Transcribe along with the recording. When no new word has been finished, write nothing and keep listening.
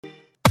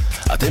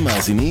אתם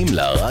מאזינים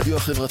לרדיו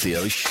החברתי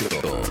הראשון.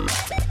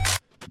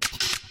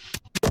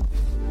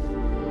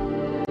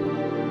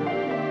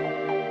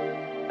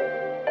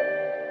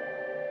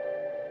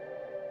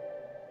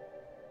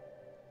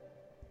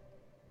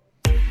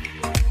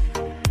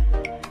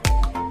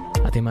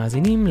 אתם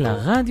מאזינים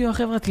לרדיו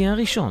החברתי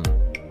הראשון.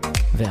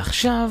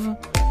 ועכשיו,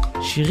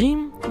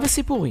 שירים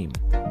וסיפורים,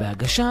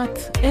 בהגשת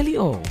אלי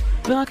אור,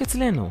 ורק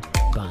אצלנו,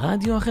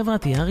 ברדיו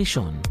החברתי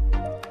הראשון.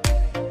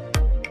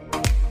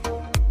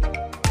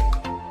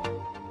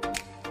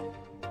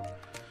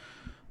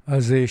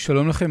 אז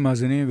שלום לכם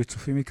מאזינים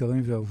וצופים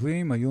יקרים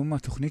ואהובים. היום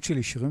התוכנית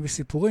שלי שירים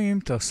וסיפורים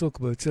תעסוק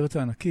ביוצרת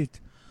הענקית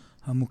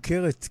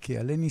המוכרת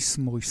כאלניס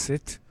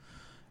מוריסט.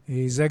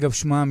 זה אגב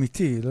שמה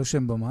האמיתי, לא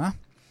שם במה.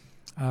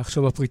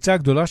 עכשיו הפריצה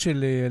הגדולה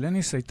של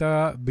אלניס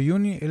הייתה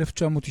ביוני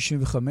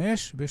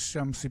 1995, ויש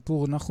שם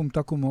סיפור נחום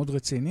תקו מאוד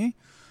רציני,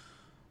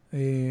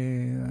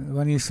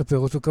 ואני אספר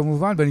אותו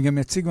כמובן, ואני גם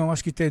אציג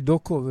ממש קטעי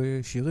דוקו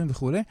ושירים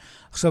וכו'.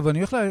 עכשיו אני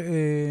הולך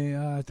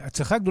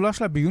ההצלחה הגדולה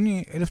שלה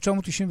ביוני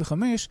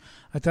 1995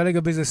 הייתה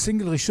לגבי זה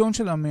סינגל ראשון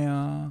שלה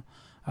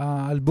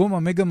מהאלבום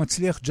המגה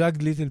מצליח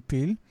ג'אג ליטל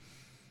פיל,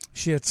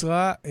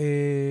 שיצרה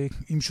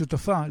עם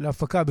שותפה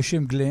להפקה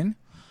בשם גלן.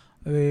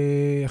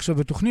 עכשיו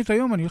בתוכנית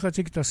היום אני הולך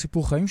להציג את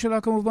הסיפור חיים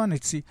שלה כמובן,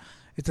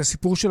 את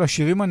הסיפור של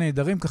השירים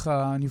הנהדרים,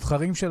 ככה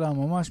הנבחרים שלה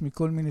ממש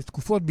מכל מיני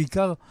תקופות,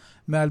 בעיקר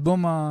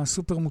מהאלבום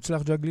הסופר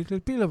מוצלח ג'אג ליטל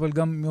פיל, אבל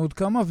גם מעוד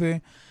כמה,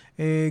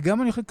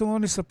 וגם אני הולך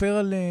כמובן לספר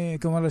על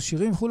כמובן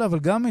השירים וכו', אבל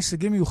גם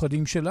הישגים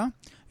מיוחדים שלה,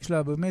 יש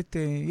לה באמת,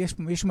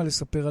 יש מה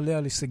לספר עליה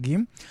על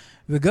הישגים,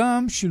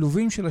 וגם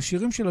שילובים של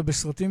השירים שלה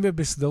בסרטים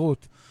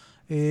ובסדרות.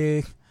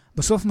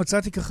 בסוף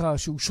מצאתי ככה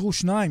שאושרו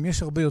שניים,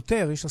 יש הרבה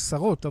יותר, יש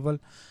עשרות, אבל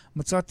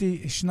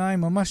מצאתי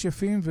שניים ממש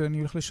יפים, ואני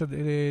הולך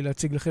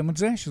להציג לכם את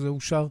זה, שזה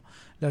אושר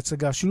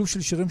להצגה. שילוב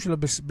של שירים שלה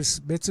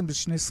בעצם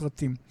בשני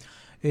סרטים.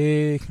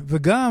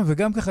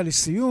 וגם ככה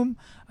לסיום,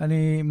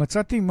 אני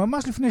מצאתי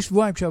ממש לפני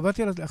שבועיים,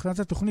 כשעבדתי על הכנת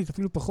התוכנית,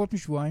 אפילו פחות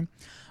משבועיים,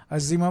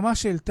 אז היא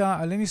ממש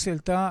העלתה, אלניס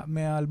העלתה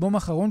מהאלבום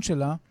האחרון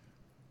שלה,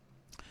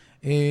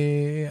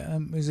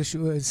 איזה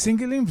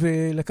סינגלים,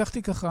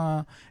 ולקחתי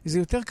ככה, איזה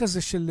יותר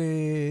כזה של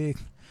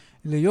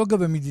ליוגה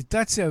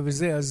ומדיטציה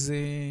וזה, אז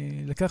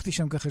לקחתי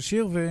שם ככה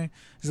שיר,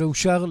 וזה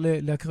אושר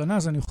להקרנה,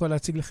 אז אני יכול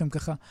להציג לכם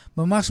ככה,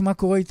 ממש מה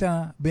קורה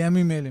איתה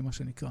בימים אלה, מה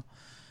שנקרא.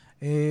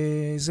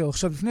 זהו,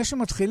 עכשיו לפני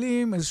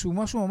שמתחילים, איזשהו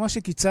משהו ממש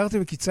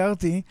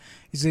שקיצרתי,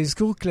 זה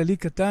אזכור כללי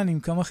קטן עם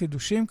כמה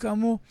חידושים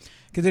כאמור,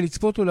 כדי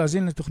לצפות או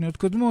להאזין לתוכניות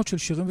קודמות של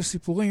שירים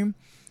וסיפורים,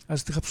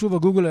 אז תחפשו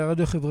בגוגל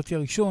הרדיו החברתי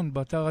הראשון,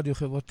 באתר רדיו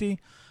חברתי,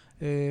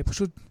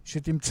 פשוט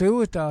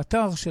שתמצאו את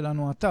האתר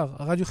שלנו, האתר,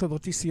 הרדיו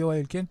חברתי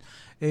COIL, כן?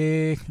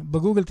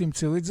 בגוגל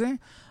תמצאו את זה.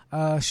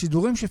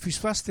 השידורים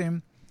שפספסתם,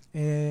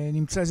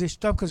 נמצא איזה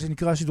שטאב כזה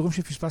שנקרא השידורים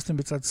שפספסתם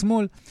בצד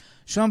שמאל.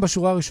 שם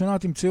בשורה הראשונה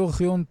תמצאו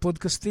ארכיון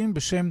פודקאסטים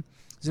בשם,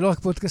 זה לא רק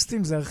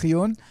פודקאסטים, זה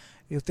ארכיון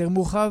יותר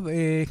מורחב,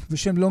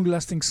 בשם Long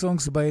Lasting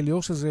Songs by אלי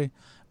אור, שזה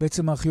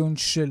בעצם הארכיון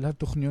של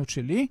התוכניות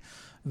שלי.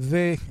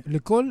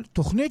 ולכל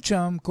תוכנית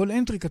שם, כל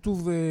אנטרי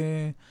כתוב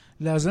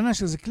להאזנה,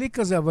 שזה קליק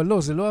כזה, אבל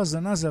לא, זה לא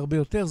האזנה, זה הרבה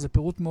יותר, זה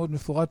פירוט מאוד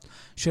מפורט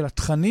של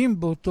התכנים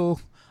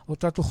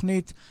באותה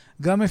תוכנית,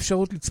 גם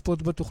אפשרות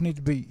לצפות בתוכנית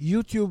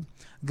ביוטיוב,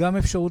 גם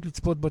אפשרות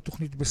לצפות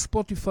בתוכנית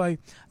בספוטיפיי,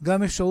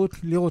 גם אפשרות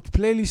לראות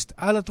פלייליסט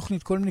על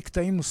התוכנית, כל מיני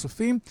קטעים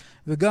נוספים,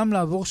 וגם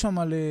לעבור שם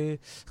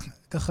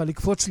ככה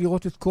לקפוץ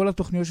לראות את כל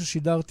התוכניות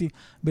ששידרתי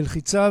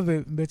בלחיצה,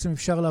 ובעצם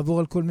אפשר לעבור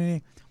על כל מיני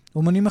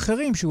אומנים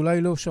אחרים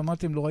שאולי לא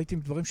שמעתם, לא ראיתם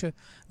דברים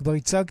שכבר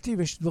הצגתי,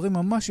 ויש דברים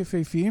ממש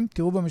יפהפיים,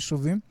 תראו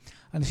במשובים.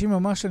 אנשים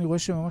ממש, אני רואה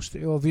שממש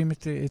אוהבים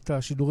את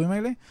השידורים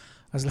האלה,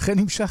 אז לכן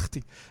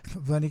המשכתי,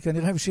 ואני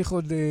כנראה המשיך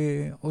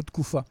עוד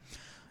תקופה.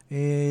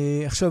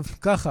 עכשיו,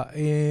 ככה,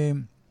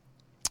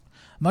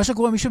 מה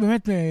שקורה, מי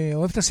שבאמת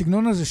אוהב את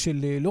הסגנון הזה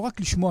של לא רק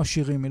לשמוע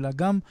שירים, אלא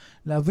גם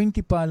להבין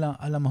טיפה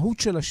על המהות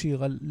של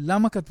השיר, על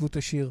למה כתבו את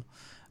השיר,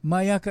 מה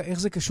היה, איך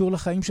זה קשור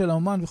לחיים של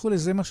האומן וכו',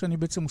 זה מה שאני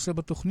בעצם עושה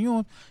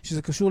בתוכניות,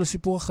 שזה קשור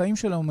לסיפור החיים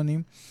של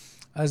האומנים.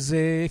 אז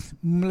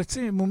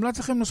מומלץ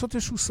לכם לעשות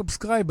איזשהו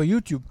סאבסקרייב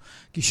ביוטיוב,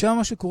 כי שם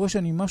מה שקורה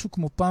שאני משהו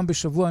כמו פעם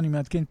בשבוע אני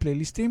מעדכן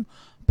פלייליסטים,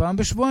 פעם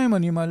בשבועיים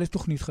אני מעלה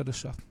תוכנית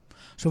חדשה.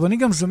 עכשיו אני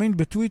גם זמין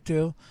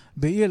בטוויטר,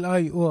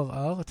 ב-Eli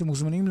Orr, אתם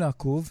מוזמנים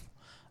לעקוב.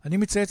 אני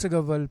מצייץ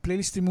אגב על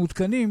פלייליסטים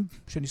מעודכנים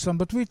שאני שם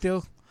בטוויטר,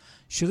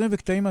 שירים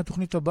וקטעים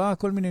מהתוכנית הבאה,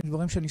 כל מיני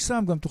דברים שאני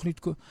שם, גם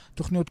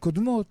תוכניות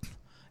קודמות.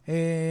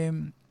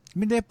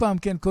 מדי פעם,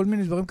 כן, כל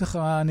מיני דברים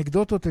ככה,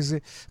 אנקדוטות, איזה,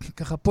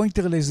 ככה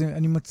פוינטר לאיזה,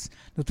 אני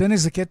נותן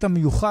איזה קטע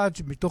מיוחד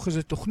מתוך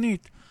איזה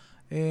תוכנית.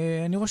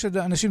 אני רואה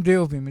שאנשים די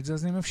אוהבים את זה,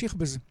 אז אני ממשיך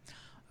בזה.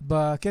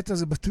 בקטע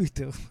הזה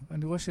בטוויטר.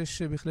 אני רואה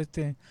שיש בהחלט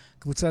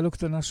קבוצה לא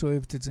קטנה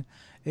שאוהבת את זה.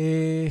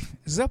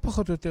 זה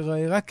פחות או יותר,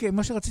 רק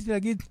מה שרציתי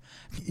להגיד,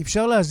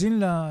 אפשר להאזין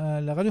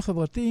לרדיו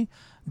חברתי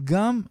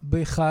גם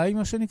בחי,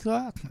 מה שנקרא,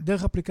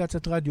 דרך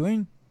אפליקציית רדיו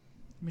אין.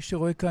 מי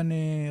שרואה כאן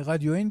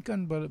רדיו אין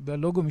כאן,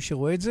 בלוגו מי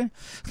שרואה את זה.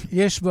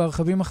 יש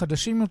ברכבים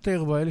החדשים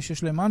יותר, באלה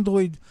שיש להם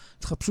אנדרואיד,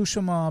 תחפשו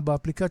שם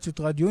באפליקציות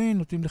רדיו אין,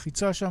 נותנים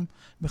לחיצה שם,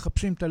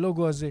 מחפשים את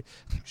הלוגו הזה,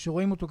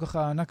 שרואים אותו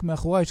ככה ענק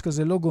מאחורי, יש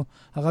כזה לוגו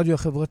הרדיו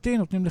החברתי,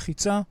 נותנים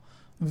לחיצה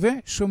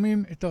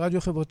ושומעים את הרדיו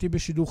החברתי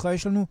בשידור חי.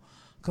 יש לנו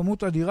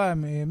כמות אדירה,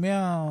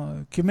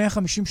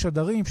 כ-150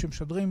 שדרים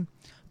שמשדרים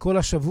כל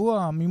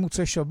השבוע,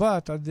 ממוצאי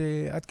שבת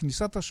עד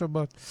כניסת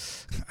השבת.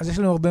 אז יש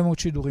לנו הרבה מאוד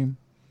שידורים.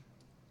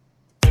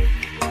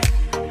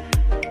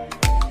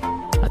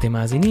 אתם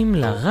מאזינים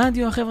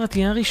לרדיו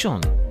החברתי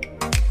הראשון.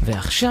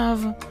 ועכשיו,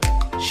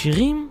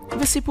 שירים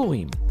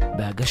וסיפורים,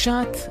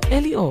 בהגשת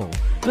אלי אור,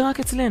 ורק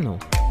אצלנו,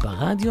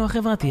 ברדיו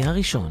החברתי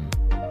הראשון.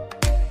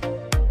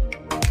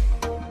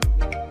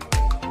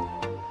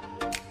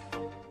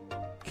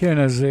 כן,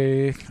 אז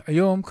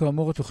היום,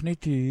 כאמור,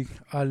 התוכנית היא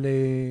על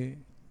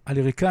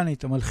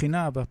ליריקנית,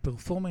 המלחינה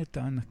והפרפורמרית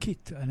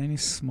הענקית,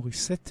 אלניס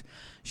מוריסט,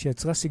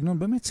 שיצרה סגנון,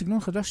 באמת סגנון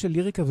חדש של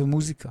ליריקה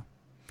ומוזיקה.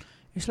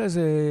 יש לה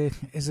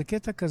איזה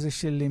קטע כזה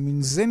של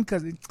מין זן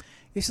כזה,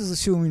 יש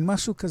איזשהו מין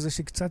משהו כזה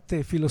שקצת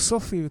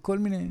פילוסופי וכל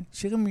מיני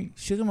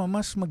שירים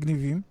ממש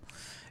מגניבים.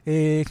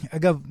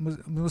 אגב,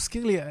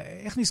 מזכיר לי,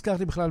 איך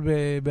נזכרתי בכלל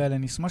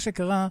באלניס? מה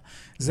שקרה,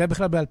 זה היה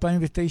בכלל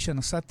ב-2009,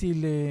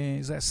 נסעתי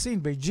זה היה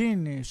סין,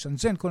 בייג'ין,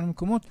 שנז'ן, כל מיני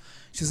מקומות,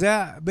 שזה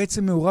היה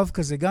בעצם מעורב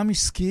כזה, גם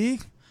עסקי,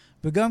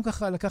 וגם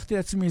ככה לקחתי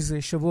לעצמי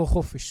איזה שבוע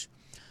חופש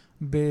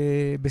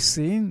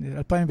בסין,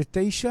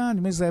 2009, אני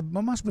אומר, זה היה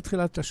ממש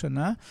בתחילת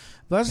השנה,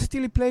 ואז עשיתי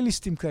לי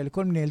פלייליסטים כאלה,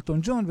 כל מיני אלטון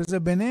ג'ון, וזה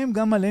ביניהם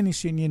גם אלניס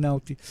שעניינה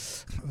אותי.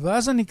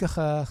 ואז אני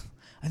ככה,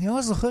 אני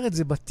ממש זוכר את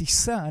זה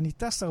בטיסה, אני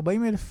טס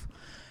 40,000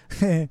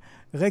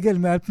 רגל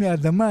מעל פני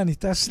האדמה, אני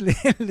טס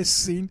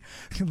לסין,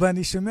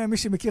 ואני שומע מי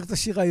שמכיר את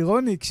השיר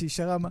האירוני, כשהיא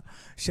שרה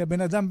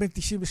שהבן אדם בן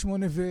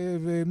 98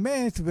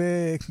 ומת,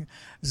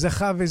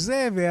 וזכה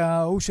וזה,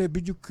 והוא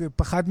שבדיוק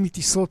פחד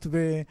מטיסות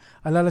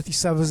ועלה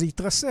לטיסה וזה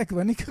התרסק,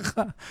 ואני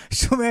ככה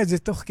שומע את זה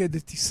תוך כדי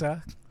טיסה,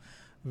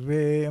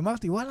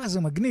 ואמרתי, וואלה,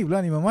 זה מגניב, לא,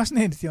 אני ממש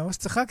נהנתי, ממש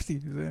צחקתי,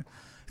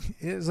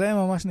 זה היה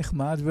ממש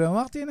נחמד,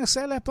 ואמרתי,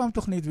 נעשה עליה פעם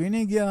תוכנית, והנה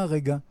הגיע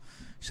הרגע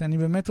שאני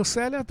באמת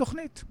עושה עליה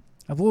תוכנית.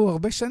 עברו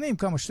הרבה שנים,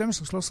 כמה,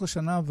 12-13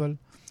 שנה, אבל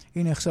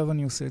הנה עכשיו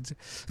אני עושה את זה.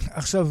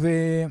 עכשיו,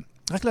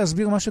 רק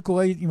להסביר מה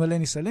שקורה עם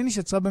אלניס. אלניס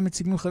יצרה באמת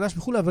סגנון חדש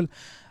וכו', אבל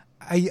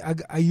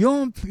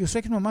היום היא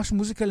עוסקת ממש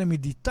מוזיקה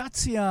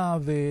למדיטציה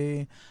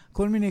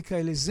וכל מיני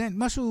כאלה, זה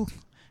משהו,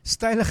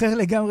 סטייל אחר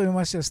לגמרי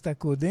ממה שעשתה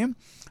קודם,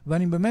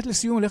 ואני באמת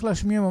לסיום הולך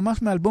להשמיע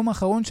ממש מהאלבום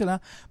האחרון שלה,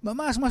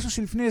 ממש משהו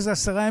שלפני איזה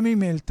 10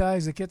 ימים העלתה,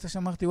 איזה קטע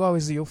שאמרתי, וואו,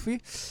 איזה יופי.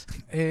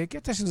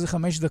 קטע של איזה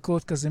 5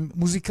 דקות כזה,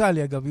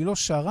 מוזיקלי אגב, היא לא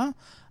שרה,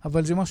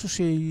 אבל זה משהו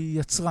שהיא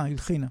יצרה,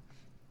 הלחינה.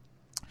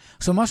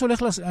 עכשיו, מה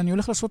שאני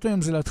הולך לעשות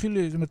היום זה להתחיל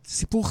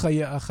סיפור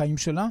החיים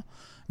שלה,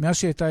 מאז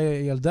שהייתה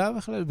ילדה,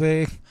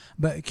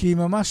 כי היא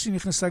ממש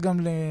נכנסה גם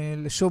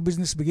לשואו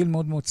ביזנס בגיל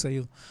מאוד מאוד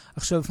צעיר.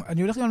 עכשיו,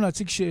 אני הולך גם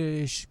להציג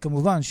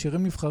כמובן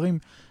שירים נבחרים,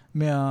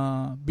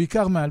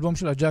 בעיקר מהאלבום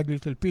של הג'אג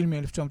ליטל פיל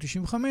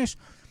מ-1995,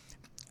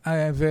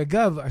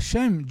 ואגב,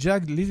 השם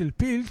ג'אג ליטל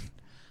פיל,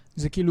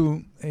 זה כאילו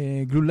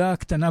גלולה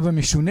קטנה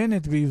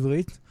ומשוננת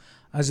בעברית,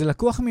 אז זה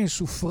לקוח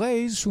מאיזשהו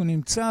פרייז שהוא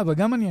נמצא,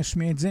 וגם אני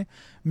אשמיע את זה,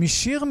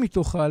 משיר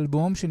מתוך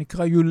האלבום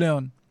שנקרא You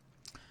Learn.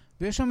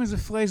 ויש שם איזה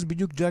פרייז,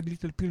 בדיוק ג'אג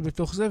ליטל פיל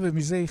בתוך זה,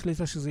 ומזה היא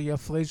החליטה שזה יהיה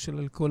הפרייז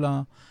של כל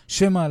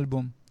השם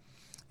האלבום.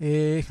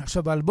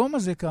 עכשיו, האלבום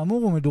הזה,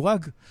 כאמור, הוא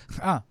מדורג,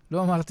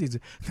 לא אמרתי את זה,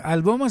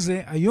 האלבום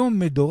הזה היום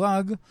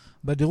מדורג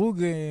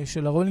בדירוג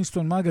של הרולינג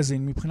סטון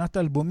מגזין, מבחינת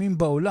האלבומים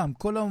בעולם,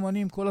 כל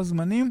האומנים, כל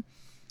הזמנים,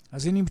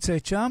 אז היא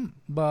נמצאת שם,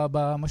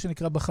 מה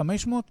שנקרא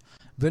ב-500,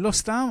 ולא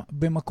סתם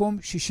במקום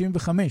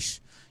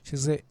 65,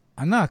 שזה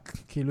ענק,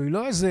 כאילו היא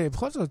לא איזה,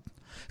 בכל זאת,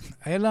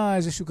 היה לה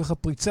איזשהו ככה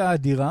פריצה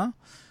אדירה,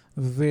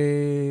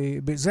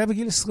 וזה היה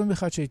בגיל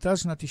 21 שהייתה,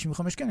 שנת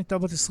 95, כן, הייתה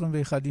בת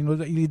 21, היא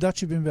לידת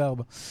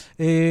 74.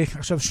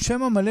 עכשיו,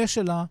 שם המלא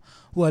שלה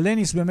הוא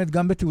אלניס, באמת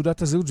גם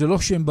בתעודת הזהות, זה לא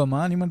שם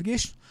במה, אני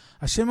מדגיש,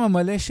 השם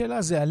המלא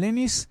שלה זה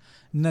אלניס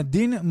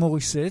נדין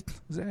מוריסט,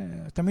 זה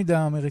תמיד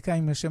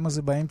האמריקאים השם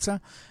הזה באמצע.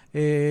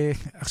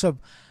 עכשיו,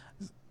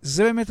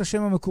 זה באמת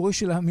השם המקורי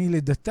שלה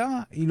מלידתה,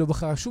 היא לא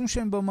בחרה שום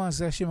שם במה,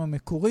 זה השם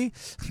המקורי,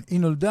 היא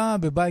נולדה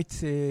בבית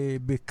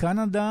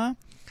בקנדה,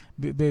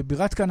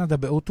 בבירת קנדה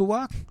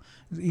באוטווה,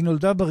 היא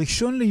נולדה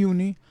ב1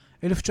 ליוני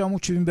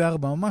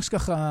 1974, ממש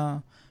ככה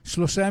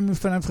 3 ימים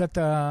לפני מבחינת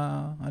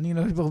אני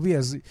נולד ברביעי,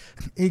 אז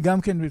היא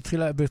גם כן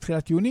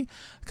בתחילת יוני,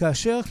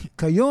 כאשר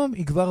כיום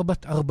היא כבר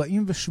בת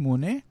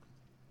 48,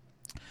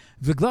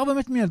 וכבר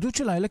באמת מילדות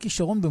שלה היה לה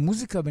כישרון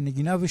במוזיקה,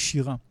 בנגינה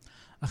ושירה.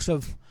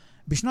 עכשיו,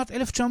 בשנת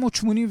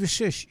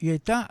 1986 היא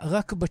הייתה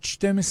רק בת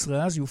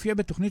 12, אז היא הופיעה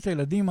בתוכנית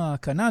הילדים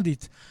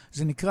הקנדית,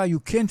 זה נקרא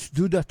You Can't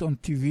Do That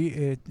on TV,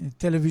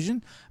 Television,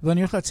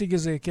 ואני הולך להציג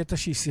איזה קטע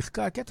שהיא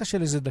שיחקה, קטע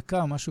של איזה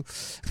דקה, משהו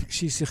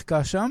שהיא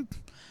שיחקה שם,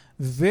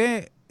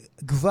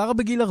 וכבר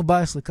בגיל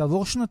 14,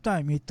 כעבור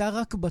שנתיים, היא הייתה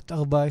רק בת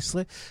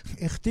 14,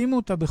 החתימו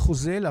אותה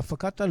בחוזה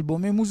להפקת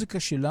אלבומי מוזיקה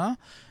שלה,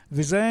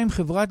 וזה היה עם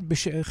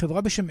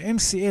חברה בשם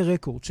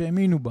MCA Records,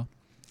 שהאמינו בה.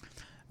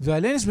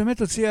 ואלניס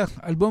באמת הוציאה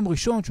אלבום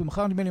ראשון, שהוא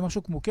מכר נדמה לי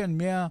משהו כמו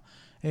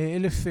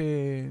 100,000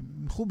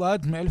 מכובד,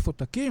 100,000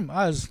 עותקים,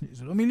 אז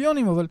זה לא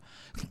מיליונים, אבל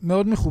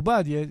מאוד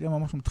מכובד, היא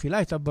ממש מתחילה,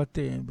 הייתה בת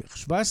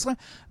 17,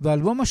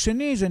 והאלבום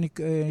השני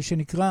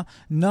שנקרא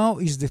Now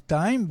is the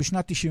Time,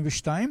 בשנת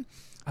 92,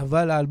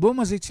 אבל האלבום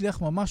הזה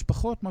הצליח ממש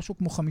פחות, משהו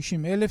כמו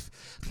 50,000,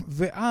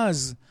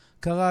 ואז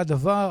קרה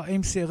הדבר,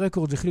 MCA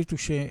Records החליטו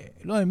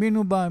שלא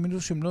האמינו בה,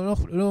 האמינו שהם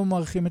לא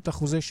מעריכים את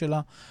החוזה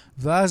שלה,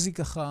 ואז היא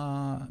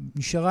ככה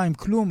נשארה עם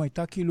כלום,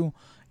 הייתה כאילו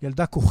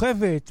ילדה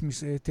כוכבת,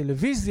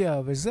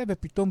 טלוויזיה וזה,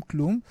 ופתאום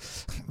כלום,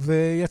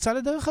 ויצאה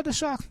לדרך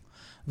חדשה.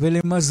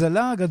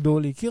 ולמזלה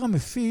הגדול, היא הכירה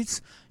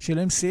מפיץ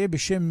של MCA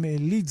בשם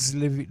לידס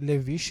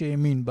לוי,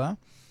 שהאמין בה,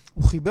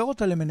 הוא חיבר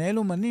אותה למנהל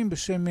אומנים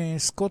בשם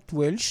סקוט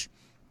וולש,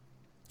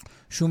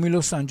 שהוא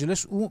מלוס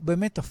אנג'לס, הוא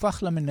באמת הפך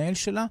למנהל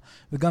שלה,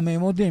 וגם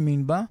מאוד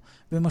האמין בה,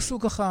 והם עשו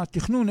ככה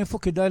תכנון איפה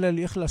כדאי לה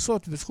איך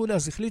לעשות, וזכו לה,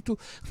 אז החליטו,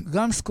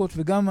 גם סקוט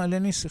וגם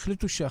אלניס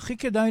החליטו שהכי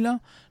כדאי לה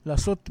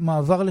לעשות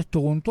מעבר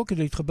לטורונטו,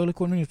 כדי להתחבר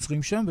לכל מיני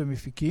יוצרים שם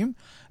ומפיקים,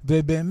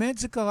 ובאמת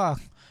זה קרה.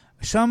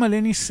 שם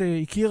אלניס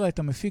הכירה את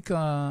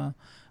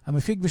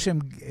המפיק בשם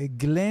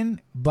גלן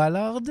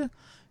בלארד,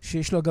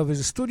 שיש לו אגב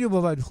איזה סטודיו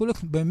בבית וכו',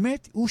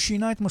 באמת הוא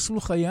שינה את מסלול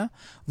חייה,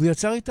 והוא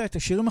יצר איתה את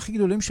השירים הכי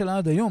גדולים שלה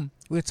עד היום.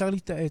 הוא יצר לי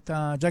את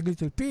הג'אג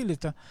ליטל פיל,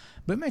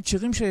 באמת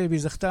שירים שהיא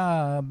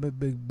זכתה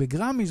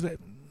בגרמיז,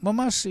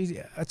 ממש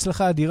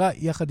הצלחה אדירה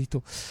יחד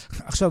איתו.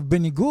 עכשיו,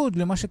 בניגוד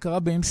למה שקרה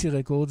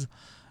ב-MC Records,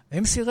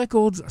 MC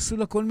Records עשו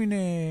לה כל מיני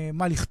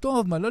מה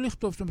לכתוב, מה לא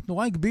לכתוב, זאת אומרת,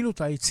 נורא הגבילו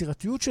אותה,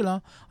 היצירתיות שלה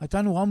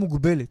הייתה נורא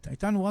מוגבלת,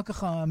 הייתה נורא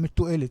ככה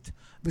מתועלת,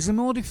 וזה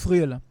מאוד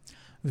הפריע לה.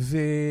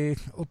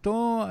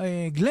 ואותו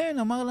גלן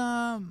אמר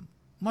לה,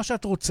 מה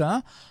שאת רוצה,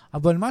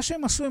 אבל מה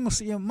שהם עשו,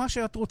 מה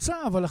שאת רוצה,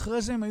 אבל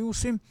אחרי זה הם היו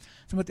עושים,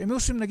 זאת אומרת, הם היו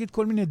עושים נגיד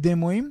כל מיני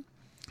דמואים,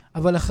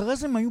 אבל אחרי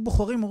זה הם היו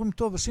בוחרים, אומרים,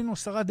 טוב, עשינו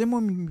 10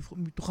 דמואים,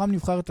 מתוכם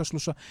נבחר את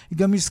 3. היא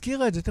גם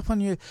הזכירה את זה, תכף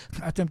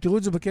אתם תראו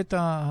את זה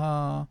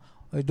בקטע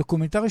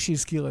דוקומנטרי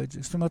שהזכירה את זה.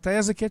 זאת אומרת,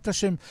 היה זה קטע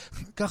שהם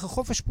ככה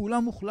חופש פעולה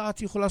מוחלט,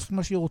 היא יכולה לעשות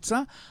מה שהיא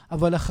רוצה,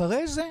 אבל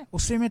אחרי זה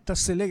עושים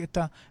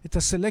את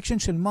הסלקשן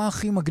של מה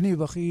הכי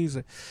מגניב והכי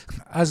זה.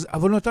 אז,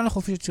 אבל הוא נתן לה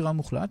חופש יצירה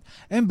מוחלט.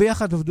 הם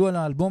ביחד עבדו על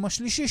האלבום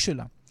השלישי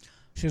שלה,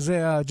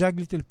 שזה הג'אג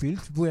ליטל פיל,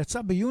 והוא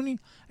יצא ביוני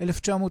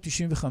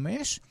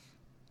 1995,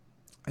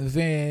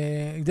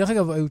 ודרך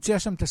אגב, הוא הוציאה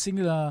שם את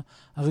הסינגל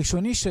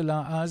הראשוני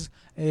שלה, אז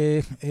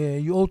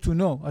You Ought to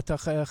Know, אתה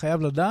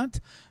חייב לדעת,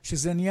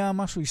 שזה נהיה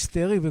משהו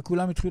היסטרי,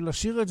 וכולם התחילו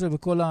לשיר את זה,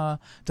 וכל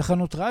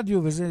התחנות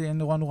רדיו, וזה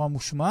נורא נורא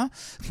מושמע,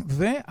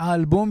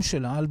 והאלבום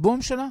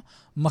שלה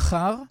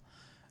מכר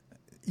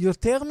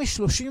יותר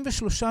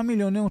מ-33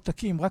 מיליוני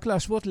עותקים, רק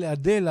להשוות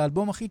לאדל,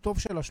 האלבום הכי טוב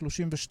שלה,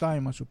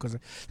 32, משהו כזה.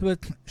 זאת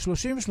אומרת,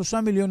 33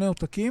 מיליוני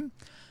עותקים,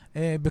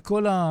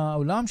 בכל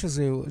העולם,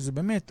 שזה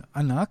באמת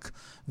ענק,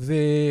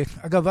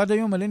 ואגב, עד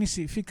היום אלניס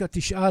הפיקה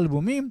 9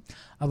 אלבומים,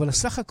 אבל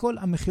הסך הכל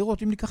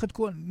המחירות, אם ניקח את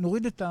כל,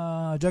 נוריד את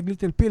הג'אג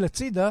ליטל פיל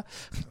הצידה,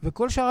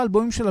 וכל שאר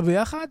האלבומים שלה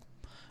ביחד,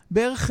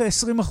 בערך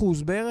 20%,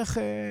 בערך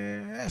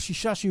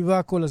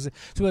 6-7 כל הזה.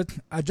 זאת אומרת,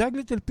 הג'אג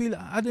ליטל פיל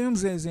עד היום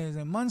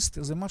זה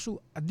מונסטר, זה משהו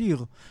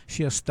אדיר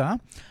שהיא עשתה,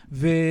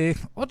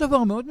 ועוד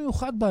דבר מאוד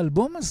מיוחד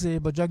באלבום הזה,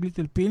 בג'אג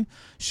ליטל פיל,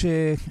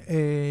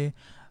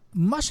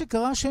 מה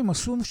שקרה שהם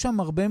עשו שם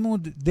הרבה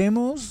מאוד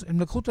דמוז, הם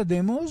לקחו את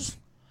הדמוז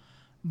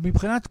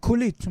מבחינת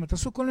קולית, זאת אומרת,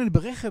 עשו כל מיני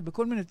ברכב,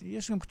 בכל מיני,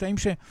 יש גם קטעים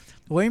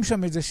שרואים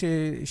שם את זה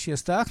שהיא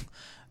עשתה,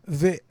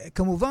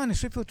 וכמובן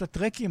הוסיפו את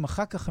הטרקים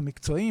אחר כך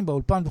המקצועיים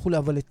באולפן וכו',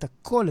 אבל את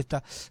הקול,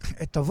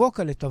 את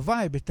הווקל, את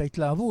הווייב, את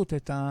ההתלהבות,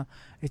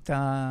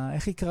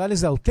 איך יקרא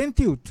לזה,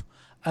 האותנטיות,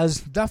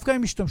 אז דווקא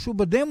הם השתמשו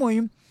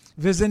בדמואים,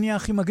 וזה נהיה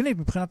הכי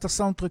מגניב מבחינת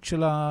הסאונדטרק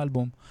של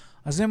האלבום.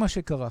 אז זה מה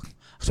שקרה.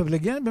 עכשיו,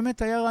 לגן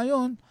באמת היה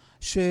רעיון,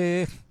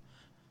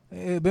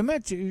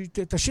 שבאמת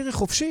תשירי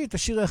חופשי,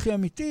 תשירי הכי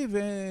אמיתי,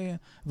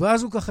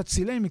 ואז הוא ככה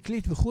צילם,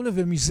 מקליט וכו',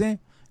 ומזה,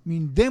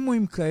 מין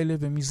דמואים כאלה,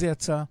 ומזה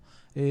יצא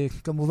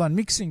כמובן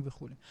מיקסינג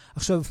וכו'.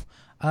 עכשיו,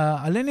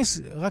 אלניס,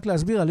 רק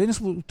להסביר, אלניס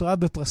הותרה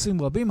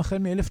בפרסים רבים, החל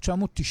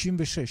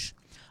מ-1996.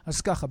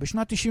 אז ככה,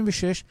 בשנת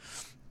 96,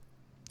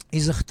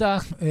 היא זכתה,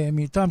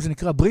 מטעם זה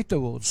נקרא בריט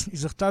אוורדס, היא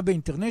זכתה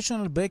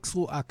ב-International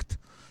Breakthrough Act,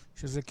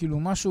 שזה כאילו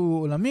משהו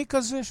עולמי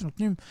כזה,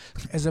 שנותנים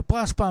איזה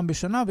פרס פעם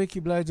בשנה, והיא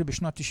קיבלה את זה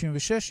בשנת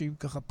 96, שהיא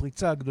ככה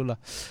פריצה גדולה.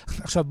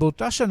 עכשיו,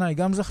 באותה שנה היא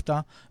גם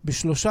זכתה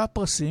ב3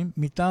 פרסים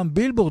מטעם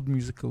בילבורד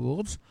מיוזיק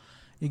אוורדס,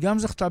 היא גם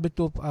זכתה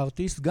בטופ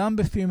ארטיסט, גם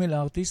בפימל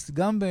ארטיסט,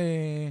 גם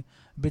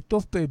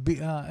בטופ,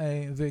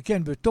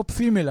 וכן, בטופ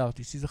פימל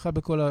ארטיסט, היא זכה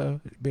בכל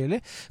באלה,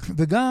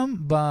 וגם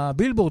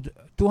בבילבורד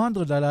 200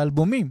 על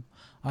האלבומים,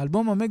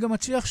 האלבום המגה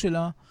מצליח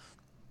שלה,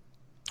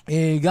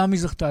 גם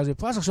היא זכתה איזה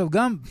פרס. עכשיו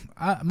גם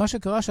מה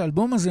שקרה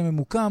שהאלבום הזה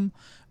ממוקם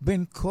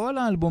בין כל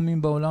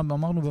האלבומים בעולם,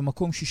 אמרנו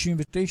במקום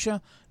 69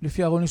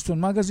 לפי הרולינג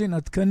סטון מגזין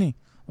עדכני,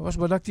 ממש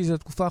בדקתי את זה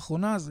התקופה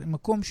האחרונה, זה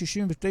מקום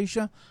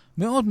 69,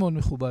 מאוד מאוד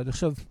מכובד.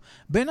 עכשיו,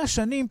 בין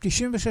השנים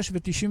 96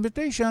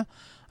 ו-99,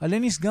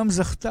 אלניס גם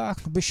זכתה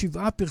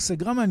ב7 פרסי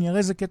גרמי, אני אראה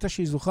איזה קטע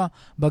שהיא זוכה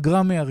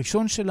בגרמי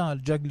הראשון שלה, על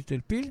ג'אג ליטל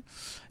פיל.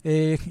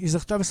 היא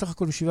זכתה בסך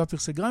הכל ב7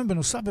 פרסי גרמי,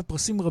 בנוסף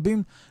בפרסים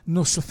רבים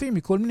נוספים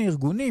מכל מיני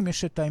ארגונים,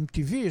 יש את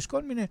ה-MTV, יש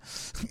כל מיני,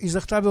 היא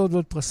זכתה בעוד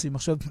ועוד פרסים.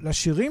 עכשיו,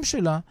 לשירים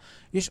שלה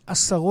יש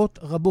עשרות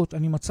רבות,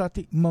 אני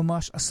מצאתי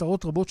ממש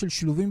עשרות רבות של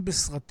שילובים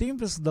בסרטים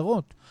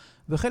וסדרות,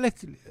 וחלק,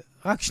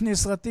 רק 2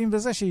 סרטים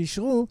וזה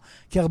שישרו,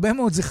 כי הרבה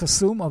מאוד זה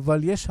חסום,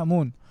 אבל יש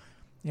המון.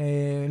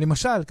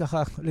 למשל,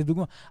 ככה,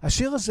 לדוגמה,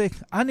 השיר הזה,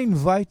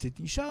 Uninvited,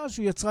 היא שרה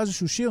שהוא יצרה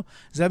איזשהו שיר,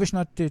 זה היה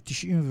בשנת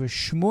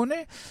 98,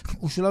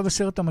 הוא שולב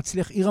בסרט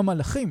המצליח עיר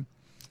המלאכים,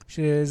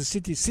 שזה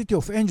City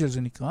of Angels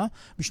זה נקרא,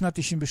 בשנת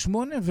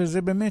 98,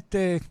 וזה באמת,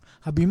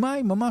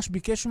 הבימאי ממש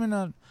ביקש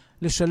ממנה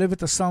לשלב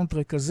את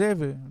הסאונדטרק הזה,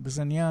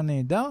 וזה נהיה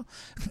נהדר,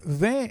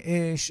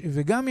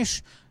 וגם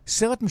יש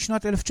סרט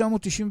משנת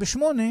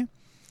 1998,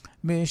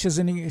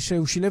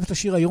 שהוא שילב את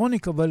השיר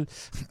האירוניק, אבל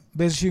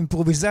באיזושהי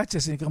אימפרוביזציה,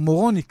 זה נקרא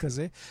מורוניק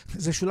כזה.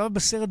 זה שולב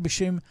בסרט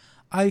בשם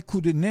I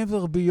Could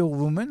Never Be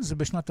Your Woman, זה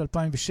בשנת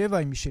 2007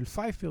 עם מישל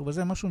פייפר,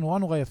 וזה משהו נורא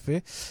נורא יפה.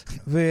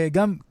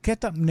 וגם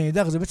קטע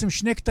נהדר, זה בעצם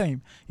 2 קטעים.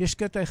 יש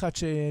קטע אחד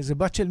שזה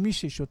בת של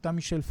מישהי, שאותה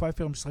מישל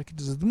פייפר משחקת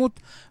איזו דמות,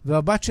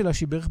 והבת שלה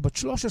שהיא בערך בת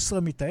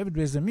 13 מתאהבת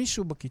באיזה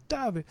מישהו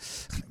בכיתה,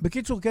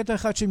 בקיצור קטע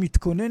אחד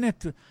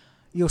שמתכוננת,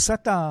 היא עושה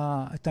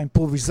את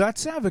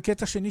האימפרוביזציה,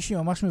 וקטע שני שהיא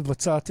ממש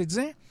מבצעת את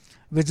זה,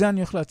 ואת זה אני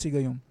הולך להציג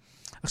היום.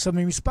 עכשיו,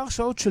 ממספר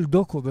שעות של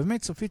דוקו,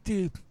 באמת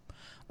צפיתי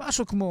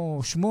משהו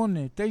כמו 8,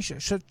 9,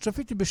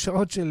 צפיתי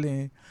בשעות של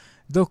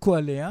דוקו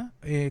עליה,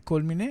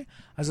 כל מיני,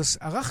 אז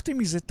ערכתי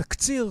מזה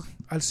תקציר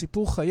על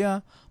סיפור חיה,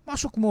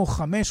 משהו כמו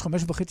 5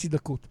 וחצי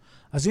דקות.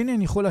 אז הנה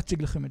אני יכול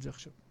להציג לכם את זה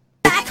עכשיו.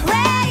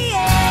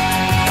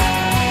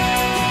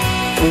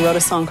 We wrote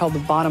a song called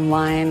The Bottom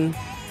Line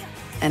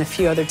and a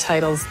few other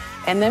titles.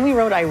 And then we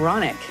wrote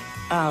Ironic,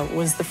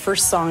 was the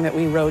first song that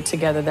we wrote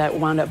together that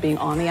wound up being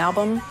on the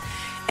album.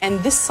 And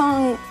this song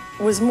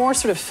was more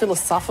sort of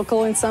philosophical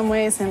in some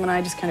ways, him and I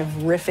just kind of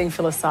riffing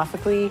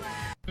philosophically.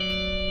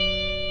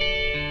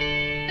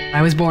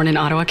 I was born in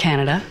Ottawa,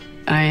 Canada.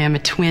 I am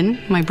a twin.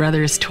 My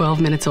brother is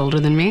 12 minutes older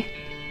than me.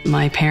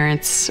 My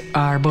parents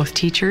are both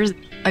teachers.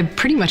 I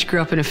pretty much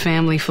grew up in a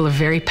family full of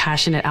very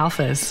passionate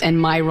alphas, and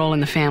my role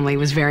in the family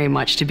was very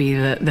much to be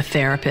the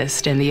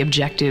therapist and the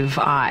objective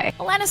eye.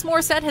 Alanis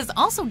Morrissette has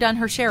also done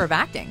her share of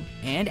acting,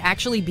 and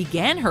actually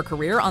began her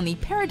career on the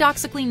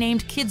paradoxically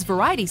named kids'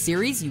 variety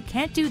series You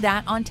Can't Do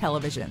That on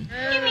Television.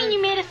 You mean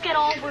you made us get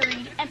all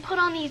worried and put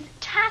on these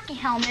tacky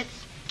helmets,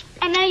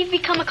 and now you've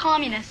become a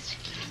communist?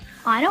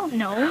 I don't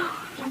know.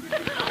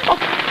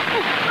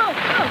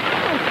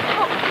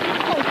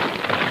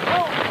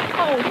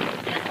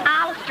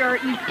 Alistair,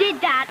 you did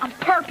that on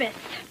purpose.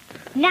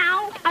 Now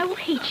I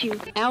will hate you.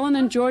 Alan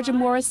and Georgia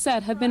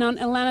Morrissette have been on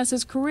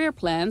Alanis's career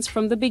plans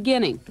from the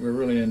beginning. We're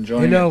really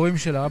enjoying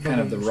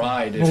kind of the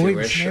ride, if you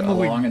wish,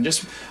 along. And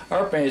just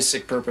our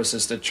basic purpose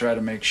is to try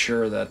to make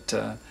sure that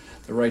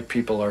the right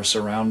people are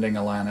surrounding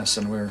Alanis,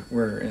 and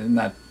we're in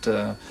that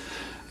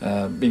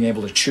being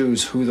able to choose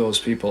who those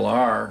people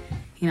are.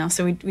 You know, so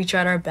we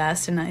tried our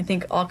best, and I think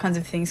all kinds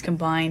of things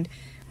combined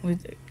with,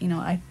 you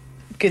know,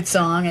 good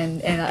song, and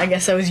I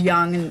guess I was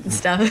young and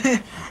stuff.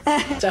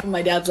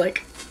 My dad's like,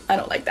 I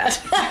don't like that.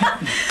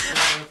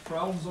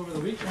 Problems over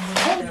the weekend.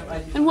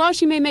 And while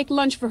she may make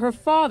lunch for her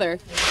father,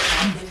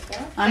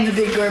 I'm the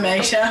big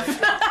gourmet chef.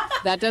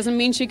 that doesn't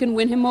mean she can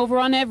win him over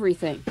on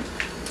everything.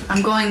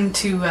 I'm going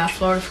to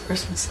Florida for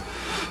Christmas.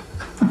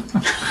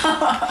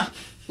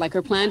 Like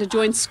her plan to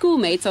join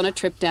schoolmates on a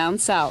trip down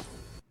south.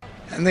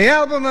 And the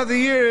album of the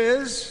year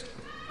is...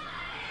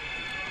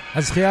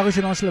 הזכייה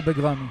הראשונה שלה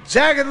בגרמי.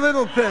 Jagged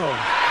Little Pill.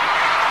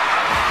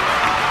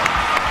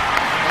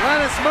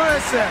 Alanis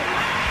Morrissette.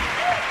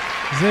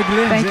 זה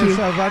גלן, זה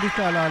שעבד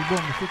איתה על האלבום.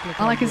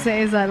 All I can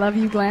say is I love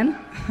you, Glenn.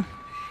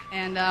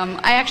 And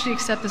I actually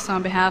accept this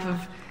on behalf of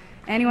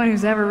anyone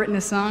who's ever written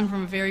a song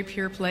from a very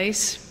pure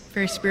place,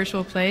 very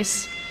spiritual place.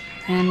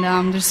 And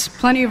there's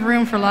plenty of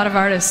room for a lot of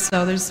artists,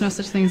 so there's no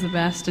such thing as the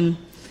best. And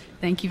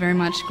thank you very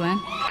much, Glenn.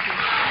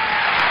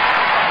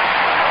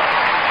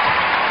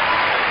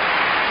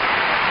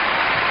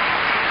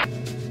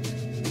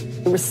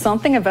 There was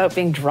something about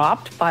being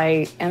dropped by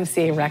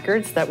MCA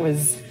Records that was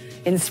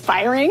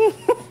inspiring.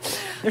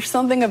 There's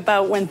something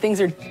about when things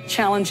are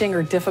challenging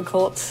or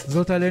difficult.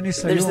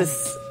 There's this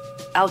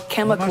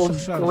alchemical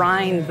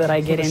grind that I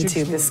get into,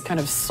 this kind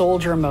of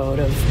soldier mode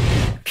of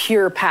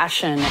pure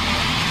passion.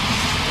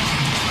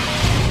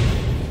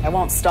 I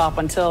won't stop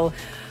until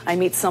I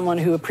meet someone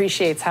who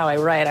appreciates how I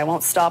write. I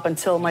won't stop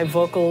until my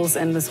vocals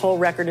and this whole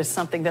record is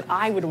something that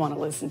I would want to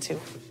listen to.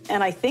 And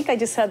I think I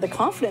just had the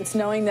confidence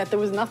knowing that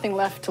there was nothing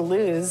left to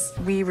lose.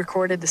 We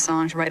recorded the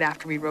songs right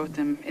after we wrote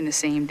them in the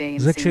same day,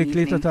 in the same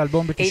evening.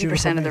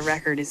 80% of the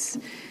record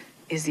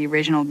is the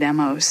original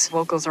demos.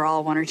 Vocals are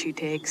all 1 or 2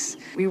 takes.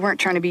 We weren't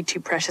trying to be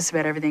too precious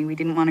about everything. We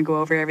didn't want to go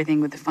over everything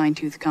with a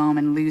fine-tooth comb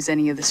and lose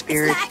any of the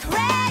spirit.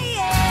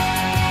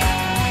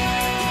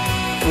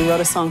 We wrote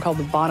a song called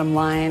The Bottom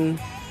Line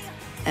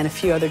and a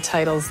few other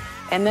titles.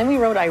 And then we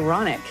wrote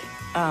Ironic,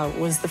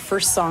 was the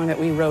first song that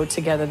we wrote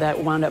together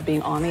that wound up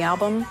being on the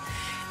album.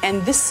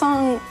 And this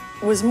song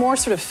was more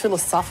sort of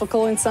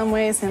philosophical in some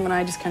ways, him and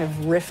I just kind of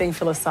riffing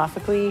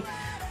philosophically.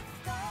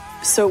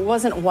 So it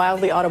wasn't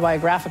wildly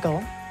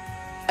autobiographical.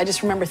 I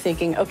just remember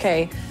thinking,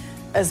 okay,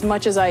 as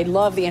much as I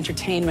love the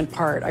entertainment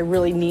part, I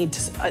really need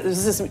to,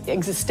 there's this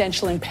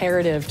existential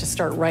imperative to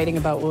start writing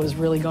about what was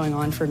really going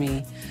on for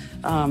me.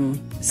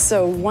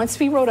 So once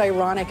we wrote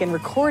Ironic and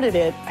recorded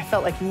it, I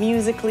felt like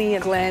musically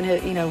Glenn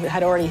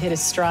had already hit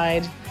his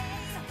stride.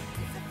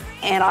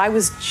 And I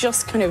was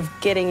just kind of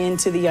getting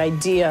into the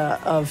idea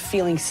of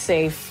feeling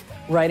safe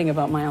writing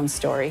about my own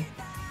story.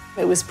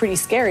 It was pretty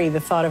scary,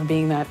 the thought of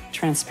being that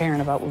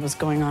transparent about what was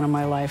going on in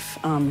my life.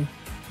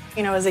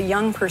 As a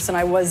young person,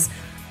 I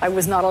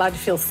was not allowed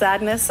to feel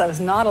sadness, I was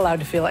not allowed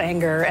to feel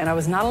anger, and I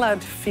was not allowed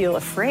to feel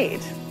afraid.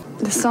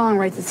 The song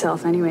writes itself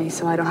anyway,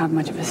 so I don't have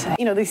much of a say.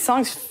 These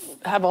songs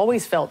have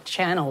always felt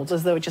channeled,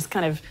 as though it just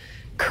kind of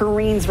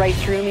careens right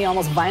through me,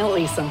 almost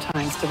violently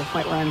sometimes, to the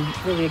point where I'm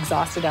really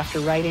exhausted after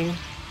writing.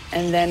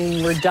 And then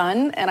we're done,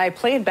 and I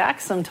play it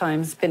back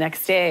sometimes the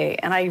next day,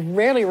 and I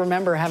rarely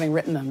remember having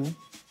written them.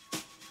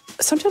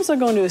 Sometimes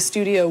I'll go into a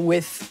studio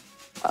with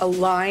a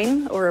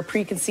line or a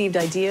preconceived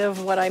idea of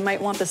what I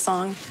might want the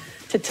song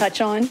to touch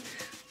on,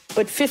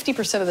 but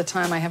 50% of the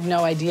time I have no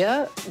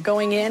idea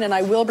going in, and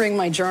I will bring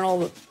my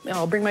journal,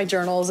 I'll bring my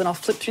journals and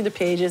I'll flip through the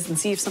pages and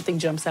see if something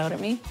jumps out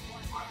at me.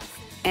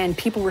 And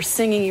people were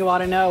singing You Ought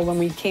to Know when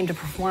we came to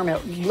perform it,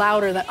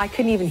 louder than I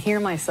couldn't even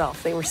hear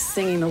myself. They were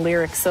singing the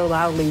lyrics so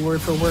loudly,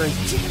 word for word.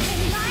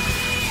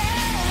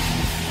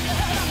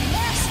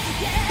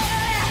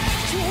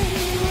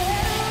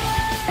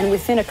 And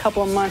within a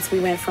couple of months, we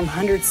went from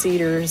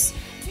 100-seaters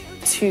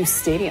to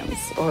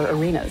stadiums or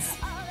arenas.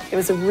 It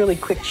was a really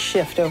quick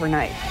shift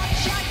overnight.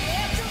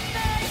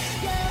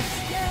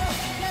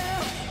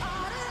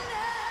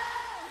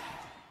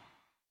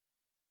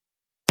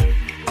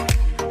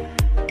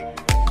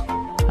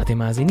 אתם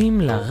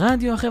מאזינים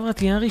לרדיו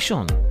החברתי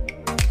הראשון.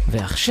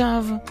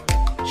 ועכשיו,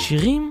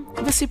 שירים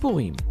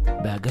וסיפורים,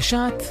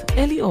 בהגשת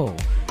אלי אור,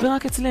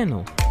 ורק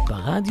אצלנו,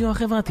 ברדיו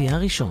החברתי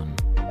הראשון.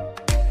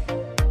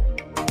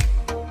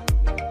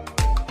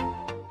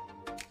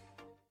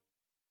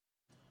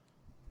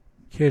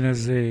 כן,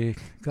 אז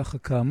ככה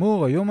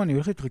כאמור, היום אני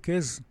הולך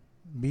להתרכז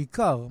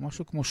בעיקר,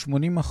 משהו כמו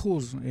 80%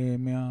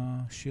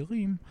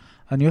 מהשירים,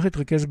 אני הולך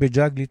להתרכז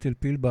בג'אג ליטל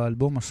פיל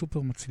באלבום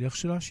הסופר מצליח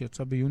שלה,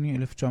 שיצא ביוני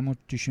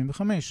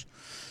 1995.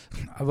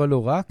 אבל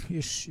לא רק,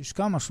 יש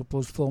כמה,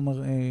 Suppose Former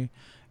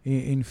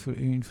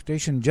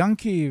Invitation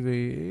Junkie,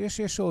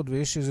 ויש עוד,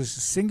 ויש איזה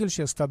סינגל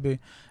שעשתה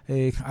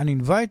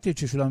ב-Uninvited,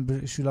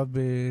 ששולב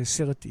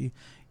בסרט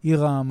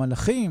עיר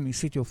המלאכים,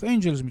 City of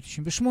Angels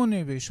מ-98,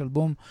 ויש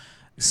אלבום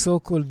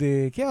So Called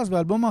Chaos,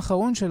 והאלבום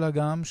האחרון שלה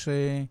גם,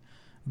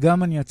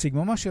 שגם אני אציג,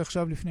 ממש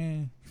עכשיו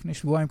לפני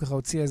שבועיים ככה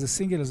הוציאה איזה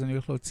סינגל, אז אני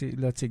הולך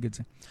להציג את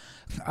זה.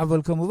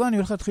 אבל כמובן אני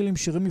הולך להתחיל עם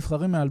שירים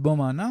מבחרים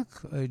מהאלבום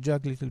הענק,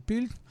 ג'אג ליטל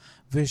פיל,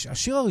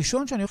 והשיר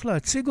הראשון שאני הולך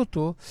להציג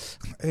אותו,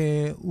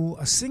 הוא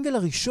הסינגל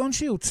הראשון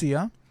שהיא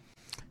הוציאה,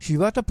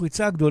 שיבת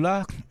הפריצה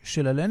הגדולה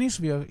של אלניס,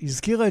 והיא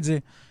הזכירה את זה,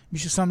 מי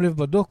ששם לב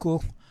בדוקו,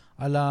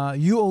 על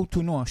ה-You Ought to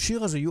Know,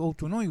 השיר הזה, You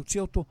Ought to Know, היא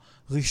הוציאה אותו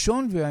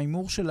ראשון,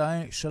 והאימור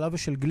שלה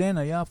ושל גלן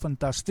היה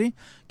פנטסטי,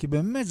 כי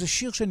באמת זה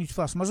שיר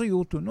שנתפס. מה זה You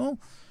Ought to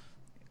Know?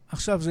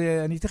 עכשיו,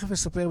 אני תכף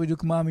אספר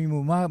בדיוק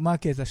מה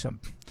הקטע שם.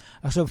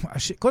 עכשיו,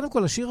 קודם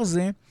כל, השיר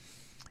הזה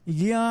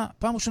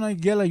פעם ראשונה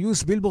הגיע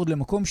ל-US בילבורד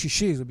למקום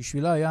 6, זה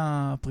בשבילה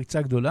היה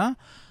פריצה גדולה,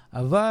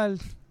 אבל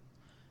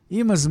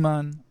עם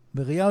הזמן,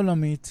 בראייה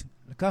עולמית,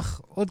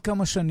 לקח עוד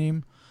כמה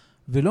שנים,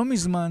 ולא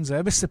מזמן, זה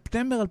היה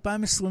בספטמבר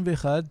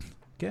 2021,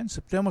 כן,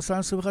 ספטמבר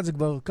 2021 זה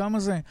כבר כמה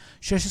זה?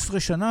 16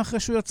 שנה אחרי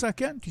שהוא יצא,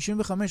 כן,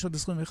 95 עד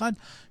 21,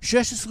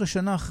 16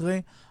 שנה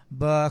אחרי,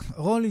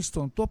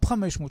 ברולינג-סטון, טופ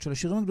 500 של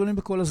השירים הגדולים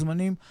בכל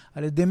הזמנים,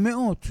 על ידי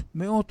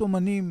מאות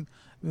אומנים,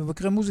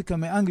 מבקרי מוזיקה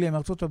מאנגליה,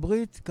 מארצות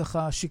הברית,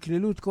 ככה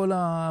שקללו את כל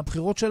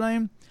הבחירות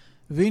שלהם,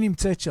 והיא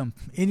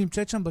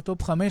נמצאת שם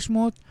בטופ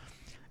 500,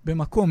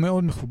 במקום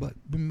מאוד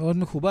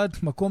מכובד,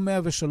 מקום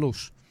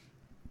 103.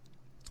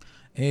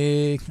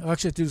 רק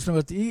שתדעו, זאת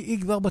אומרת,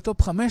 היא כבר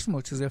בטופ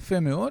 500, שזה יפה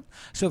מאוד.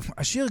 עכשיו,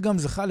 השיר גם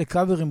זכה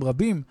לקאברים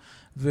רבים,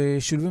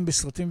 ושילובים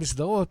בסרטים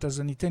וסדרות,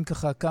 אז אני אתן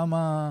ככה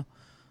כמה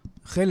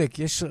חלק,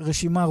 יש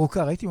רשימה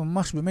ארוכה, ראיתי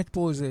ממש באמת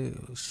פה איזה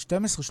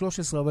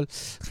 12-13, אבל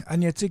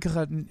אני אציג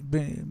ככה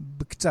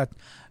בקצת.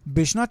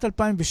 בשנת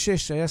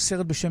 2006 היה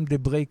סרט בשם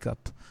The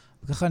Breakup,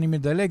 וככה אני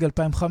מדלג,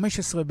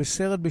 2015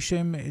 בסרט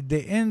בשם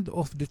The End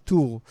of the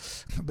Tour,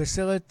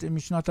 בסרט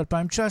משנת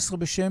 2019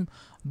 בשם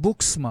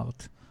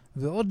Booksmart,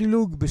 ועוד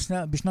דילוג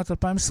בשנת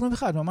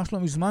 2021, ממש לא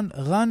מזמן,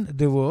 Run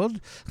the World,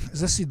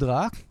 זה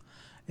סדרה,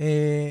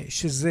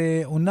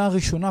 שזה עונה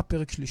ראשונה,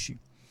 פרק שלישי.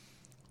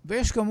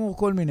 ויש כאמור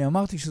כל מיני,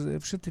 אמרתי שזה,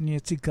 פשוט אני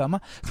אציג כמה.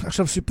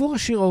 עכשיו, סיפור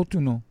השיר Ought to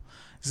Know,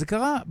 זה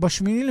קרה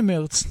ב8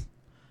 למרץ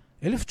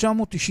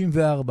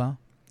 1994,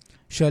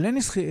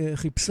 שאלניס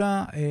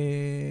חיפשה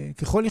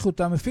ככל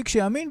יכולתה מפיק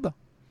שיאמין בה.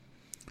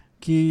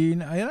 כי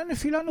היה לה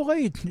נפילה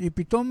נוראית, היא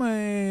פתאום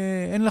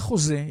אין לה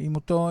חוזה עם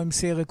אותו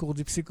MCA רקורד,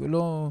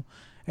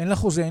 אין לה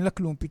חוזה, אין לה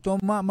כלום, פתאום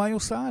מה היא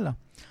עושה הלאה?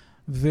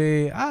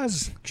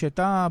 ואז,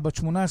 כשהייתה בת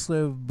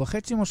 18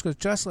 וחצי, משהו כזה,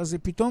 19, אז היא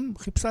פתאום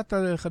חיפשה את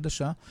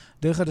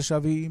דרך חדשה,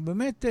 והיא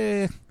באמת,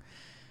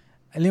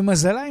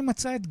 למזלה היא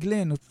מצאה את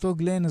גלן, אותו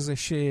גלן הזה,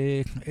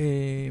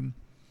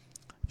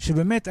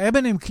 שבאמת היה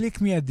ביניהם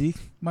קליק מיידי,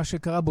 מה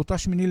שקרה באותה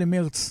 8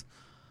 למרץ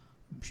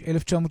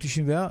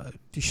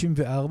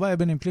 1994, היה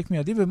ביניהם קליק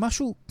מיידי,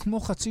 ומשהו כמו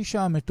חצי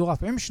שעה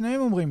מטורף. הם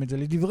שניהם אומרים את זה,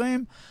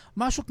 לדבריהם,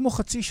 משהו כמו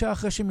חצי שעה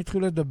אחרי שהם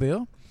התחילו לדבר,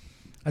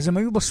 אז הם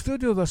היו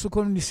בסטודיו ועשו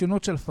כל מיני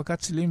ניסיונות של הפקת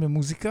צלילים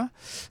ומוזיקה,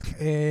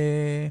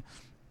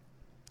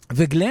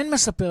 וגלן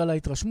מספר על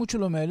ההתרשמות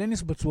שלו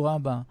מאלניס בצורה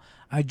הבאה.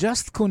 I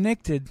just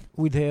connected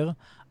with her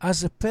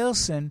as a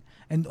person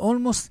and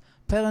almost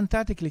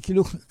parenthetically,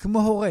 כאילו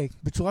כמו הורה,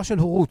 בצורה של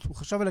הורות. הוא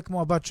חשב עליה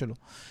כמו הבת שלו.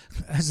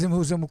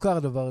 זה מוכר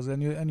הדבר הזה,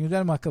 אני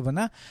יודע מה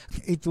הכוונה.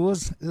 It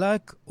was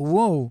like,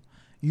 wow,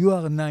 you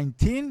are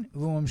 19,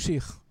 והוא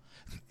ממשיך.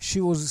 She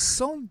was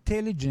so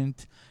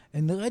intelligent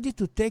and ready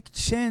to take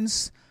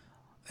chance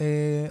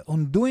on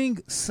doing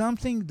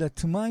something that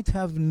might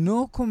have no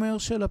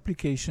commercial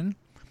application.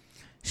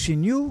 She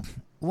knew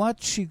what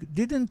she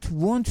didn't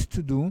want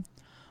to do,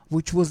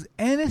 which was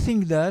anything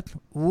that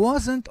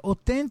wasn't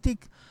authentic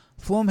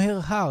from her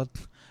heart.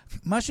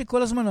 מה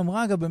שכל הזמן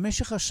אמרה אגב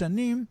במשך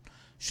השנים,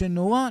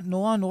 שנורא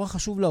נורא נורא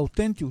חשוב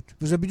לאותנטיות,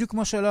 וזה בדיוק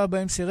מה שעלה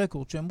ב-MC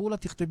רקורד, שאמרו לה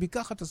תכתבי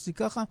ככה, תעשי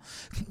ככה,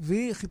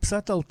 והיא חיפשה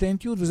את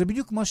האותנטיות, וזה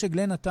בדיוק מה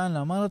שגלן נתן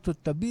לה, אמר לה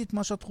תביעי את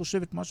מה שאת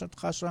חושבת, מה שאת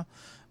חשה,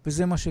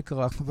 וזה מה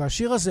שקרה.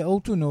 והשיר הזה,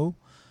 Ought to Know,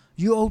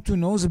 You Ought to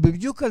Know, זה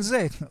בדיוק על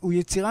זה, הוא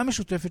יצירה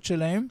משותפת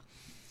שלהם,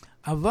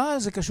 אבל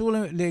זה קשור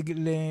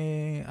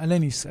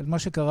לאלניס, על מה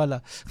שקרה לה,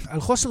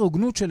 על חוסר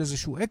הוגנות של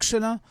איזשהו אקס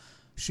שלה,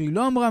 שהיא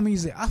לא אמרה מי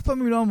זה, אף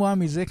פעם היא לא אמרה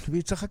מי זה,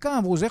 והיא צחקה,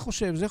 אמרו, זה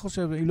חושב,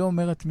 היא לא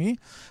אומרת מי,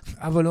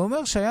 אבל הוא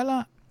אומר שהיה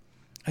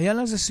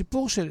לה איזה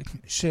סיפור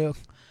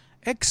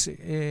שאקס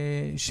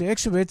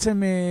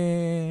שבעצם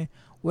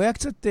הוא היה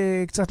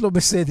קצת לא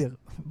בסדר,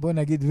 בוא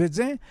נגיד, ואת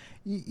זה,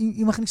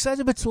 היא מכניסה את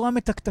זה בצורה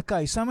מתקתקה,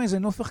 היא שמה איזה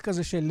נופך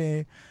כזה של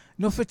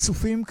נופת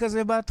צופים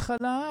כזה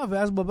בהתחלה,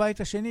 ואז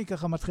בבית השני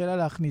ככה מתחילה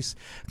להכניס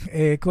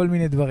כל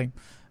מיני דברים.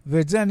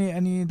 ואת זה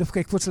אני דווקא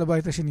אקפוץ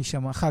לבית השני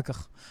שם, אחר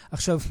כך.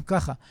 עכשיו,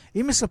 ככה,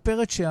 היא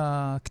מספרת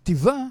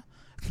שהכתיבה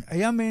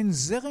היה מעין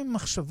זרם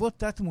מחשבות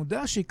תת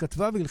מודע שהיא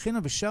כתבה והלחינה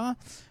ושרה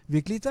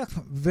והקליטה,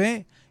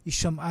 והיא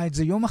שמעה את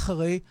זה יום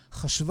אחרי,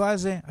 חשבה על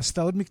זה,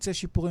 עשתה עוד מקצה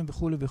שיפורים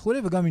וכו' וכו',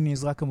 וגם היא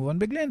נעזרה כמובן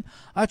בגלן,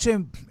 עד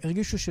שהם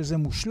הרגישו שזה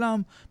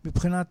מושלם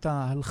מבחינת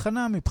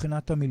ההלחנה,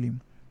 מבחינת המילים.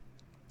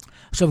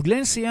 עכשיו,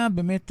 גלן סייע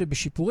באמת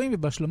בשיפורים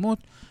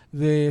ובהשלמות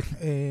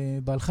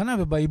ובהלחנה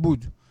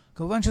ובעיבוד.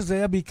 כמובן שזה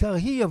היה בעיקר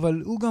היא,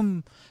 אבל הוא גם,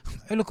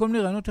 אלו כל מיני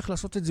רעיונות איך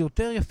לעשות את זה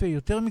יותר יפה,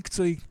 יותר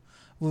מקצועי,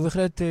 והוא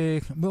בהחלט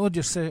מאוד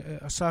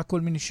עשה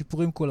כל מיני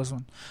שיפורים כל הזמן.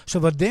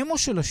 עכשיו, הדמו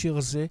של השיר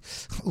הזה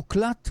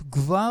הוקלט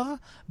כבר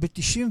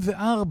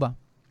ב-94.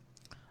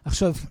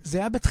 עכשיו, זה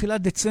היה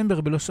בתחילת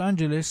דצמבר בלוס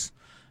אנג'לס,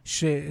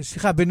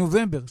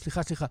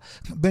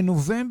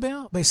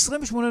 בנובמבר,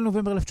 ב-28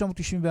 לנובמבר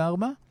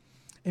 1994,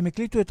 הם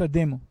הקליטו את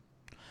הדמו.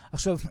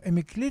 עכשיו, הם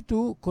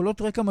הקליטו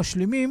קולות רקע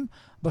משלימים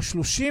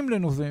ב-30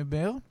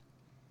 לנובמבר,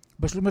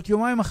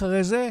 יומיים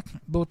אחרי זה,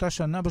 באותה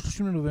שנה,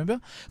 ב-30 לנובמבר,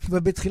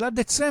 ובתחילת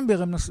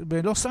דצמבר,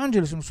 בלוס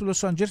אנג'לס, הם נסעו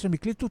ללוס אנג'לס, הם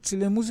הקליטו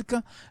צילי מוזיקה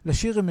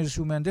לשיר עם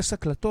איזשהו מהנדס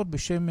הקלטות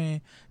בשם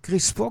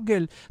קריס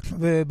פוגל,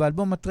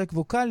 ובאלבום הטרק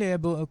ווקלי היה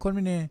כל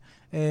מיני,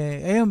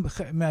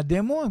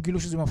 מהדמו, הם גילו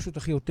שזה פשוט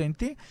הכי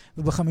אותנטי,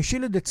 וב-5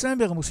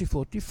 לדצמבר הם הוסיפו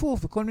עוד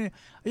טיפוף,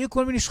 היו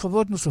כל מיני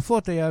שכבות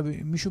נוספות, היה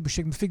מישהו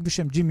מפיק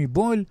בשם ג'ימי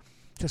בויל,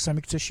 שעשה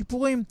מקצה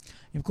שיפורים,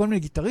 עם כל מיני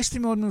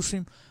גיטריסטים מאוד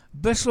מנוסים.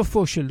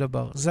 בסופו של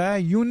דבר, זה היה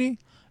יוני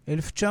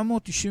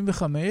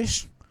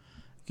 1995,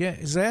 כן,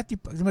 זה היה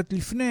זאת אומרת,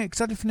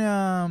 קצת לפני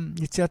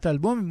יציאת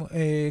האלבום,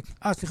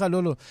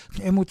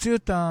 הם הוציאו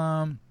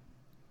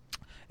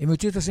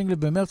את הסינגל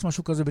במרץ,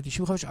 משהו כזה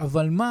ב-95,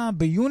 אבל מה,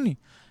 ביוני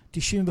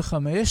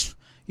 95,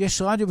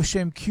 יש רדיו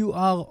בשם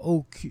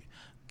KROQ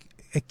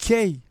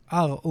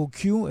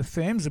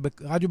FM, זה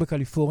רדיו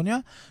בקליפורניה,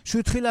 שהוא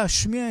התחיל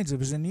להשמיע את זה,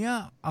 וזה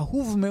נהיה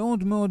אהוב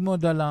מאוד מאוד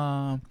מאוד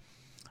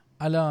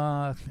על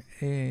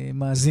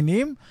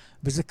המאזינים,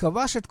 וזה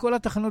כבש את כל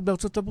התחנות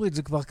בארצות הברית.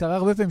 זה כבר קרה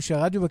הרבה פעמים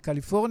שהרדיו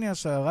בקליפורניה,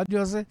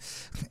 שהרדיו הזה,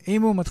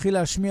 אם הוא מתחיל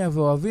להשמיע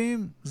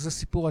ואוהבים, זה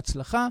סיפור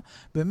הצלחה.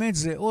 באמת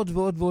זה עוד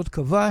ועוד ועוד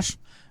כבש,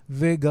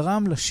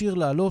 וגרם לשיר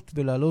לעלות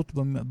ולעלות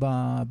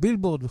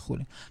בבילבורד וכו'.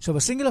 עכשיו,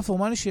 הסינגל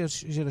הפורמלי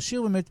של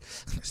השיר באמת,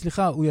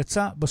 הוא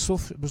יצא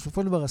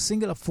בסופו של דבר,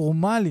 הסינגל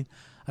הפורמלי,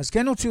 אז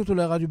כן הוציאו אותו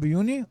לרדיו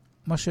ביוני,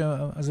 אז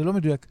זה לא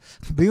מדויק.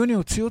 ביוני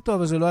הוציאו אותו,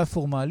 אבל זה לא היה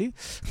פורמלי.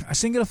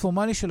 הסינגל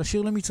הפורמלי של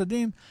השיר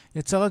למצעדים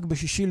יצא רק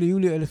ב6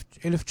 ליולי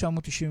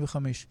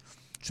 1995.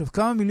 עכשיו,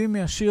 כמה מילים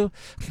מהשיר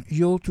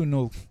You Ought to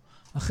Know.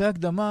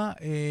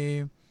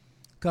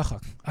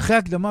 אחרי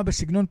הקדמה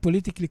בסגנון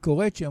פוליטיקלי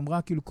קורקט, שהיא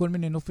אמרה כאילו כל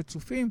מיני נופת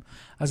צופים,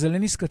 אז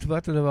אלניס כתבה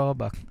את הדבר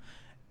הבא.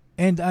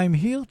 And I'm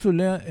here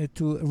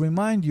to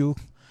remind you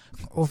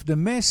of the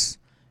mess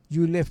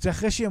you left. זה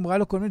אחרי שהיא אמרה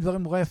לו כל מיני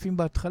דברים נורא יפים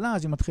בהתחלה,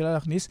 אז היא מתחילה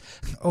להכניס,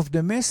 of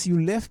the mess you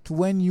left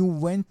when you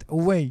went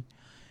away.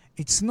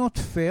 It's not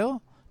fair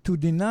to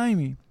deny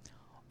me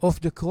of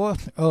the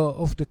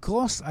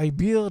cross I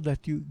bear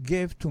that you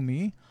gave to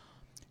me.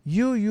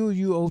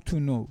 You ought to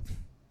know.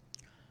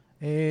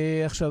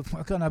 עכשיו,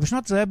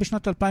 זה היה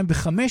בשנת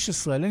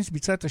 2015, אלניס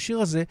ביצעה את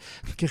השיר הזה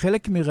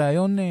כחלק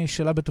מראיון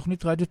שלה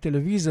בתוכנית רדיו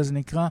טלוויזיה, זה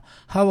נקרא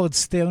Howard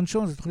Stern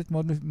Show, זו תוכנית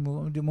מאוד,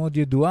 מאוד, מאוד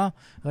ידועה,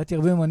 ראיתי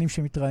הרבה אמנים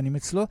שמתראיינים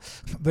אצלו,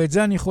 ואת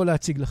זה אני יכול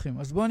להציג לכם.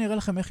 אז בואו נראה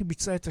לכם איך היא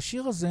ביצעה את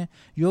השיר הזה,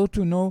 You ought to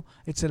know,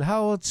 אצל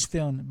Howard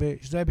Stern,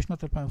 זה היה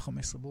בשנת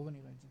 2015, בואו ונראה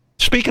את זה.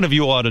 Speaking of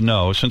You Ought to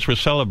Know, since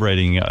we're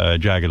celebrating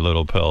Jagged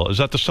Little Pill, is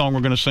that the song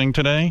we're going to sing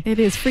today? It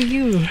is for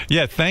you.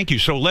 Yeah, thank you.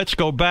 So let's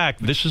go back.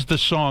 This is the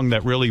song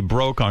that really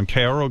broke on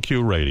KROQ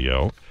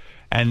radio,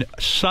 and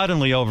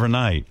suddenly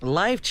overnight,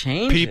 life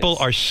changes. People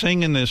are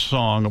singing this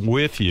song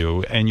with you,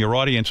 and your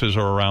audiences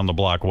are around the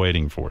block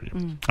waiting for you.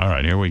 All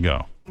right, here we go.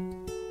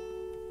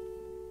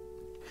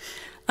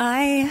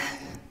 I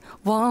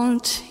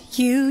want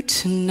you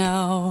to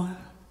know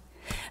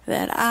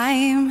that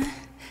I'm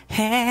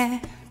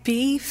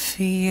happy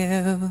for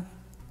you.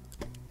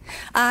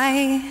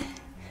 I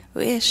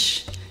wish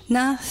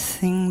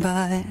nothing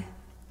but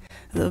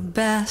the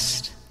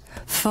best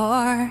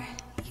for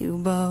you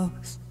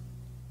both.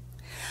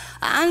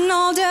 An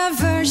older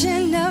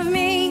version of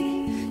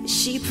me,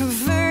 she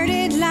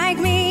perverted like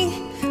me,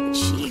 but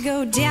she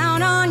go down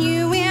on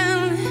you in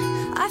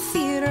a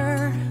theater.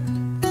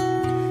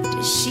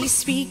 Does she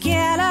speak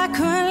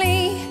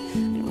eloquently?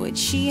 And would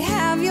she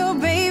have your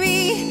baby?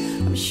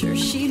 I'm sure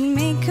she'd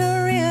make a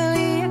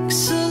really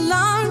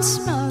excellent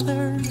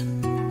mother.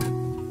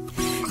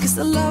 'Cause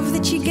the love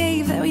that you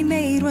gave that we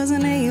made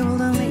wasn't able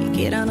to make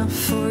it enough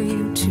for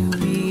you to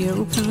be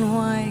open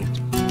wide.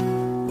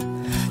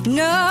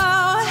 No.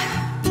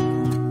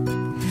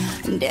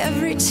 And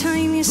every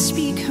time you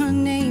speak her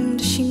name,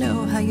 does she know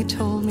how you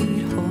told me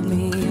you'd hold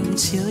me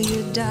until you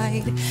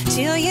died?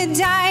 Till you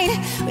died,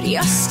 but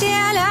you're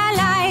still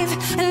alive,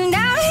 and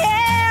I'm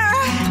here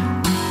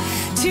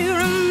to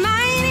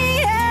remind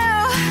you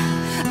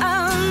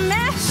of the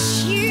mess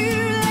you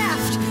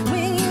left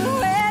when you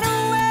went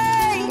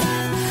away.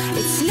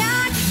 It's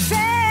not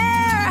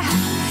fair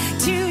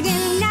to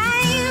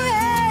deny me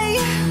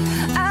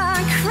a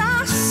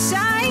cross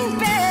I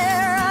bear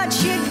what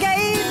you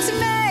gave to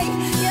me.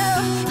 You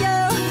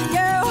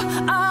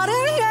ought to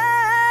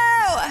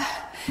know.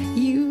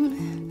 You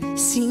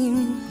seem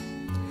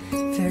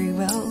very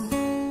well.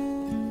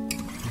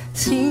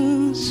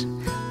 Things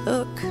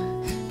look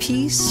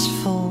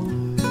peaceful.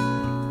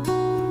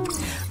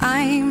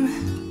 I'm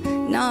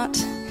not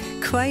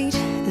quite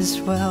as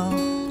well.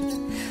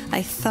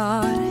 I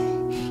thought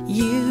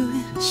you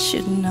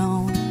should know.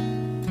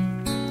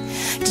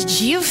 Did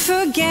you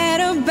forget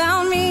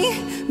about me,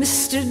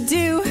 Mr.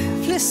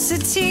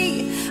 Duplicity?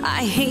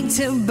 I hate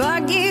to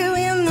bug you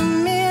in the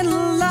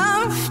middle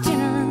of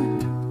dinner,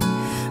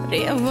 but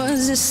it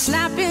was a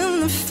slap in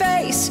the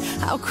face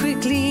how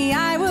quickly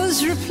I was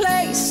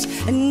replaced.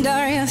 And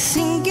are you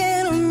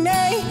thinking of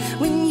me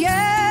when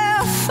you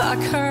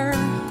fuck her?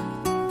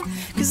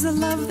 'Cause the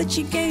love that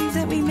you gave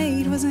that we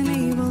made wasn't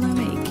able to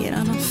make it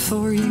enough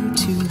for you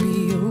to be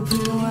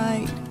open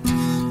wide.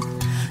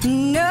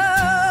 No.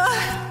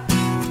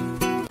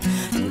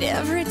 And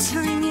every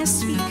time you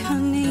speak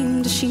her name,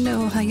 does she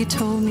know how you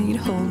told me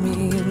you'd hold me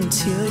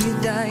until you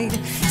died?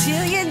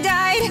 Till you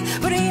died,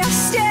 but you're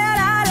still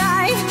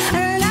alive,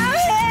 and I'm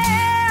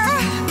here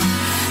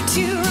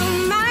to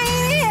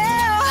remind you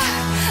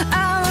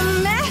of the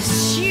mess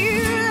you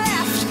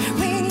left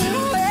when you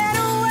went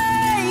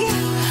away.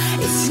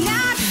 It's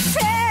not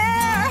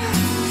fair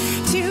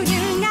to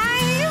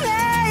deny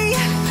me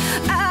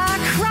a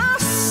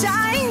cross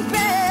I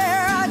bear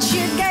what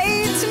you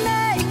gave to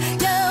me.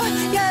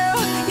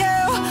 You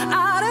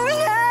ought to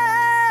know.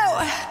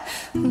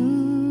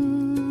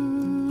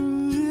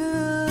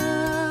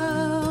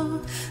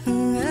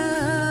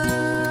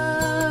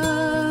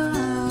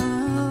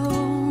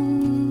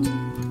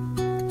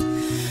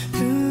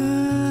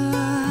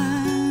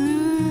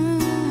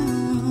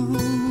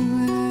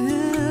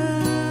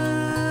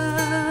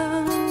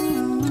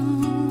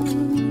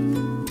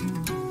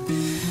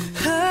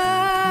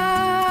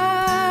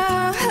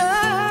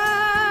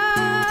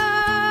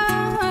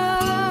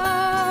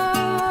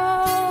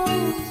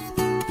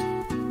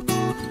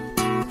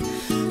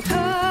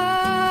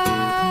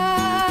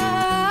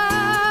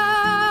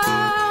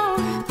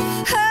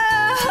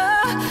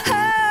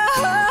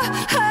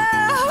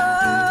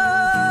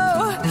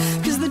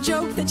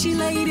 She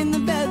laid in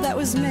the bed that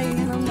was made,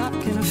 and I'm not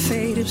gonna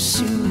fade as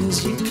soon as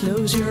you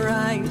close your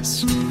eyes.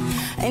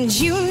 And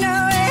you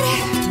know it.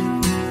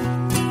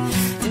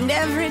 And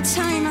every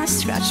time I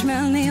scratch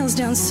my nails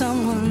down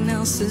someone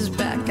else's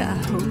back, I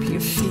hope you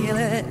feel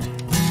it.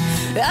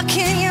 Oh,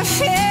 can you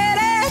feel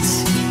it?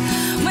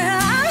 Well,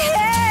 I'm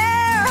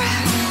here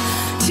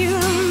to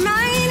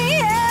remind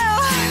you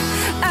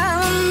of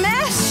the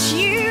mess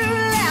you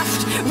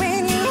left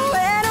when you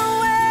went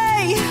away.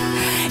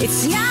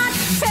 It's not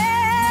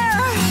fair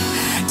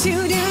to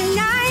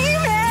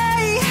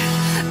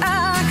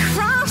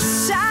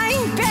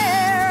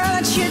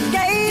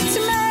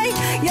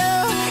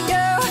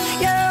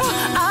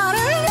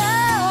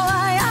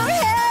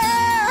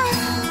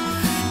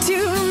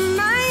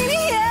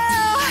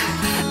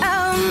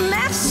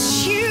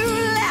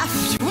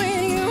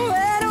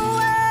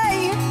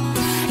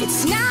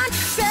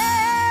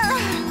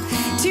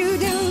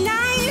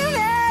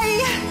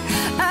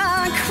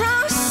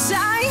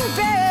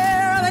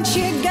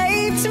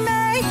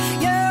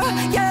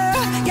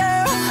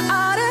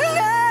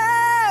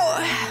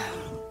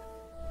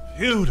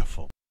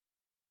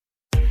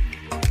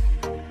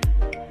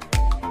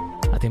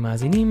אתם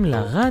מאזינים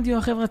לרדיו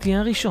החברתי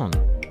הראשון.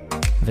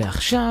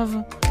 ועכשיו,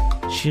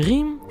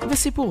 שירים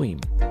וסיפורים,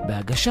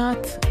 בהגשת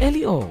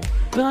אלי אור,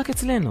 ורק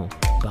אצלנו,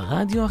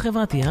 ברדיו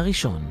החברתי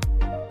הראשון.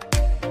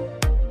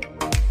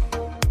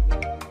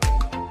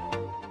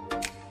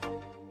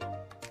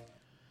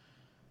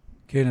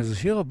 כן, אז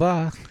השיר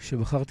הבא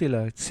שבחרתי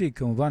להציג,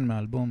 כמובן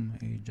מהאלבום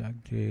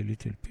Jagged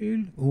Little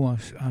Pill, הוא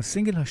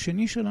הסינגל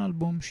השני של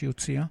האלבום שהיא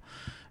הוציאה,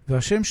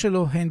 והשם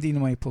שלו Hand in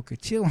My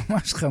Pocket. שיר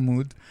ממש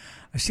חמוד.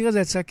 השיר הזה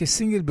יצא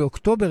כסינגל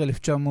באוקטובר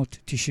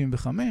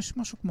 1995,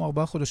 משהו כמו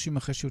 4 חודשים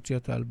אחרי שהוציאה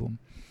את האלבום.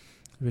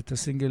 ואת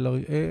הסינגל,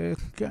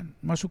 כן,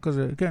 משהו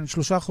כזה, כן,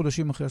 3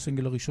 חודשים אחרי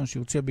הסינגל הראשון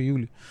שהוציאה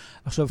ביולי.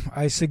 עכשיו,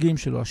 ההישגים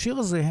שלו, השיר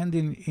הזה, Hand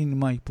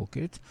in My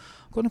Pocket,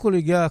 קודם כל הוא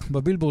הגיע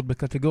בבילבורד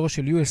בקטגוריה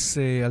של US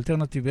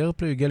Alternative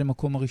Airplay, הוא הגיע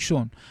למקום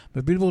הראשון.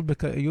 בבילבורד,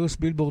 US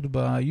בילבורד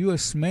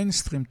ב-US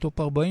Mainstream, טופ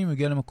 40, הוא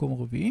הגיע למקום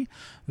הרביעי,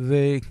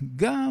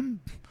 וגם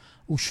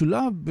הוא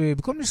שולב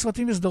בכל מיני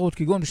סרטים וסדרות,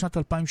 כגון בשנת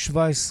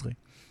 2017,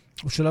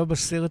 הוא שולב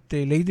בסרט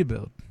Lady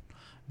Bird.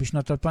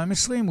 בשנת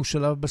 2020 הוא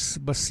שולב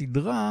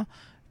בסדרה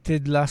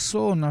טד לסו,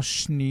 עונה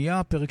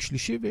שנייה, פרק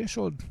שלישי, ויש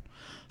עוד.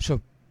 עכשיו,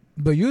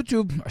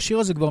 ביוטיוב השיר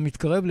הזה כבר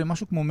מתקרב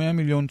למשהו כמו 100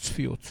 מיליון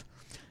צפיות.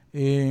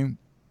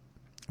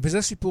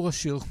 וזה סיפור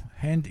השיר,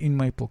 Hand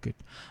in My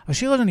Pocket.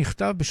 השיר הזה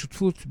נכתב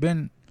בשותפות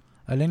בין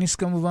אלניס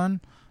כמובן,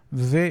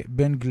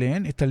 ובין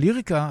גלן. את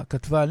הליריקה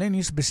כתבה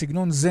אלניס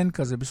בסגנון זן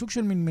כזה, בסוג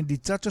של מין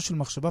מדיטציה של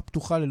מחשבה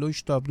פתוחה ללא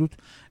השתעבדות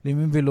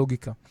לימים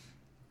ולוגיקה.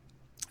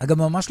 אגב,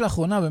 ממש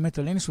לאחרונה, באמת,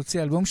 אלניס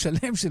הוציא אלבום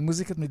שלם של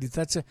מוזיקת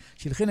מדיטציה,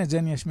 שלכן את זה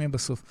אני אשמיע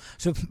בסוף.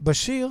 עכשיו,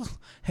 בשיר,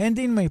 Hand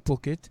in My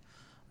Pocket,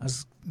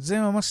 אז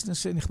זה ממש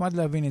נחמד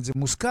להבין את זה.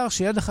 מוזכר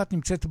שיד אחת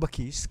נמצאת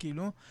בכיס,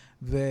 כאילו,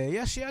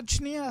 ויש יד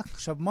שנייה.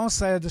 עכשיו, מה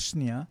עושה יד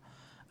השנייה?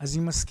 אז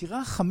היא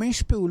מזכירה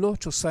 5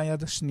 פעולות שעושה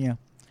יד השנייה.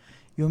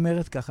 היא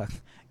אומרת ככה,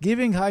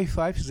 giving high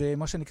five, זה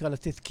מה שנקרא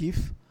לתת כיף,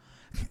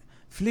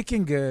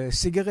 פליקינג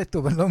סיגרט,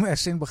 טוב, אני לא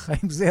מעשן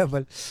בחיים זה,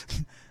 אבל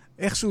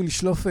איכשהו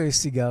לשלוף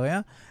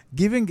סיגריה,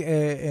 giving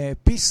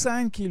peace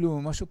sign,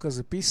 כאילו משהו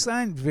כזה peace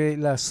sign,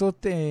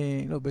 ולעשות,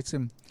 לא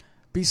בעצם,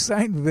 peace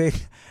sign,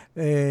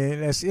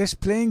 ויש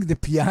playing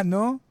the piano,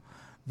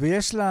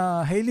 ויש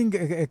לה hailing,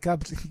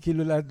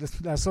 כאילו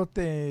לעשות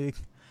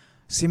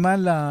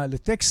סימן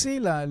לטקסי,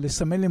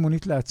 לסמן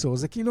למונית לעצור.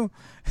 זה כאילו,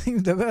 אני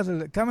מדבר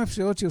על כמה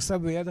אפשרות שהיא עושה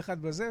ביד אחת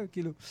בזה,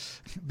 כאילו,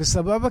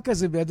 בסבבה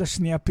כזה, ביד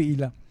השנייה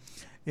פעילה.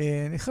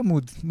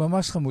 חמוד,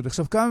 ממש חמוד.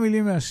 עכשיו, כמה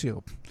מילים מהשיר.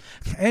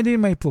 Hand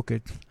in my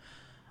pocket.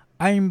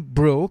 I'm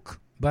broke,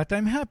 but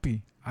I'm happy.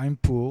 I'm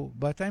poor,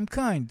 but I'm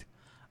kind.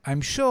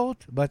 I'm short,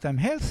 but I'm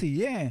healthy,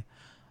 yeah.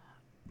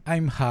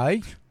 I'm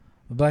high,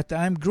 but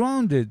I'm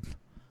grounded.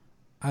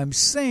 I'm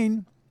sane,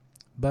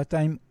 but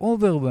I'm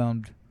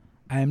overwhelmed.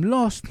 I'm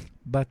lost,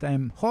 but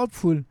I'm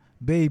hopeful,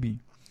 baby.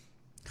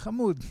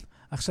 חמוד.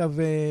 עכשיו,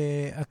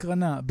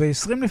 הקרנה.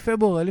 ב-20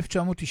 לפברואר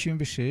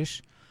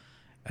 1996,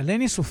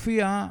 אלניס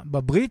הופיעה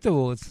בברית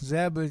אוורדס, זה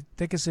היה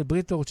בטקס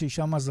ברית אוורדס שהיא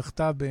שמה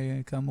זכתה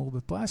כאמור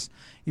בפרס,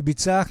 היא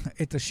ביצעה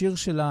את השיר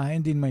שלה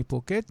Hand in My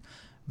Pocket,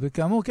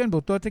 וכאמור כן,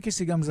 באותו הטקס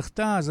היא גם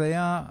זכתה, אז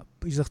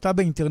היא זכתה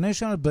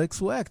באינטרנשיונל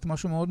ברקסרו אקט,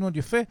 משהו מאוד מאוד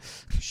יפה,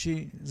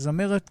 שהיא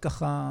זמרת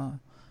ככה,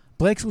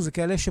 ברקסרו זה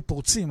כאלה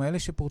שפורצים, האלה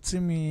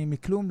שפורצים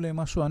מכלום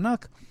למשהו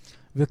ענק,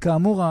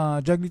 וכאמור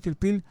הג'אג ליטל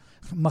פיל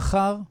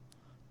מחר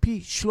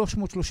פי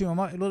 330,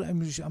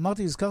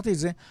 הזכרתי את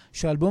זה,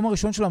 שהאלבום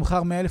הראשון שלה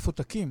מחר 100,000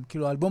 עותקים,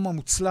 כאילו האלבום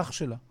המוצלח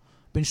שלה,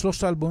 בין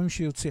 3 האלבומים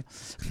שהיא הוציאה.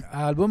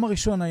 האלבום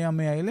הראשון היה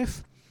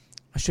 100,000,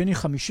 השני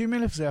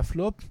 50,000, זה היה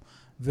פלופ,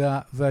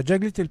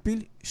 והג'אג ליטל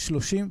פיל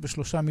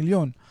 33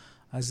 מיליון.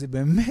 אז זה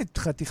באמת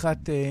חתיכת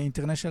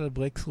International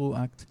Breakthrough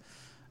Act,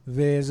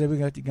 וזה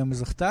גם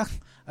מזכתה.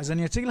 אז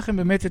אני אציג לכם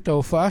באמת את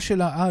ההופעה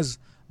שלה אז,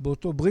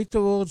 באותו ברית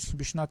אוורדס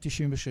בשנת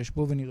 96.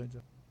 בואו ונראה את זה.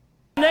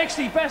 Next,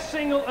 the best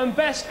single and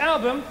best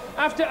album,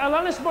 after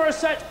Alanis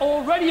Morrissette,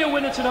 already a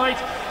winner tonight,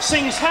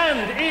 sings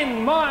Hand in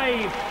My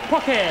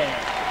Pocket.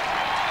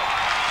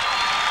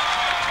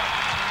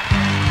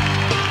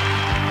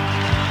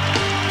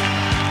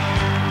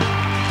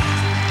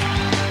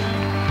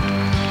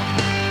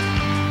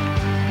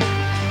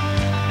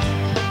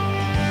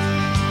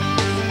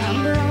 I'm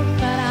broke,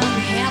 but I'm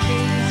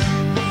happy.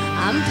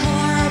 I'm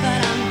poor,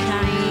 but I'm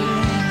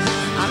kind.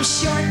 I'm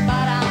short,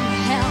 but I'm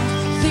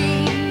healthy.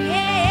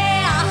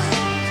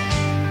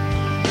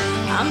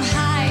 I'm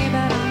high,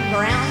 but I'm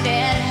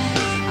grounded.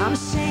 I'm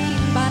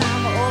sane, but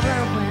I'm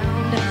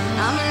overwhelmed.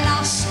 I'm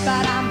lost,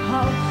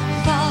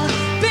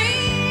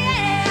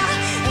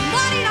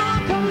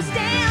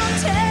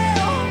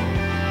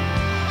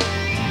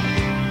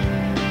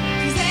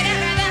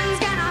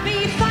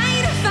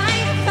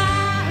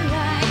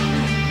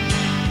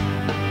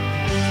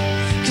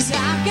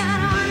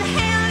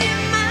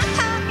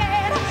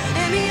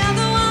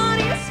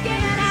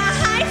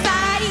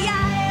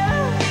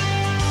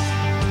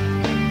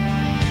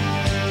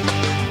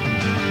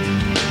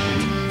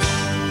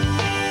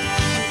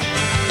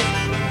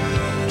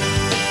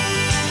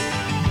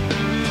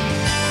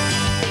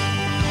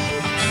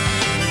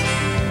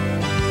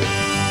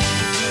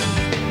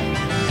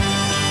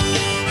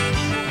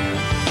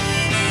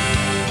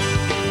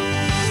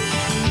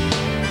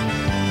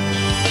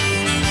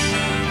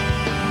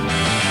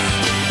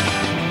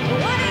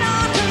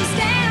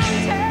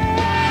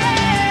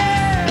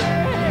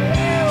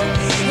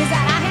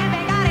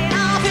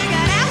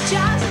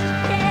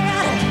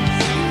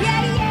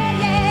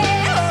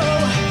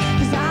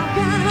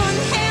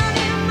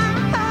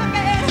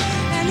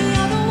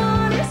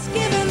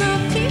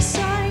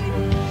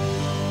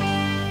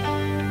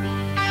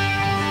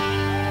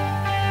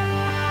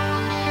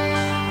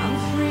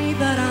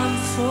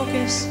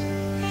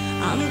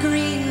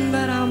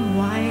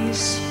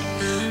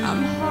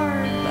 I'm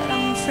hard, but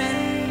I'm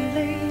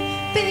friendly,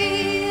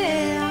 baby.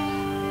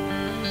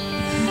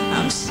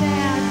 I'm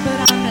sad, but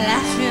I'm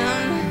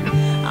laughing.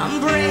 I'm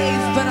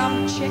brave, but I'm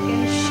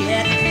chicken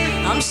shit.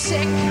 I'm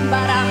sick,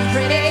 but I'm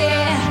pretty,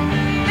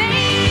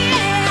 baby.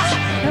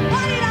 And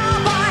what it all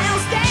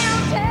boils down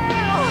to,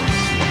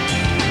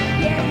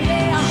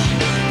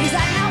 yeah, is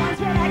that no one's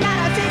really got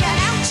to figure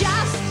it out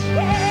just,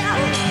 yeah.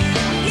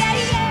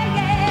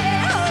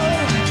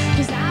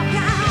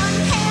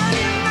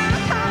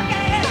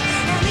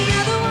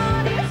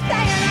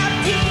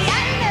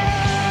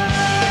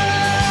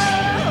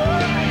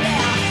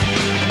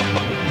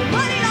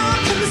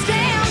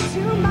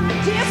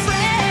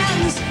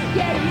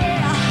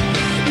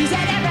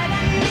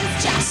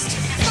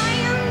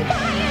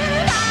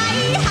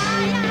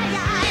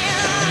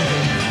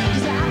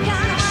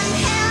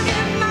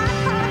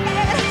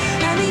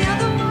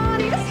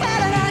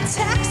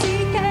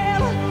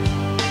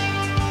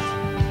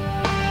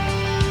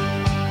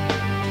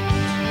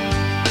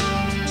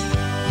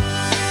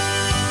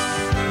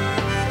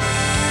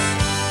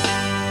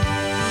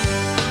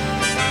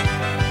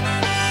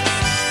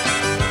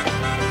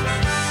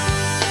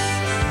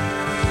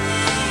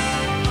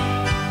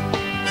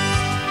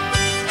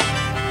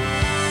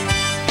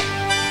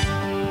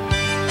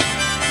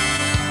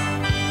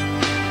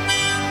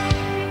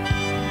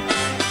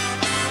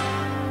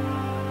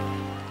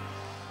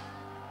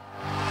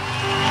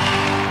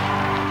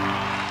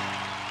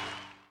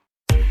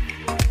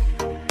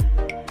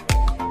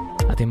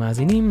 אתם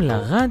מאזינים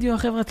לרדיו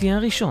החברתי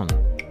הראשון.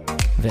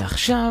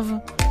 ועכשיו,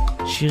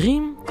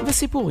 שירים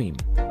וסיפורים,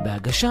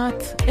 בהגשת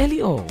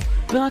אלי אור,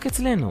 ורק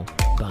אצלנו,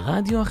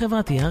 ברדיו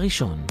החברתי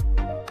הראשון.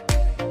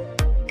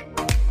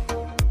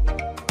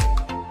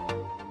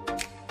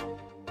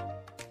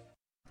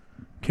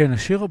 כן,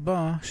 השיר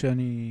הבא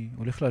שאני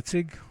הולך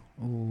להציג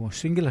הוא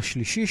הסינגל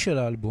השלישי של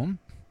האלבום,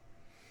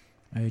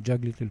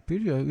 ג'אג ליטל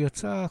פיל. הוא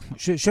יצא,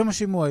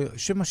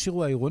 שם השיר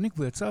הוא האירוניק,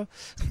 והוא יצא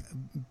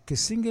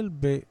כסינגל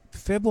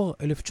בפברואר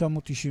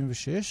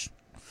 1996,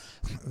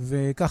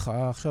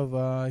 וככה, עכשיו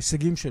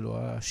ההישגים שלו.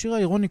 השיר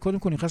האירוניק קודם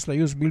כל נכנס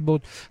ל-US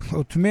בילבורד,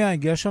 אות 100,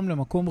 הגיע שם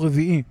למקום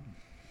רביעי.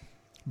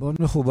 מאוד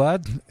מכובד.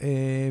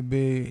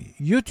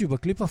 ביוטיוב,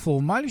 הקליפ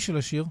הפורמלי של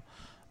השיר,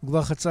 הוא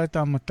כבר חצה את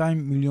ה-200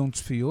 מיליון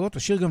צפיות.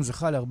 השיר גם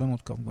זכה להרבה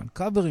מאוד כמובן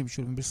קאברים,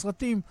 שולים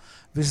בסרטים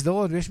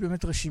וסדרות, ויש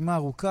באמת רשימה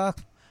ארוכה.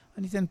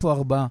 אני אתן פה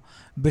 4.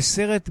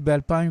 בסרט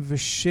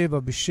ב-2007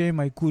 בשם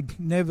I could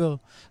never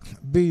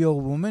be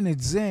your woman.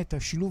 את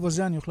השילוב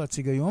הזה אני הולך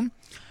להציג היום.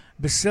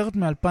 בסרט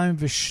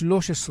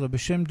מ-2013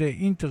 בשם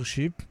The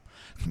Internship.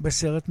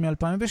 בסרט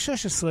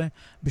מ-2016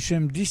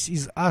 בשם This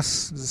is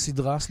Us, זו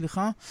סדרה,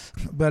 סליחה.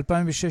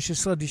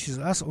 ב-2016 This is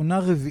Us, עונה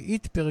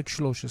רביעית, פרק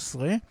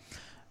 13.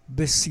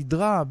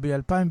 בסדרה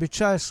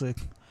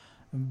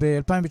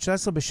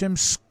ב-2019 בשם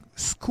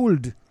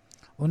Schooled,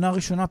 עונה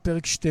ראשונה,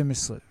 פרק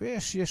 12.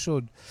 ויש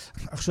עוד.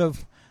 עכשיו,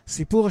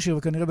 סיפור השיר,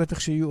 וכנראה בטח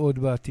שיהיו עוד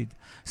בעתיד.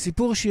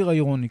 סיפור השיר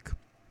האירוניק.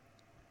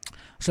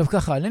 עכשיו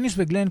ככה, אלניס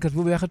וגלן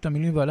כתבו ביחד את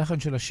המילים והלחן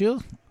של השיר.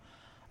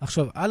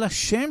 עכשיו, על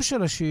השם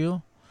של השיר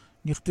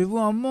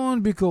נכתבו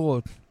המון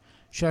ביקורות.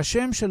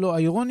 שהשם שלו,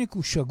 האירוניק,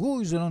 הוא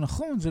שגוי, זה לא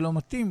נכון, זה לא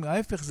מתאים,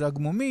 ההפך, זה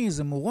הגמומי,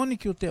 זה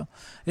מורוניק יותר.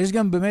 יש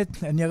גם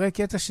באמת, אני אראה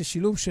קטע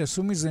ששילוב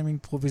שעשו מזה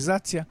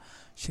מאימפרוביזציה,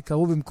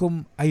 שקראו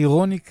במקום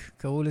האירוניק,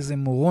 קראו לזה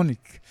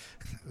מורוניק.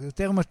 זה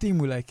יותר מתאים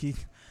אולי, כי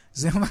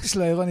זה ממש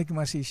לא האירוניק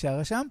מה שהיא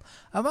שרה שם,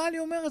 אבל אני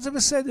אומר את זה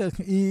בסדר.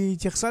 היא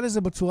התייחסה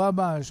לזה בצורה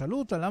הבאה, שאלו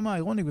אותה למה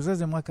האירוניק וזה,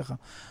 זה אמרה ככה.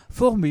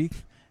 For me,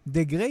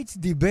 the great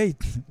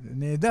debate,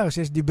 נהדר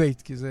שיש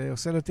דיבייט, כי זה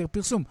עושה לו יותר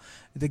פרסום.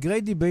 The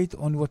great debate on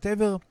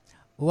whatever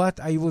what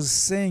I was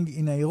saying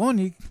in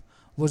ironic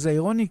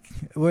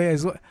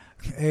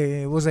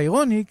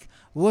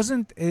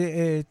wasn't a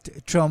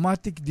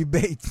traumatic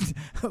debate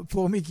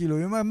for me,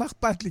 כאילו, מה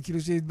אכפת לי,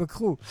 כאילו,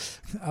 שהתבקחו.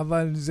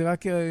 אבל זה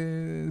רק,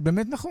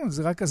 באמת נכון,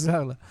 זה רק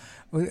עזר לה.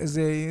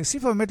 זה,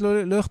 סיפה באמת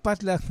לא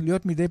אכפת לה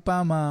להיות מדי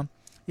פעם,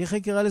 איך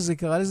היא קרא לזה?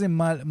 קרא לזה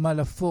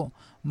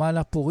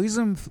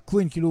מלאפוריזם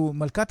קווין, כאילו,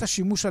 מלכת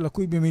השימוש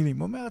הלקוי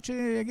במילים. אומרת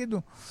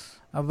שיגידו.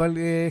 אבל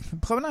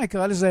בכוונה היא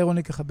קרא לזה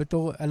האירוניק ככה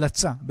בתור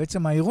הלצה.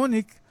 בעצם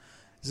האירוניק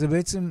זה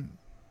בעצם,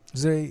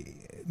 זה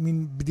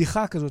מין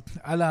בדיחה כזאת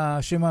על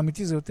השם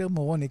האמיתי, זה יותר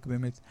מורוניק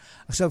באמת.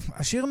 עכשיו,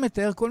 השיר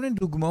מתאר כל מיני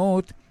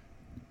דוגמאות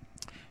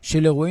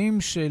של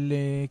אירועים של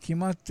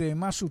כמעט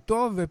משהו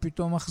טוב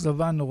ופתאום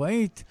אכזבה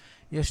נוראית.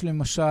 יש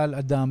למשל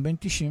אדם בן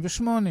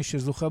 98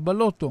 שזוכה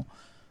בלוטו,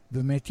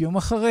 באמת יום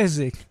אחרי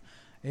זה.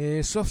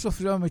 סוף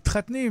סוף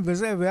מתחתנים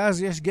וזה,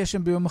 ואז יש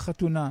גשם ביום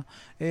החתונה.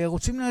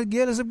 רוצים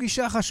להגיע לזה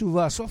פגישה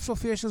חשובה, סוף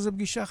סוף יש לזה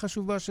פגישה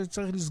חשובה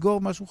שצריך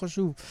לסגור משהו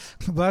חשוב,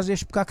 ואז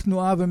יש פקק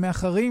תנועה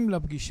ומאחרים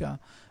לפגישה,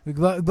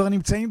 וכבר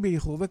נמצאים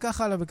באיחור,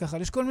 וכך הלאה וכך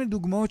הלאה. יש כל מיני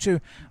דוגמאות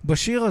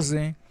שבשיר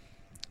הזה,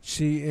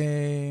 שהיא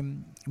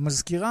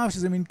מזכירה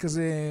שזה מין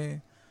כזה,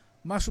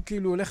 משהו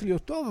כאילו הולך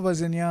להיות טוב, אבל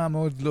זה נהיה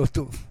מאוד לא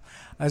טוב.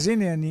 אז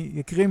הנה אני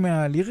אקריא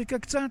מהליריקה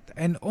קצת.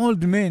 An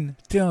old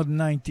man turned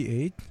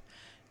 98.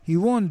 He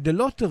won the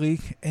lottery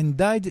and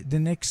died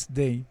the next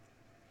day.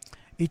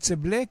 It's a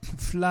black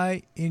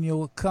fly in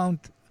your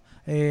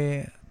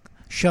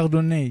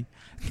Chardonnay.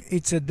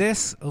 It's a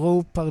death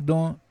row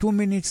pardon, 2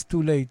 minutes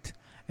too late.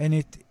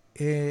 And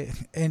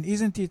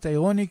isn't it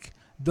ironic,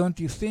 don't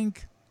you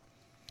think?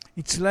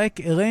 It's like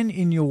a rain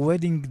in your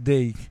wedding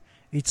day.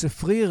 It's a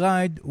free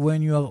ride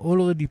when you are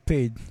already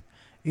paid.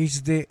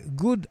 It's the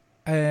good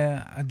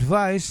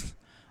advice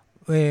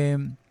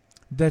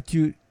that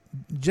you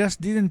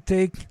just didn't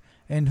take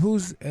and who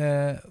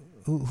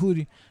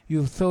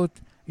you thought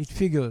it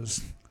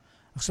figures.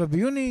 עכשיו,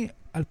 ביוני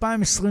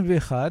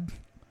 2021,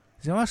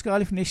 זה ממש קרה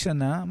לפני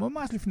שנה,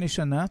 ממש לפני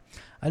שנה,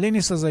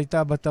 אלניס אז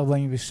הייתה בת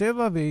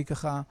 47, והיא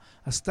ככה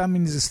עשתה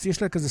מין איזה,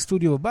 יש לה כזה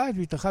סטודיו בבית,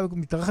 והיא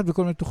מתארחת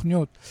בכל מיני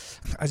תוכניות.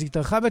 אז היא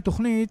התארחה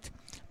בתוכנית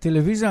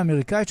טלוויזיה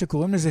אמריקאית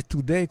שקוראים לזה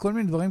Today, כל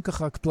מיני דברים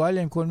ככה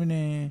אקטואליים, כל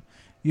מיני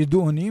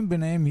ידועונים,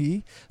 ביניהם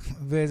היא,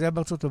 וזה היה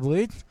בארצות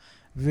הברית,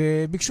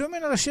 וביקשו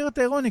ממנה לשיר את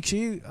האירוני,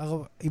 כשהיא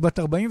בת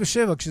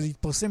 47, כשזה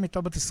התפרסם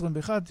הייתה בת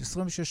 21,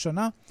 26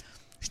 שנה,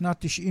 שנת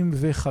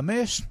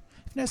 95,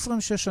 לפני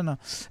 26 שנה.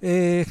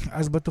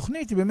 אז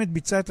בתוכנית היא באמת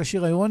ביצעה את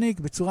השיר האירוניק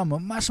בצורה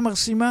ממש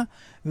מרשימה,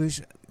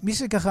 ומי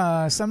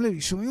שככה שם לב,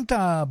 שומעים את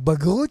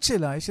הבגרות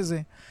שלה, יש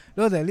איזה,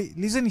 לא יודע,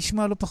 לי זה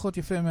נשמע לא פחות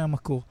יפה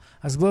מהמקור.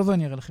 אז בואו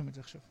ואני אראה לכם את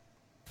זה עכשיו.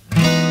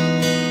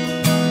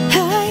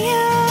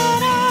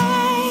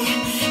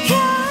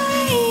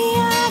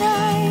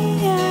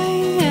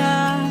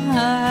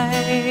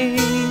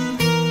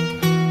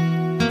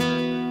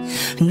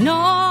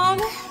 No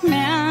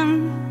man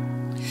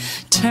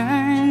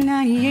turned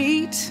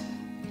 98.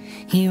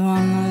 He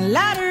won the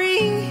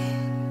lottery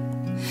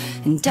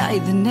and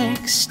died the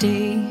next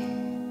day.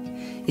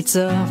 It's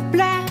a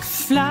black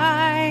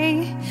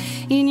fly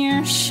in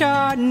your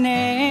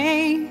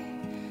Chardonnay.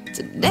 It's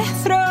a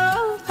death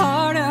row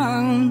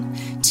pardon,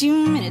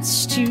 2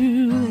 minutes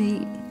too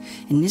late.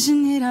 And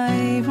isn't it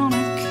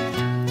ironic?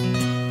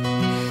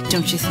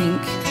 Don't you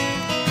think?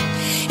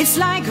 It's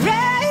like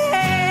rain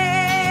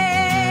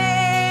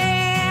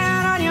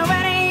on your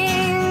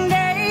wedding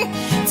day.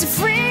 It's a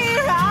free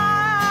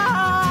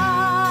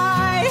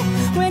ride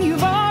when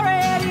you've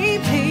already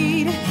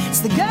paid.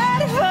 It's the good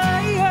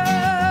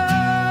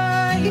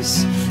advice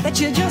that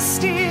you just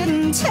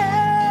didn't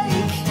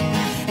take.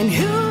 And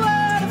who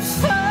would have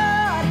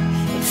thought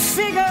it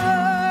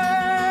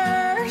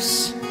figures?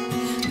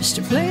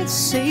 Mr. Play It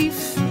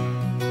Safe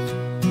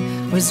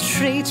was a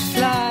trait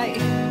fly.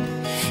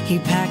 He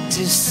packed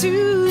his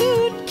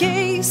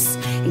suitcase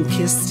and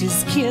kissed his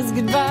kids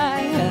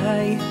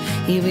goodbye.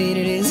 He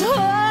waited his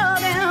whole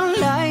damn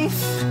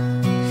life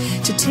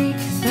to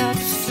take that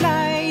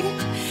flight.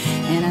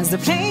 And as the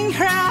plane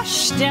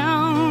crashed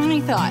down,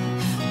 he thought,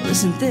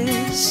 wasn't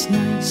this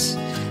nice?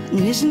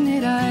 And isn't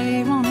it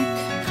ironic?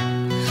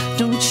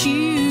 Don't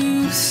you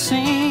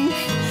think?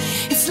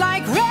 It's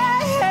like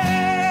rain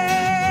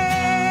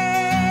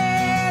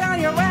on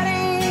your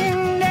wedding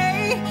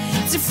day.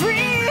 It's a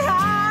free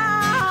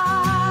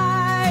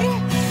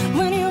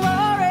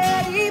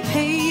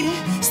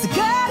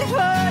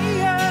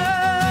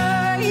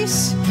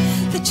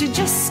that you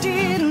just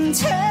didn't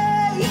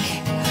take.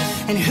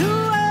 And who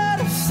would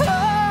have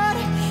thought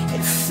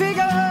it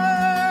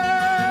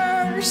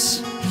figures?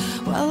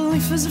 Well,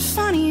 life is a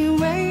funny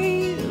way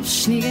of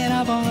sneaking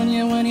up on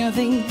you when you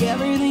think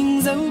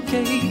everything's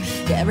okay,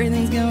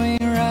 everything's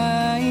going right.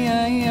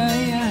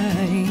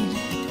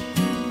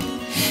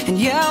 And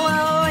yeah,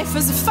 well, life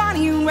is a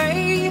funny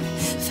way of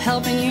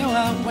helping you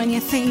out when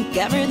you think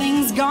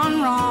everything's gone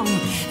wrong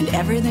and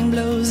everything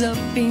blows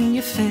up in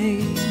your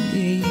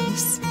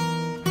face.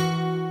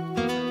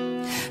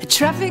 A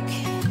traffic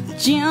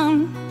jam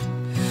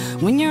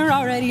when you're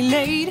already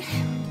late.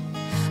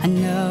 A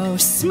no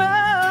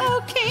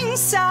smoking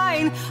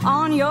sign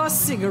on your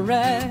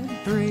cigarette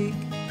break.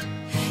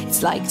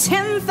 It's like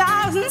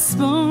 10,000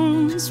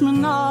 spoons when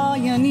all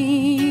you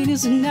need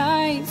is a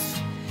knife.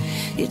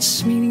 It's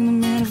meeting the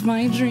man of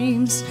my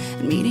dreams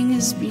and meeting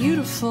his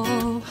beautiful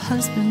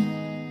husband.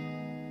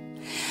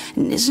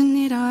 And isn't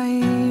it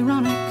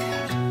ironic?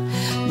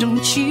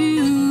 Don't you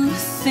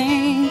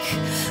think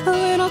a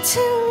little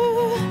too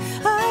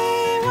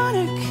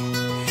ironic?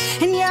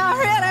 And you're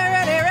really,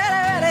 really,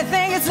 really, really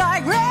think it's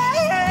like rain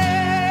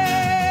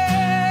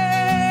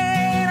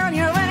on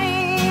your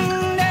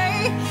wedding day.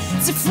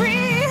 It's a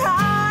free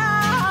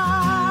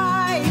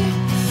ride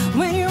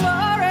when you're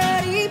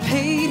already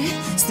paid.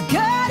 It's the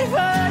good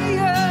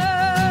advice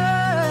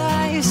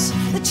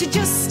that you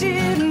just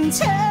didn't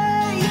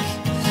take.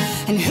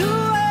 And who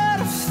would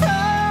have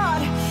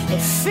thought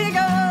it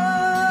figures?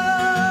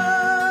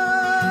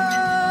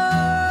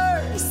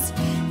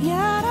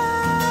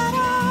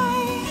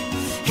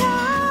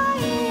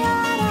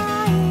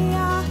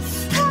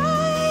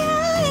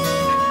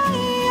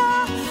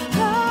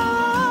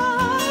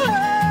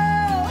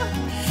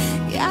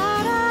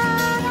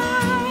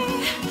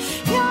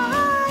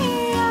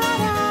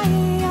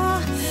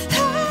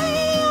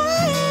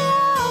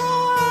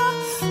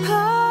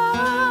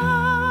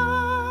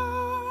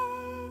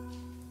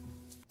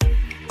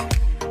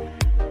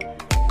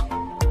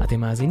 אתם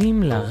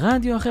מאזינים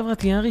לרדיו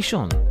החברתי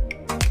הראשון.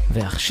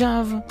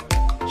 ועכשיו,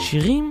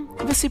 שירים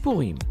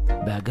וסיפורים.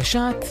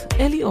 בהגשת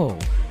אלי אור,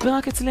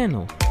 ורק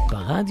אצלנו,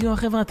 ברדיו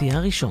החברתי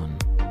הראשון.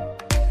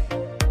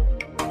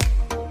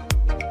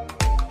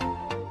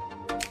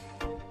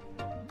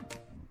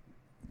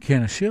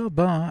 כן, השיר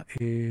הבא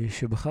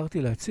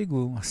שבחרתי להציג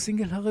הוא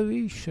הסינגל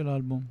הרביעי של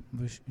האלבום,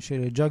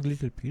 של ג'אג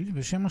ליטל פיל,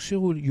 ושם השיר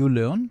הוא You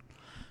Learn.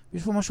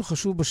 יש פה משהו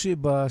חשוב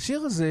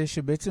בשיר הזה,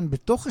 שבעצם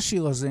בתוך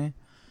השיר הזה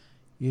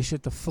יש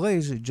את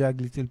הפרייז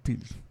ג'אג ליטל פיל.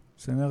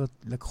 זאת אומרת,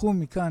 לקחו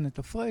מכאן את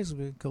הפרייז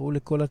וקראו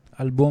לכל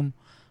האלבום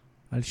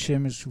על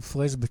שם איזשהו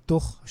פרייז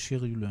בתוך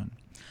השיר You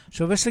Learn.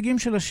 עכשיו, הישגים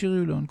של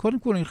השיר You Learn. קודם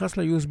כל, הוא נכנס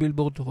ל-US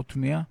בילבורד הוט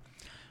 100,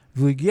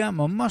 והוא הגיע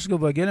ממש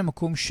גבוה, הגיע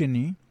למקום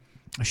שני.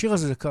 השיר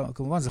הזה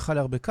כמובן זכה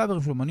להרבה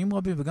קאברים של אומנים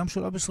רבים וגם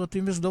שולה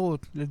בסרטים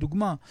וסדרות.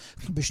 לדוגמה,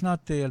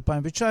 בשנת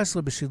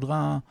 2019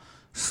 בסדרה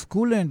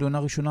סקולנד, עונה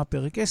ראשונה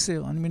פרק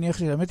 10, אני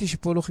מניח האמת היא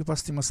שפה לא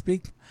חיפשתי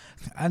מספיק,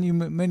 אני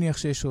מניח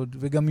שיש עוד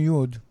וגם יהיו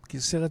עוד, כי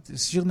זה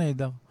שיר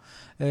נהדר.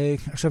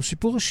 עכשיו,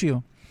 סיפור השיר.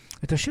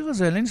 את השיר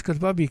הזה אלניס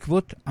כתבה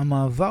בעקבות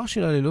המעבר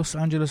שלה ללוס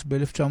אנג'לס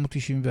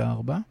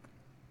ב-1994.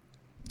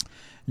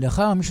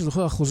 לאחר, מי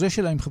שזוכר, החוזה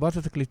שלה עם חברת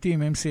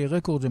התקליטים, MCA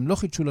Records, הם לא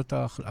חידשו לה את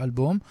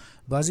האלבום,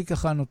 ואז היא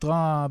ככה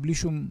נותרה בלי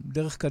שום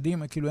דרך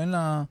קדימה, כאילו אין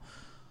לה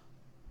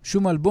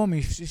שום אלבום,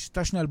 היא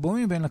עשתה שני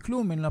אלבומים ואין לה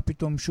כלום, אין לה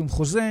פתאום שום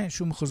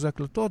חוזה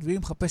הקלטות, והיא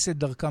מחפשת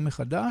דרכה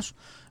מחדש.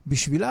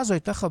 בשבילה זו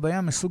הייתה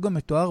חוויה מסוג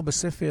המתואר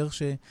בספר,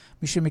 שמי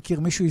שמכיר,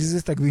 מישהו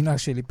הזיז את הגבינה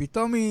שלי,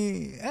 פתאום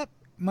היא,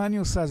 מה אני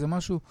עושה? זה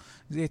משהו,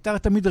 זה הייתה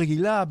תמיד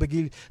רגילה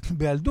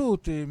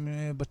בילדות,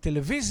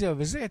 בטלוויזיה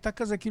וזה, הייתה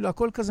כזה, כאילו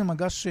הכל כזה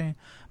מגש,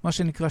 מה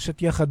שנקרא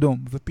שטיח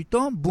אדום.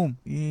 ופתאום, בום,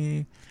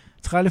 היא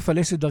צריכה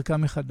לפלס את דרכה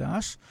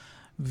מחדש,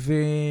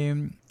 והיא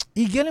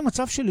הגיעה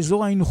למצב של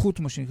אזור האי-נוחות,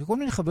 מה שנקרא, כל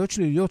מיני חוויות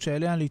שליליות שהיה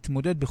לה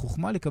להתמודד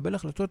בחוכמה, לקבל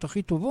החלטות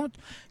הכי טובות,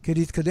 כדי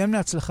להתקדם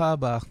להצלחה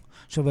הבאה.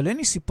 עכשיו,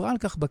 אלני סיפרה על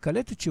כך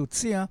בקלטת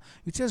שהוציאה,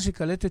 איזושהי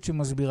קלטת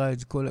שמסבירה את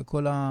זה,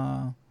 כל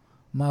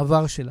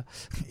המעבר שלה.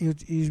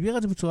 היא הסבירה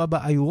את זה בצורה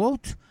הבאה. I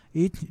wrote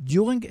it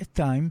during a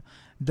time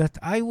that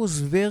I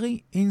was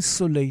very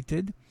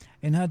insulated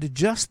and had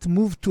just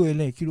moved to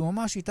LA. כאילו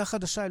ממש הייתה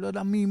חדשה, היא לא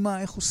יודע מי,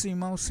 מה, איך עושים,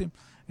 מה עושים.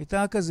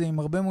 הייתה כזה עם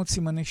הרבה מאוד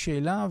סימני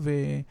שאלה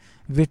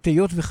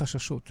ותהיות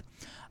וחששות.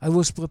 I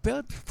was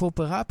prepared for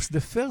perhaps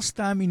the first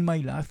time in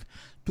my life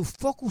to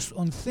focus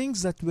on things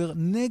that were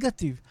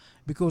negative,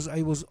 because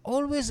I was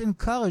always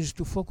encouraged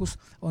to focus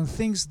on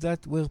things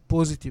that were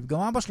positive. גם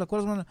אבא שלה כל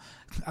הזמן,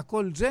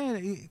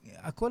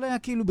 הכל היה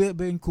כאילו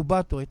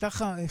באינקובטור,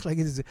 איך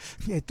להגיד את זה?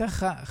 היא הייתה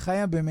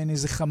חיה במין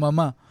איזה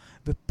חממה,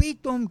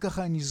 ופתאום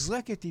ככה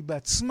נזרקת, היא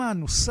בעצמה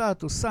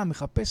נוסעת, עושה,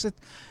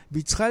 מחפשת,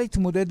 והיא צריכה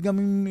להתמודד גם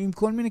עם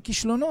כל מיני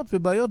כישלונות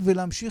ובעיות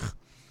ולהמשיך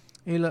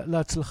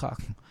להצלחה.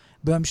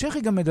 בהמשך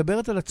היא גם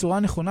מדברת על הצורה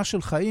הנכונה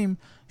של חיים,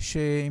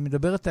 שהיא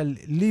מדברת על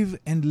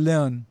live and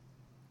learn.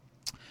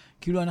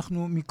 כאילו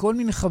אנחנו מכל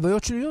מיני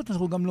חוויות שליליות,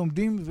 אנחנו גם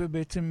לומדים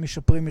ובעצם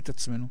משפרים את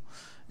עצמנו.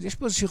 אז יש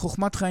פה איזושהי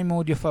חוכמת חיים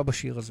מאוד יפה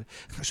בשיר הזה.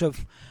 עכשיו,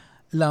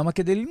 למה?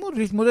 כדי ללמוד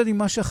ולהתמודד עם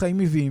מה שהחיים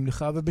מביאים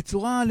לך,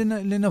 ובצורה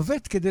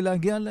לנווט כדי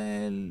להגיע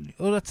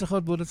לעוד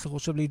הצלחות ועוד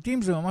הצלחות. עכשיו,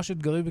 לעתים זה ממש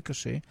אתגרי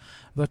וקשה,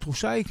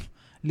 והתחושה היא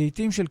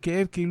לעתים של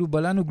כאב כאילו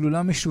בלנו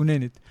גלולה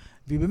משוננת.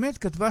 והיא באמת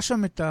כתבה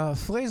שם את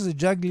הפרייז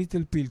ג'אג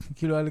ליטל פיל,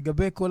 כאילו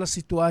לגבי כל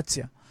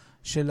הסיטואציה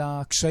של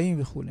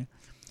הקשיים וכו'.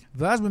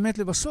 ואז באמת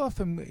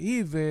לבסוף,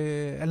 היא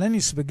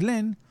ואלניס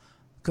וגלן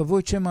קבעו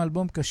את שם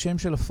האלבום כשם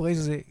של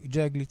הפרייז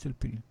ג'אג ליטל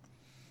פיל.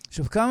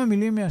 עכשיו, כמה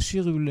מילים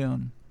מהשיר You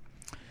Learn.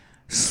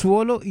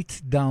 Swallow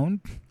it down,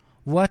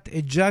 what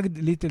a jagged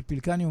little pill.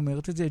 כאן היא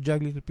אומרת את זה, a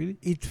jagged little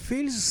pill. It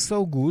feels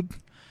so good,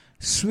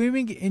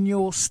 swimming in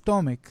your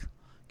stomach.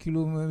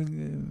 כאילו,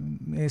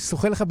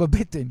 שוחה לך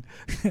בבטן.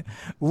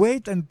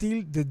 Wait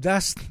until the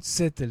dust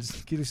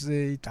settles. כאילו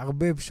שזה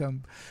יתערבב שם.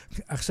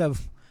 עכשיו,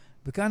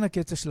 וכאן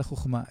הקצע של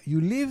החוכמה.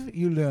 You live,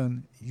 you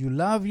learn. You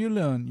love, you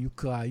learn.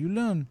 You cry, you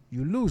learn.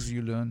 You lose,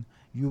 you learn.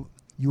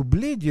 You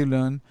bleed, you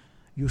learn.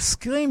 You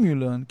scream, you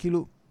learn.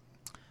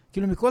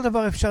 כאילו מכל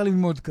דבר אפשר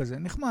ללמוד כזה.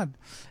 נחמד.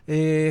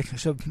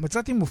 עכשיו,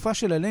 מצאתי מופע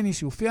של אלני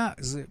שהופיע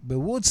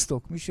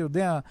בוודסטוק. מי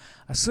שיודע,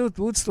 עשו את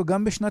וודסטוק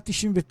גם בשנת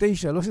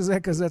 99. לא שזה היה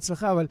כזה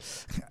הצלחה, אבל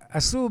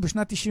עשו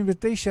בשנת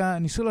 99,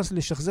 ניסו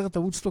לשחזר את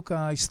הוודסטוק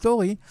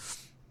ההיסטורי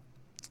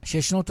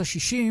של שנות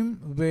ה-60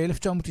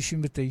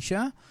 ב-1999.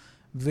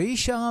 והיא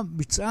שרה,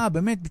 ביצעה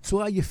באמת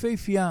בצורה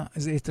יפהפייה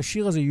את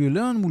השיר הזה, You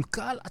Learn, מול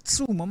קהל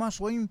עצום,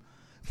 ממש רואים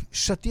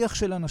שטיח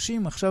של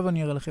אנשים. עכשיו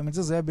אני אראה לכם את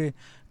זה, זה היה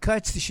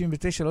בקיץ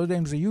 99, לא יודע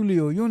אם זה יולי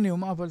או יוני או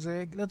מה, אבל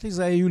זה, לא יודעת,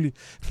 זה היה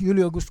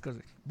יולי-אוגוסט כזה.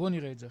 בואו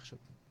נראה את זה עכשיו.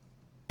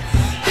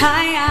 I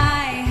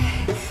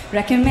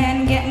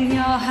recommend getting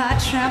your heart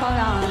trampled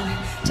on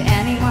to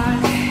anyone.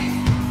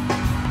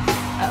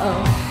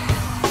 Oh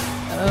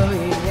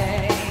yeah.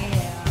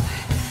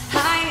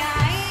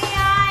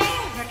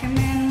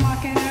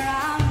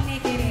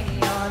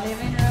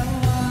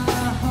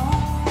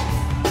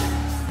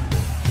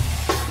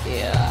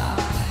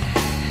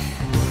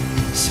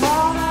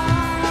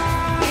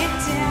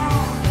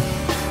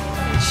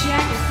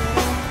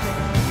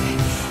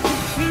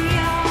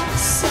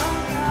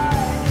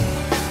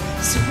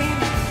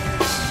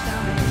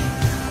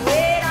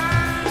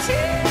 To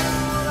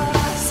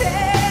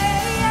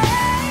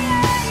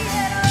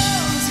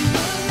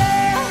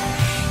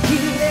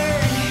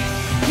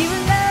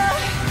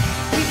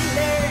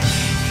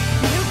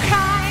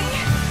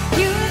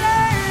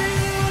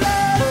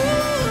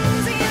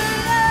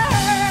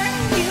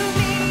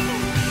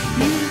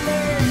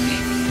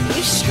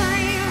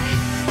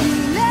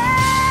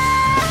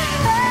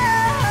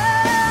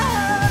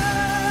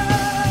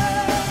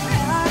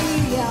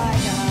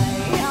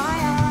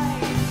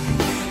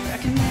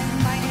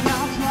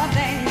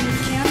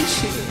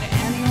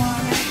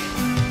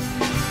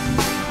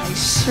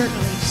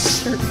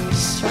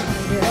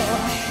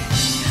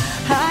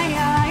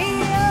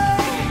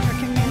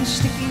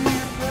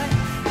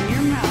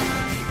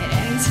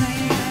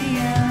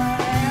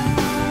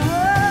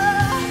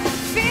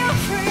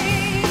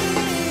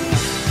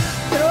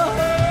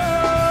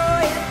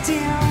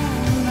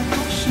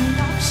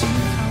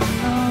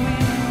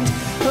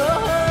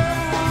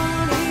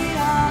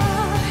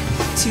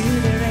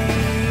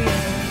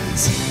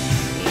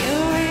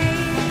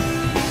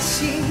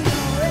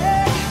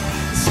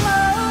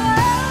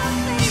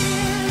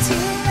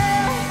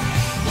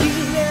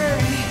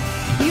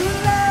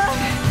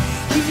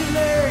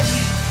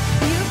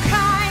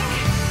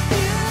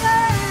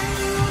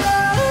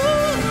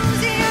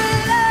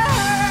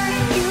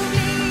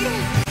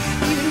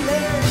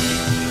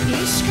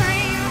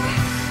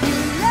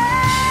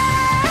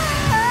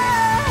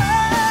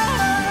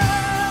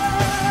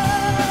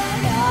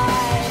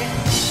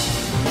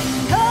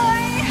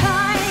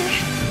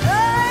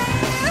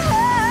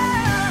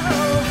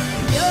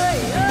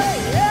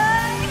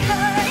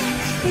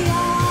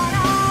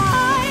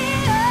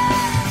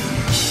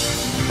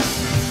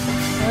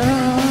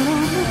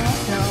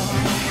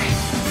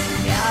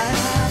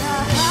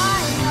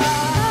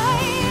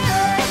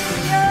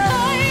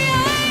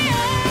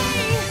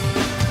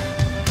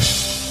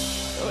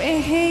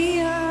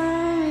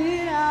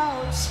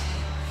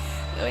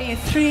a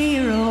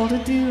 3-year-old to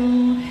do.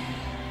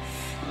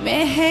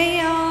 May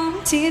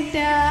hunt you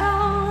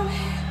down.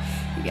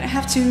 You're gonna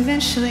have to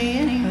eventually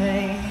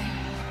anyway.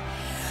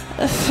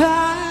 The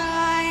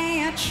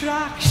fire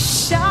truck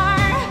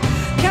shark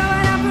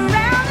coming up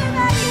around in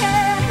my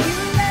head. You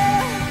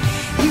learn,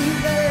 you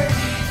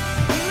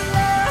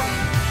love,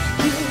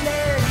 you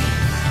learn,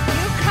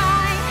 you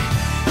cry,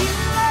 you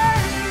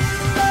learn,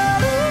 you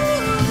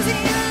lose,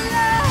 you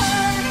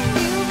learn,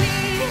 you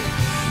bleed,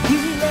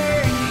 you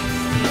learn,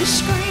 you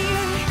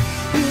scream,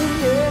 you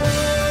learn.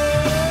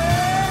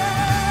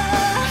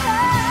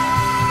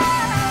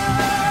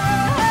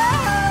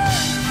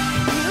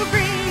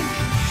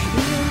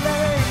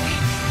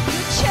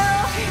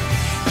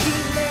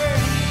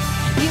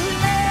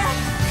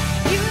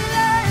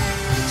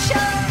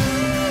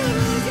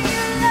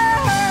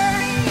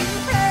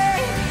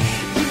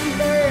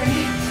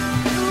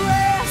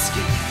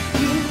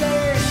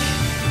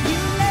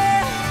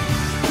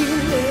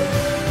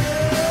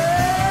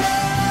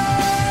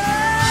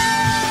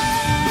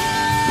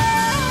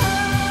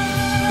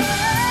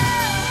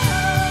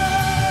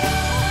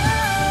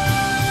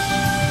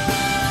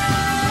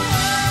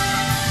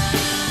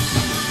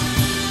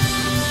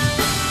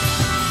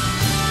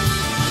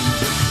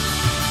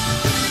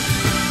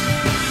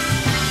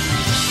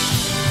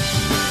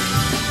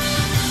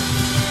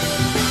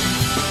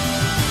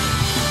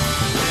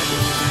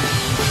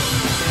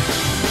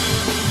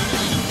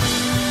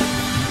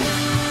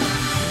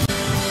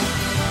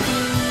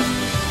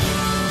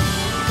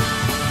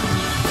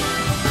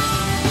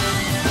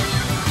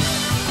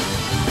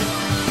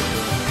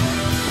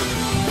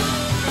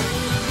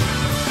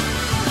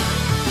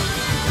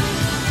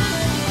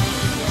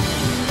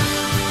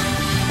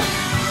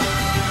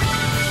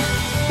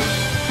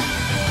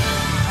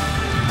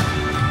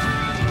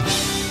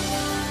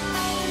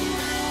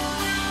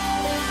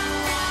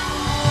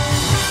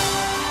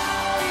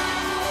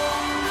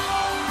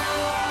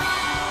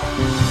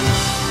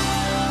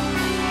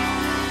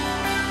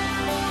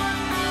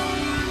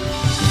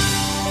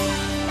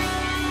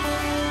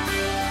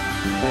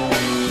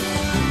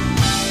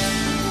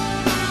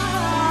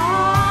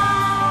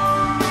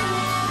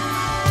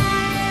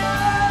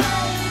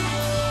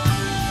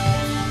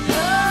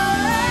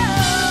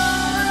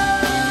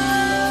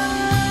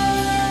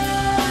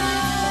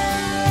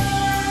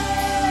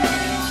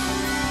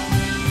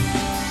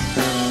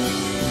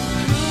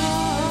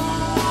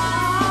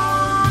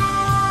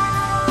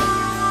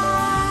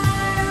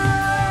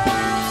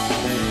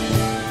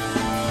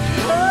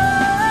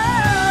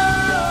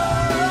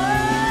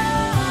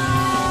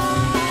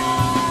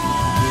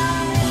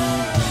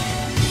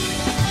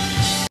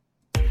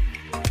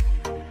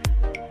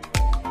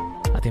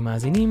 אתם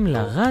מאזינים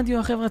לרדיו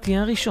החברתי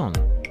הראשון.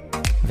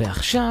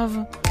 ועכשיו,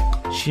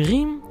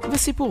 שירים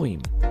וסיפורים,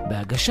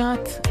 בהגשת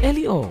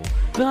אלי אור,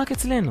 ורק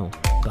אצלנו,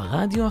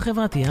 ברדיו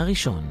החברתי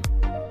הראשון.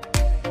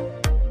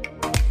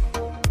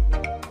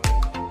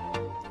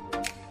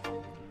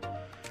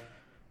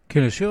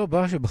 כן, השיר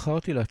הבא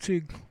שבחרתי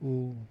להציג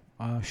הוא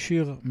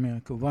השיר,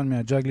 כמובן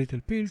מהג'אג ליטל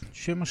פיל,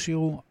 שם השיר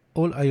הוא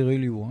All I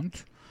Really Want,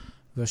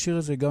 והשיר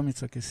הזה גם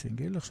יצא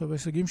כסינגל. עכשיו,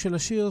 ההישגים של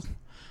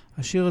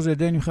השיר הזה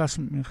די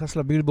נכנס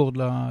לבילבורד,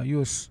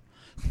 ל-US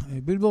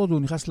בילבורד,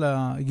 הוא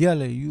הגיע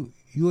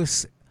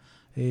ל-US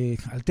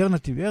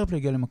אלטרנטיב איירפליי,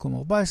 הגיע למקום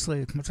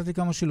 14. מצאתי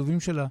כמה שילובים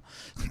של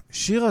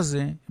השיר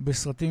הזה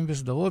בסרטים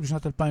וסדרות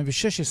בשנת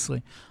 2016,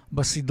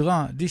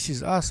 בסדרה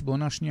This Is Us,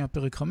 בעונה שנייה,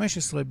 פרק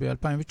 15,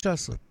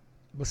 ב-2019,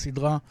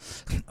 בסדרה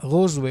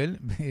רוזוול,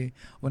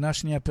 בעונה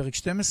שנייה, פרק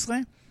 12,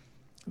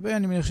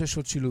 ואני מניח שיש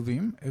עוד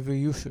שילובים,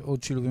 ויהיו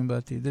עוד שילובים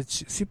בעתיד.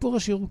 סיפור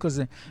השיר הוא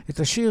כזה, את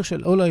השיר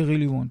של All I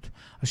Really Want.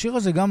 השיר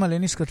הזה גם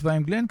אלניס כתבה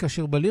עם גלן,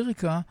 כאשר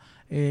בליריקה,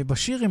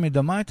 בשיר היא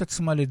מדמה את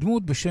עצמה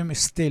לדמות בשם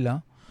אסטלה.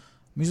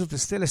 מי זאת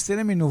אסטלה?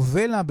 אסטלה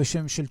מנובלה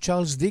בשם של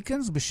צ'ארלס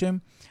דיקנס, בשם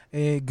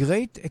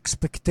Great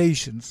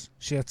Expectations,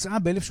 שיצאה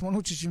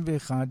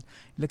ב-1861.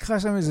 לקחה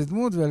שם איזה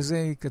דמות, ועל זה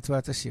היא כתבה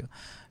את השיר.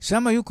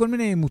 שם היו כל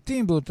מיני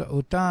עימותים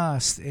באותה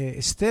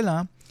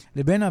אסטלה,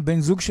 לבין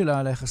הבן זוג שלה,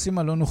 על היחסים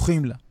הלא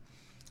נוחים לה.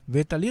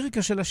 ואת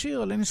הליריקה של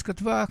השיר, אלניס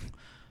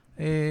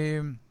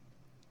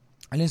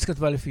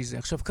כתבה לפי זה.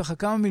 עכשיו, ככה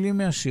כמה מילים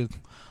מהשיר.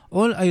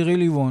 All I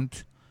really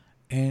want,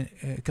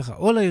 ככה,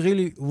 All I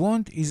really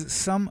want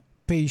is some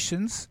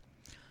patience,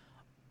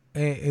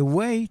 a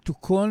way to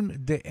calm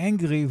the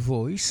angry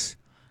voice,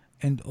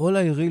 and all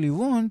I really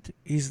want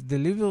is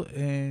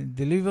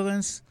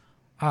deliverance.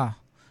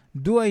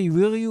 Do I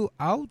wear you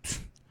out?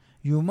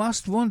 You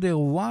must wonder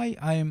why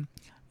I'm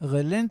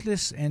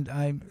relentless and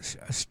I'm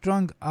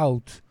strung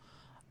out.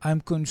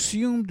 I'm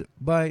consumed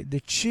by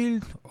the chill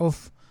of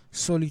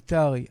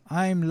solitary.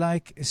 I'm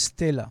like a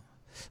Stella.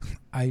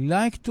 I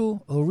like to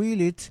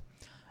reel it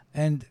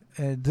and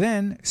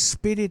then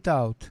spit it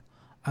out.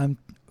 I'm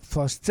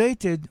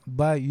frustrated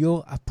by your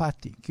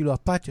apathy. כאילו,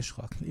 אפתיה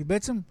שלך. היא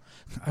בעצם,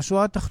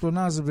 השורה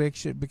התחתונה זה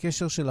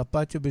בקשר של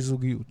אפתיה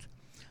בזוגיות.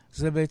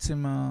 זה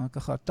בעצם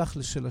ככה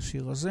התכלס של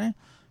השיר הזה,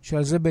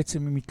 שעל זה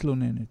בעצם היא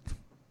מתלוננת.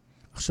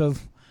 עכשיו,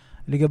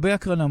 לגבי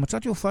הקרנה,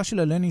 מצאתי הופעה של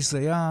אלניס, זה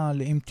היה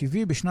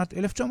ל-MTV בשנת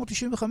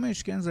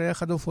 1995, כן? זה היה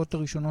אחד ההופעות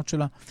הראשונות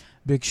שלה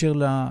בהקשר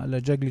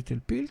לג'אג ליטל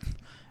פיל.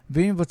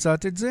 והיא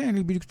מבצעת את זה, אין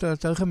לי בדיוק את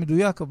התאריך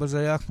המדויק, אבל זה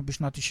היה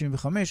בשנת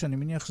 95, אני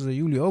מניח שזה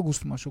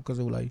יולי-אוגוסט, משהו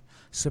כזה אולי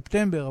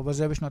ספטמבר, אבל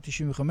זה היה בשנת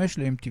 95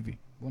 ל-MTV.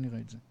 בואו נראה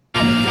את זה.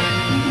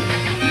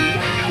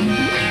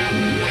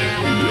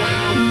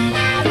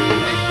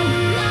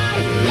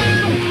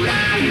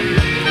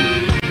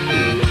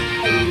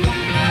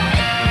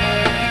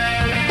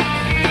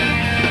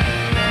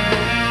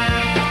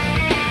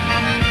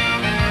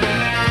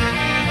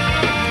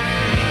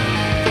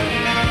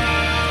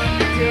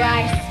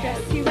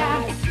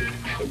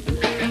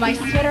 My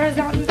sweater is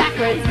on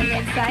backwards and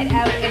inside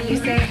out, and you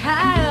say,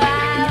 how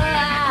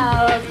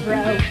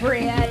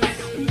appropriate.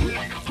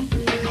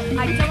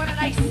 I don't want to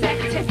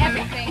dissect to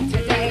everything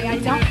today. I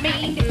don't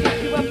mean to pick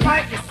you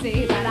apart, you see,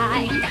 but I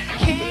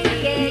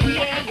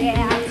can't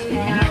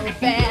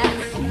help it.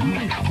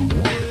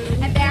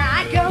 And there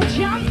I go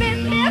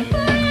jumping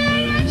before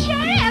your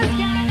chair's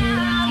gonna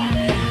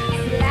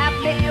slap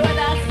me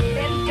with a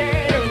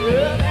splintered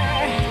ruler.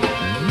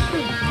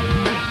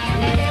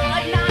 And it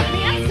would knock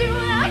me into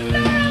the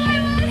floor.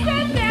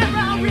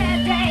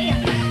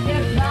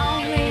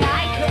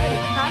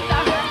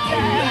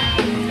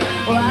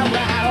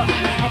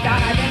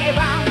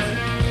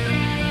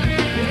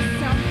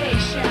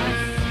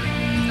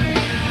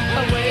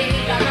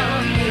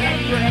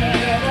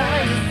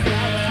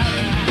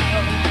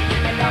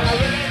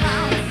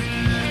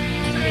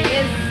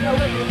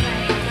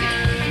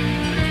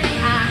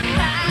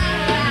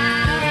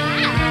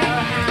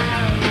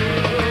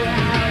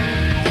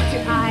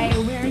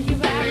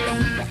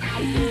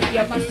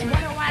 You must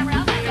wonder why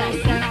relevant I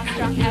said I'm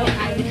strung out.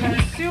 I'm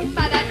consumed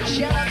by that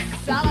chill of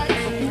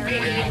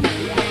solitary.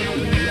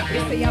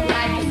 You see, I'm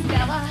like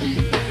Stella.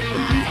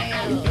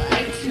 I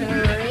like to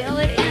reel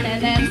it in and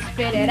then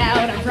spit it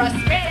out. I'm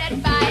frustrated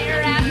by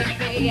your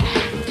apathy.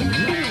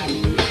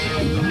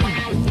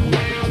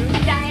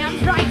 And I am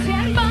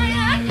frightened by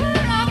the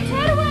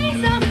corrupted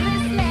ways of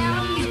this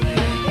land.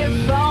 If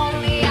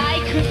only I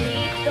could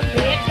meet the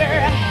maker.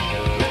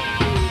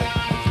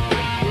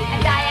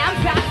 And I am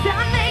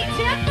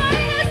fascinated by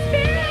his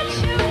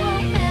spiritual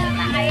man.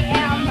 I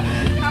am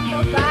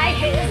humbled by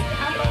his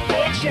humble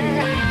nature.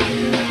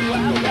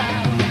 Whoa, whoa.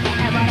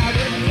 And what I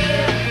would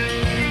give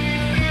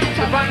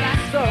to run my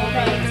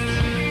soulmate,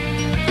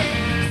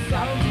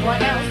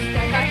 someone else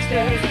that likes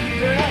to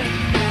drink.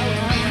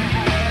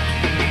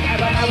 And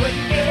what I would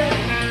give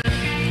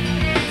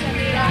to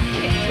meet our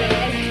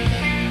kindred.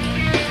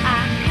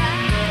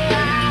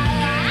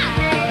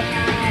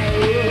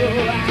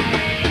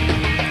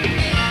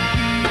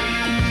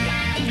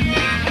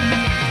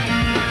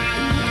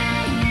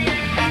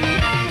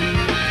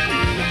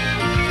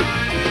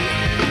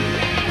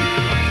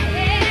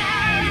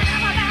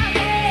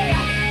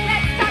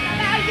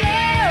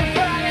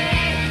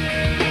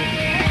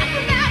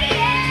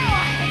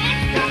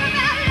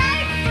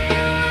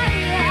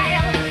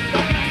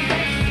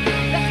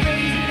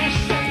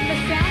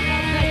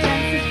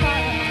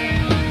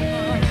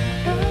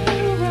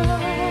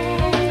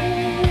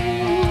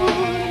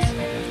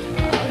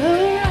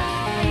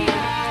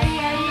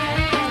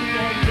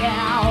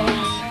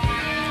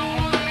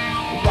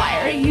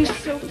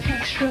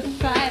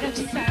 Petrified of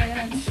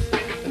silence.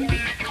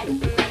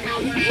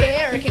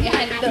 Here, can you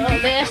handle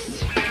this?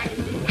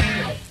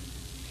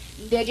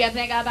 Did you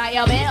think about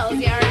your bills,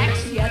 your ex,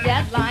 your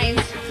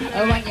deadlines?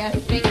 Or when you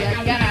think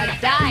you're gonna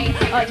die?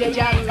 Or did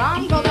you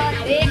long for the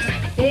next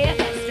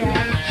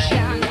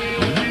distraction?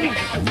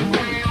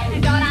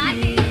 And all I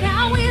need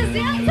now is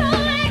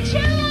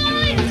intellectual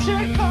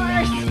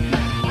intercourse,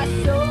 a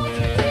soul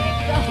to take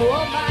the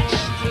whole much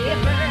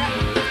deeper.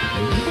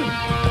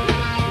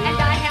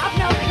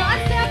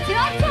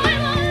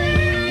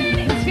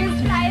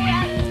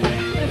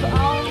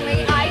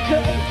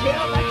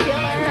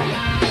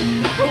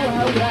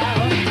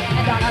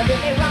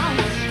 Really want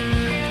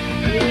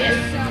is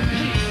some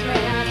peace,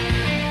 man.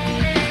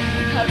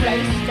 A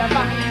place to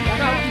find your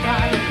own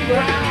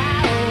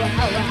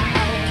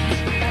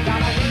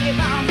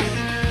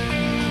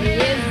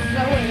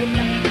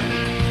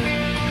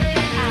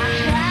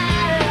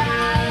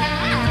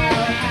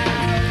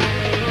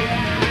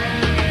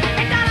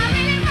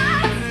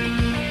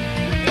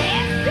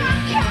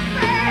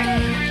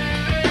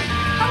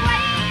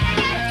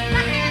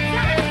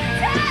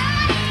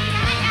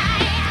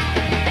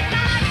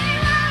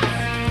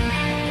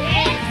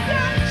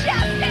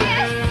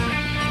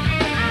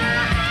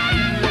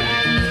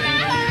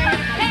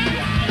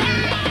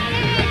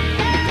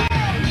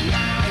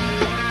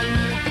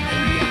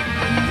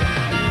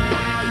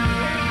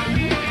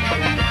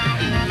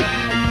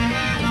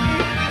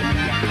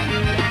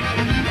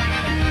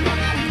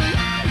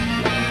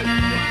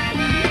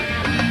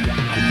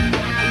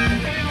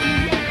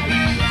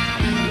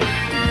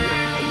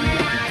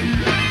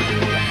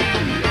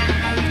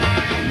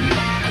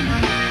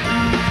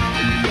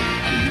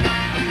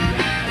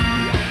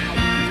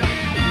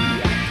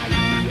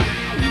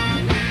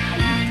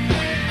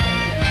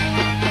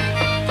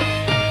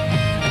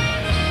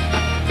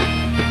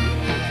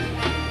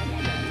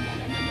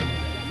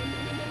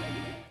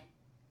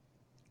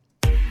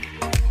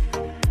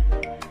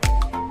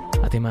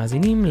אתם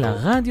מאזינים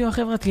לרדיו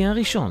החברתי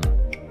הראשון.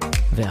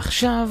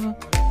 ועכשיו,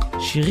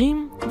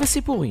 שירים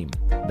וסיפורים,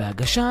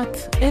 בהגשת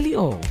אלי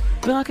אור,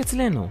 ורק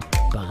אצלנו,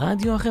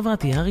 ברדיו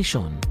החברתי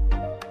הראשון.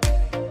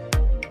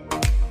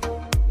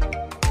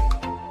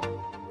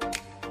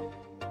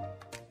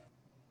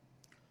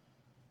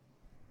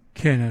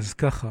 כן, אז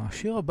ככה,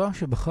 השיר הבא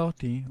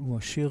שבחרתי הוא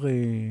השיר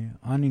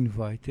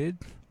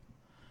Uninvited.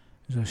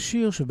 זה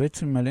השיר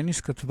שבעצם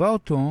אלניס כתבה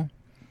אותו,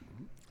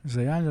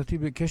 זה היה לדעתי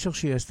בקשר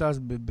שהיא עשתה אז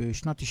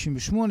בשנת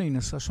 98, היא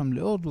נסעה שם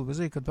להודו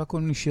וזה, היא כתבה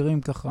כל מיני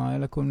שירים ככה, היה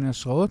לה כל מיני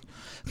השראות.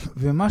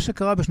 ומה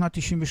שקרה בשנת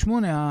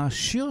 98,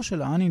 השיר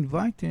של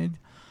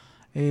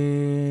ה-Uninvited,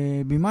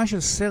 בימה של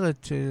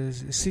סרט,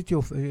 City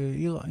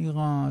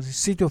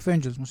of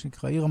Angels, מה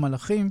שנקרא, עיר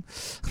המלאכים,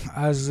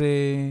 אז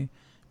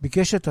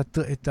ביקש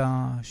את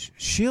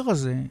השיר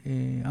הזה,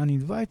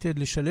 Uninvited,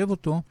 לשלב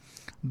אותו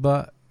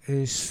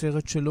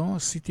בסרט שלו,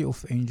 City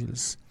of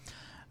Angels.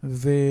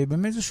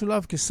 ובאמת זה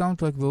שולב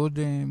כסאונדטרק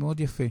מאוד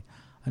יפה.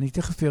 אני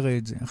תכף אראה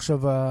את זה.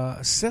 עכשיו,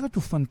 הסרט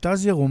הוא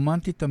פנטזיה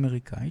רומנטית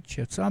אמריקאית,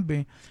 שיצאה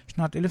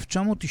בשנת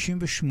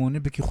 1998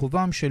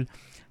 בכיכובם של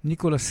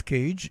ניקולס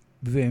קייג'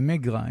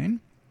 ומג ריין.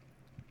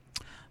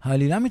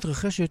 העלילה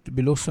מתרחשת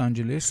בלוס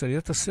אנג'לס,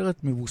 עלילת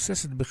הסרט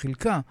מבוססת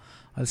בחלקה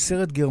על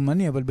סרט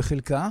גרמני, אבל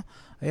בחלקה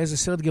היה איזה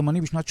סרט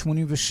גרמני בשנת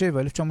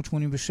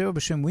 1987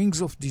 בשם Wings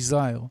of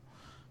Desire,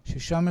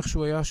 ששם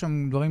איכשהו היה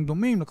שם דברים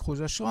דומים, לקחו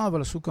איזה השראה,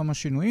 אבל עשו כמה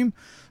שינויים.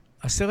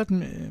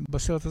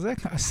 בסרט הזה,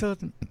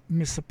 הסרט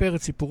מספר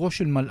את סיפורו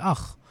של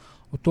מלאך,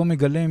 אותו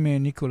מגלם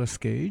ניקולס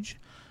קייג',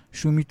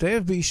 שהוא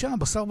מתאהב באישה,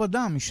 בשר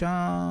ודם,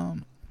 אישה,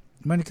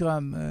 מה נקרא,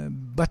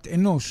 בת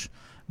אנוש,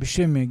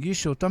 בשם מגי,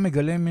 שאותה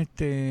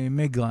מגלמת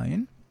מג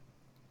ריין.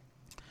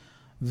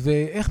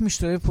 ואיך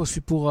משתלב פה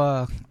סיפור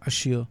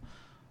השיר?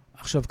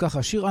 עכשיו ככה,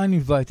 השיר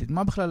Uninvited,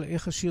 מה בכלל,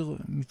 איך השיר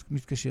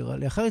מתקשר?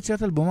 לאחר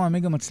יציאת אלבומה,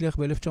 המגה מצליח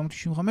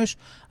ב-1995,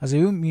 אז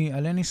היו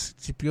מאלניס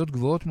ציפיות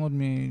גבוהות מאוד,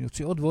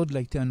 מיוצאות ועוד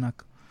להיטי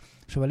ענק.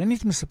 עכשיו,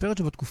 אלניס מספרת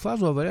שבתקופה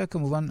הזו, אבל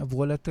כמובן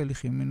עברו עליה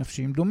תהליכים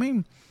נפשיים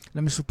דומים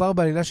למסופר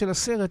בעלילה של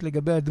הסרט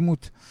לגבי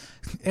הדמות.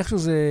 איכשהו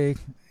זה,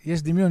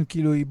 יש דמיון,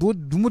 כאילו,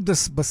 דמות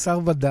בשר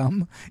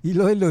ודם, היא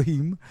לא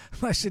אלוהים,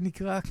 מה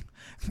שנקרא,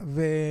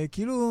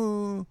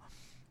 וכאילו,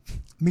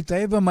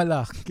 מתאהב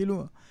המלאך,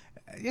 כאילו,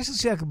 יש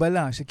איזושהי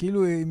הקבלה,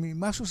 שכאילו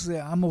משהו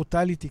שזה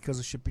אמורטליטי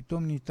כזה,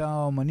 שפתאום נהייתה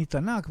אומנית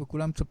ענק,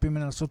 וכולם מצפים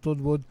לעשות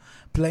עוד ועוד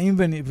פלאים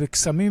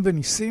וקסמים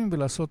וניסים,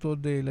 ולעשות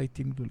עוד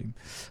להיטים גדולים.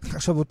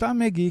 עכשיו, אותה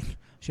מגי,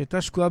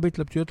 שהייתה שקועה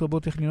בהתלבטויות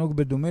רבות איך לנהוג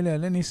בדומה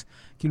לאלניס,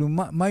 כאילו,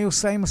 מה היא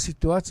עושה עם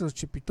הסיטואציה הזאת,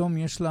 שפתאום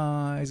יש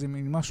לה איזה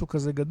משהו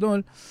כזה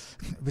גדול,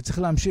 וצריך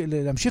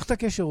להמשיך את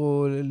הקשר,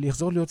 או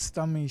לחזור להיות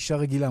סתם אישה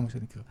רגילה, מה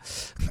שנקרא.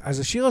 אז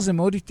השיר הזה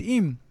מאוד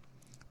התאים,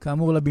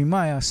 כאמור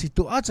לבימאי,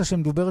 הסיטואציה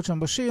שמדוברת שם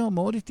בשיר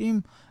מאוד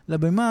התאים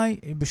לבימאי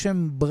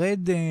בשם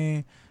ברד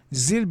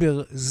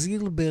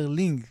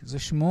זילברלינג, זה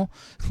שמו.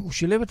 הוא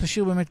שילב את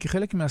השיר באמת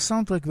כחלק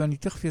מהסאונדטרק, ואני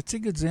תכף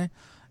אציג את זה,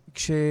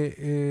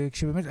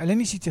 כשבאמת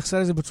אלניס התייחסה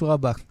לזה בצורה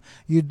הבאה.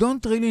 You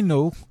don't really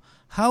know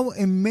how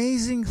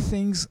amazing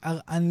things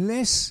are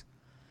unless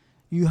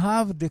you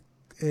have the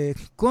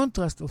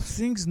contrast of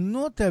things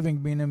not having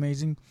been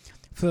amazing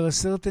for a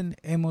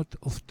certain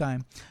amount of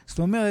time. זאת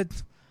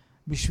אומרת,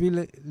 בשביל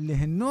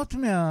ליהנות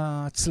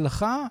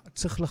מההצלחה,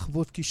 צריך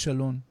לחוות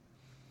כישלון.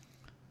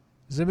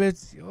 זה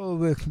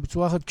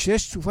בצורה אחת,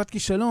 כשיש תקופת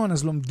כישלון,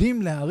 אז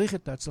לומדים להעריך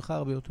את ההצלחה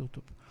הרבה יותר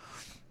טוב.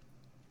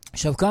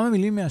 עכשיו, כמה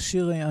מילים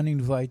מהשיר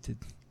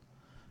Uninvited,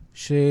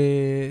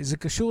 שזה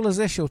קשור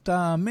לזה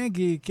שאותה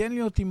מגי, כן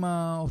להיות עם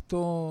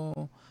אותו,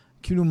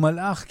 כאילו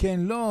מלאך, כן,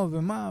 לא,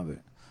 ומה,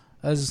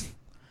 אז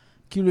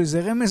כאילו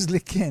איזה רמז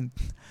לכן.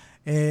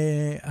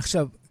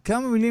 עכשיו,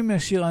 כמה מילים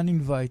מהשיר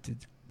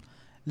Uninvited.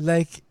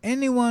 Like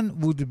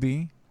anyone would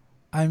be,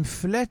 I'm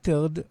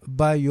flattered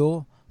by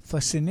your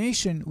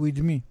fascination with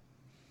me.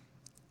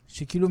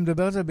 שכאילו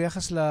מדבר על זה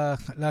ביחס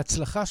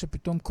להצלחה,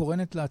 שפתאום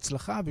קורנת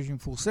להצלחה, ושהיא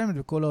מפורסמת,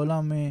 וכל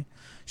העולם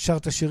שר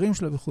את השירים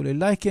שלה וכו'.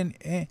 Like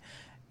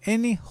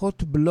any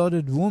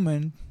hot-blooded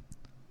woman,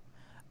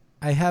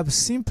 I have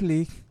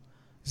simply,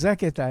 זה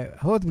הקטע,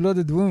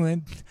 hot-blooded woman,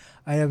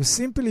 I have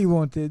simply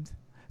wanted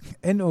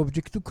an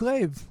object to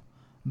crave.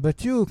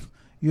 But you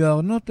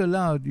are not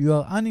allowed, you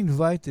are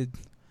uninvited.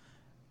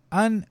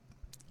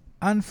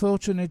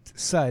 Unfortunate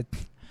sight.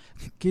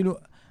 כאילו,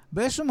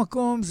 באיזשהו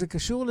מקום זה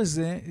קשור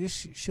לזה,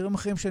 יש שירים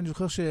אחרים שאני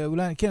זוכר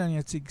שאולי, כן, אני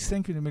אציג,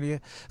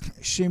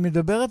 שהיא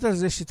מדברת על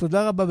זה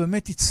שתודה רבה,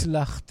 באמת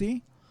הצלחתי,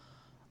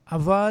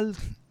 אבל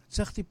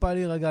צריך טיפה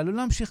להירגע, לא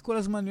להמשיך כל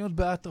הזמן להיות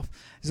באטרף.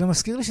 זה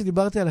מזכיר לי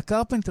שדיברתי על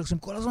הקרפנטר, שהם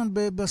כל הזמן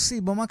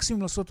בסי,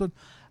 במקסימום לעשות עוד,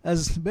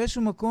 אז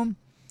באיזשהו מקום,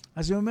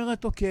 אז היא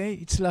אומרת, אוקיי,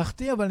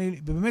 הצלחתי, אבל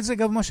באמת זה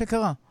גם מה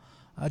שקרה.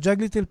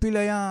 הג'אגליטל פיל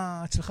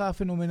היה הצלחה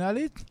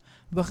פנומנלית,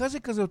 ואחרי זה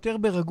כזה יותר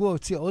ברגוע,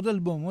 הוציא עוד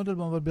אלבום,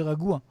 אבל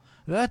ברגוע.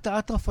 לא היה את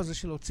האטרף הזה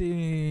של להוציא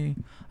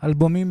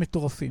אלבומים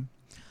מטורפים.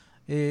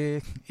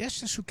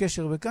 יש איזשהו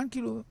קשר, וכאן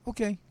כאילו,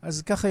 אוקיי,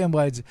 אז ככה היא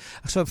אמרה את זה.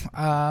 עכשיו,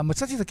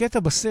 מצאתי את הקטע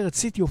בסרט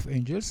City of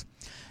Angels,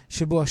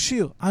 שבו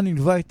השיר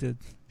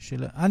Uninvited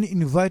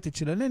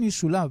של אלניס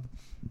שולב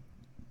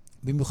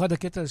במיוחד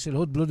הקטע של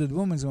Hot Blooded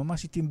Woman, זה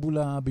ממש התאים בול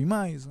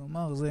הבימאי, זה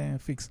אמר, זה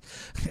פיקס.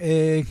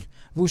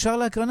 והוא שר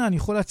להקרנה, אני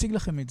יכול להציג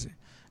לכם את זה.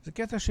 זה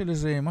קטע של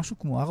איזה משהו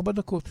כמו 4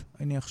 דקות.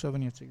 עכשיו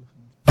אני אציג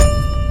לכם.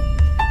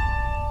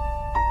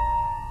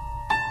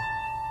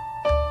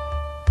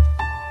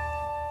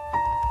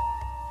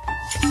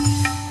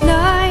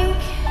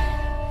 Like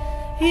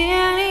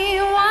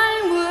anyone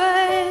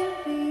would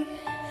be,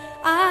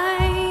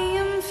 I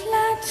am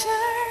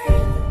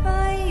flattered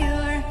by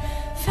your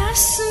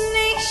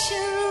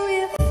fascination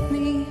with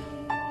me.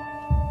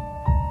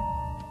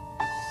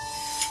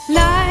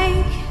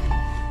 Like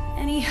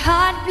any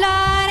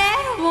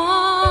hot-blooded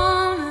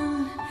woman,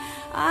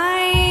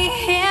 I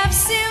have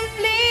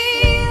simply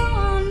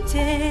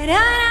wanted an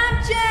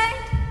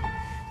object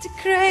to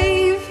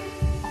crave.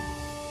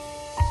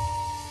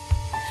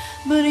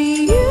 But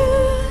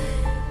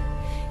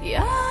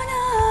you're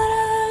not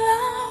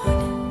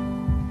allowed.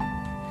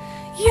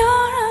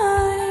 You're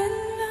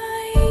uninvited.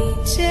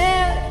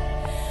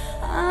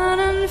 An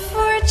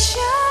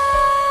unfortunate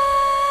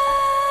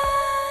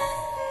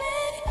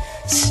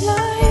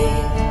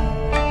slide.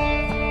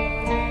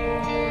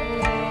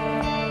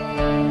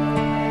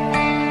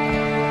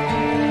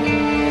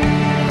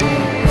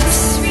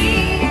 Must be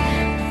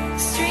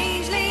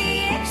strangely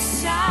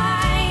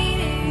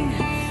exciting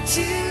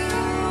to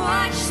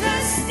watch the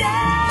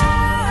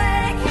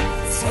static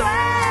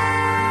square.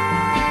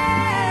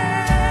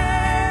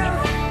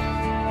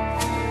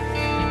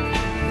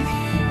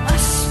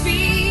 Must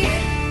be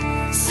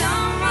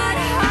somewhat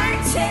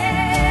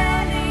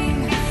heart-telling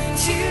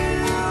to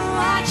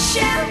watch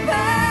you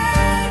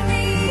burn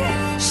me,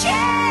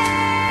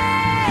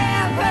 shepherd.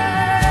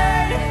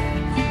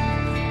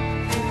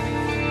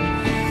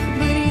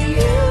 But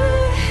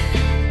you're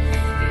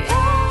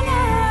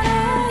not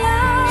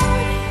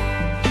allowed.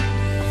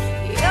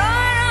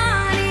 You're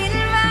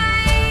uninvited,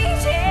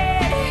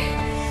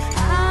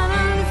 an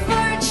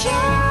unfortunate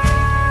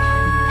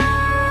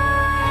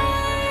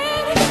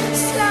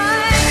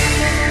slide.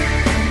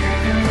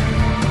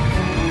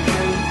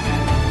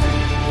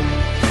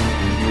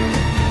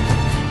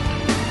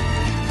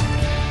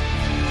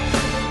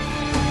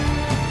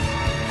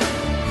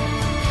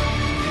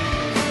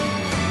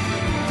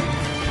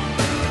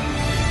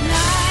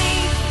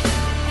 Like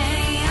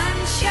any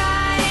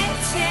uncharted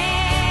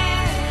territory,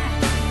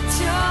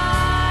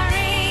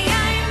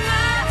 I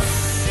must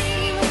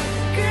seem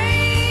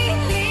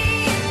greatly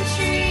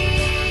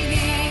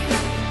intriguing.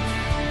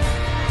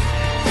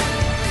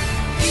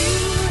 You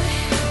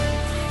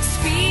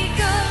speak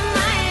of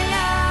my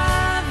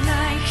love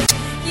like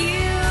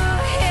you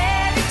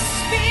have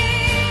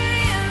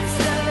experienced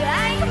love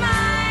like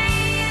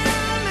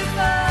mine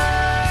before.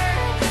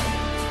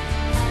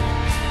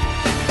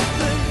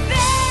 But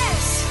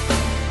this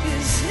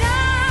is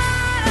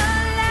not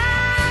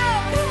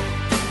allowed.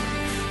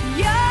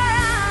 You're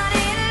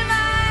uninvited,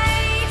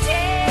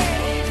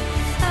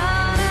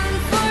 an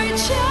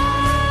unfortunate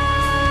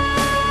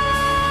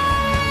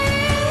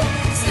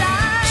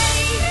slide.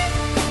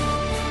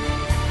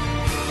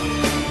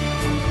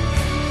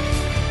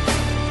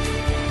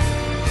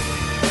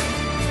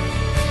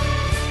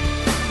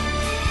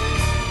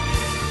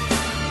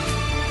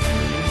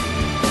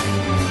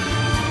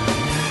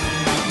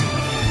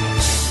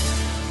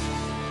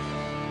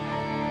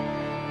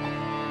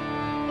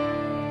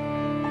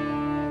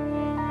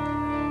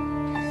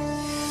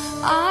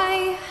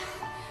 I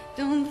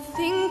don't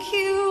think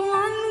you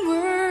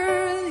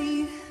unworthy.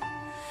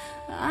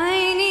 I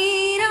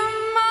need a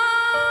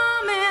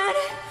moment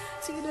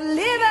to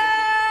deliberate.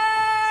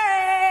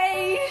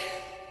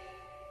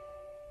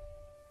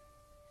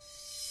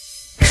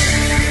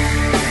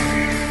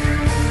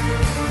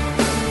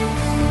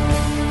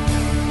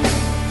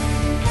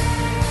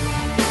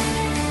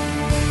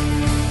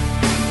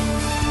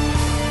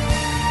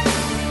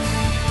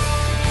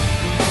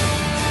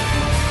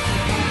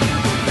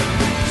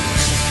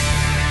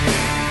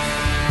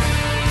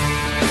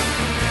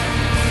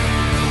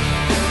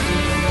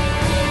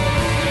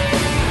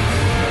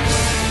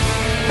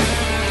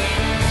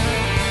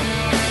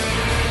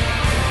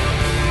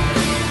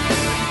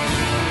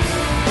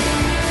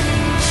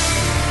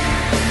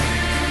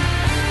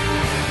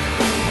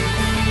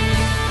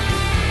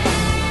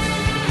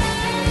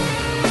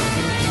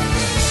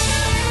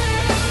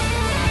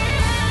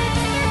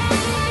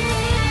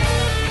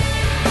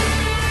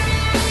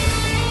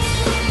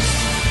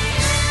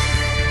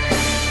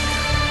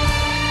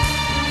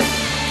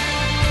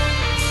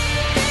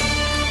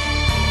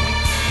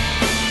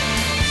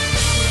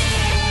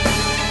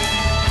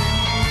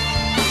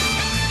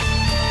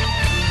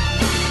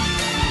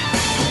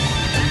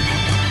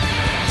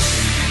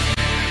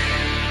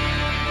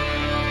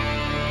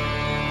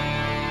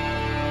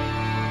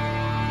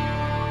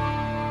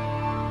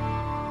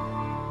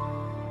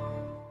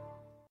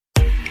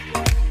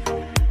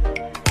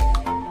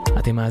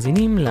 אתם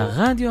מאזינים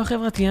לרדיו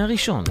החברתי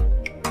הראשון.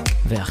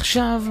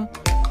 ועכשיו,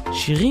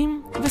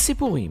 שירים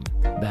וסיפורים,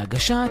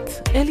 בהגשת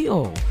אלי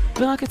אור,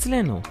 ורק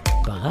אצלנו,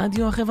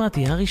 ברדיו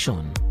החברתי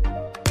הראשון.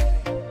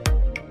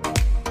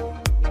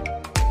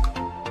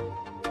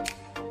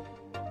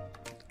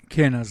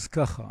 כן, אז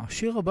ככה,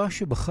 השיר הבא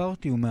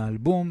שבחרתי הוא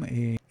מהאלבום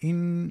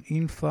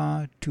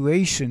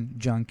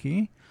Infatuation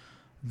Junkie,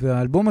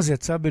 והאלבום הזה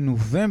יצא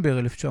בנובמבר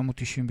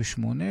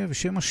 1998,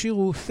 ושם השיר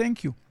הוא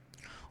Thank You.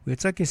 הוא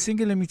יצא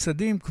כסינגל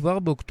למצעדים כבר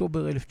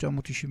באוקטובר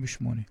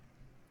 1998.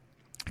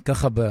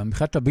 ככה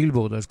במחאת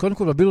הבילבורד, אז קודם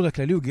כל בבילבורד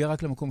הכללי הוא הגיע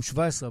רק למקום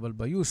 17, אבל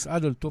ביוס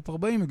אדלט טופ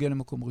 40 הוא הגיע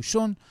למקום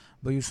ראשון,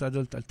 ביוס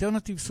אדלט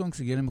אלטרנטיב סונגס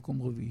הגיע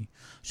למקום רביעי.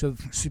 עכשיו,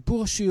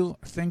 סיפור השיר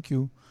Thank You,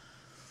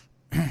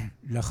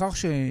 לאחר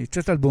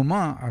שיצאת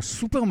אלבומה,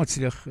 הסופר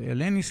מצליח,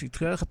 אלניס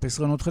התחילה לחפש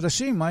רעיונות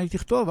חדשים, מה היא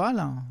תכתוב?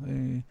 הלאה.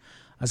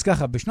 אז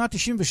ככה, בשנת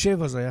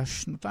 97, זה היה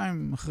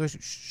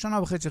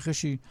שנה וחצי אחרי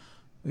שהיא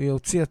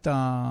הוציאה את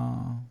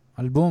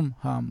האלבום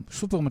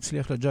הסופר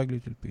מצליח לג'אג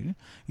ליטל פיל,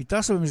 היא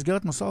טסה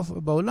במסגרת מסע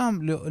בעולם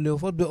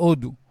להופעות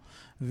בהודו.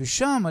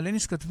 ושם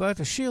אלניס כתבה את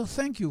השיר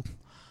Thank You.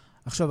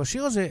 עכשיו,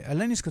 השיר הזה,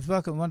 אלניס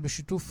כתבה כמובן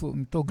בשיתוף עם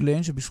אותו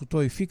גלן,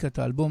 שבזכותו הפיקה את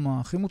האלבום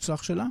הכי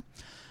מוצלח שלה.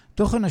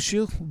 תוכן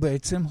השיר הוא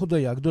בעצם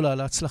הודיה גדולה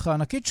להצלחה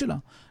הענקית שלה,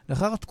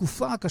 לאחר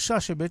התקופה הקשה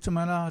שבעצם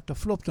היה לה את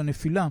הפלופ, את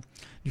הנפילה,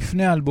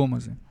 לפני האלבום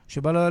הזה,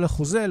 שבה לא היה לה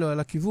חוזה, לא היה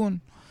לה כיוון.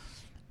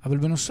 אבל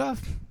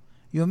בנוסף,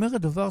 היא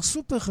אומרת דבר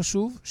סופר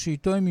חשוב,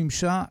 שאיתו היא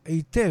ממשה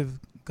היטב.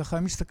 ככה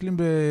הם מסתכלים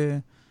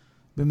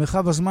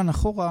במרחב הזמן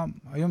אחורה,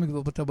 היום היא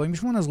כבר בת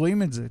 48, אז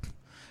רואים את זה.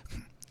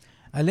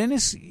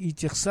 אלניס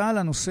התייחסה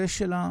לנושא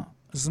של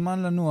הזמן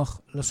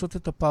לנוח, לעשות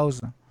את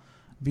הפאוזה.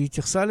 והיא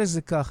התייחסה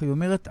לזה כך, היא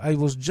אומרת, I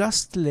was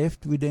just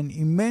left with an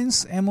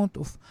immense amount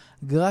of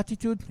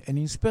gratitude and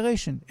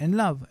inspiration and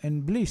love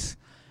and bliss.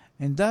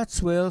 And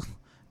that's where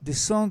the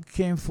song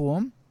came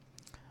from.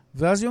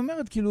 ואז היא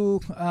אומרת, כאילו,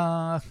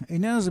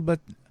 העניין הזה,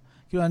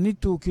 כאילו, I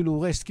need to,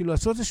 כאילו, rest, כאילו,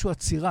 לעשות איזשהו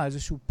עצירה,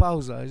 איזשהו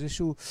פאוזה,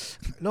 איזשהו,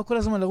 לא כל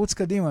הזמן לרוץ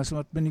קדימה, זאת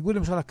אומרת, בניגוד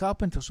למשל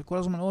לקרפנטר, שכל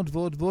הזמן עוד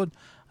ועוד ועוד,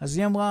 אז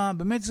היא אמרה,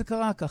 באמת זה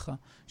קרה ככה,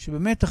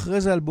 שבאמת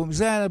אחרי זה אלבום,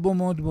 זה היה אלבום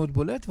מאוד מאוד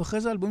בולט,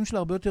 ואחרי זה אלבומים שלה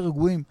הרבה יותר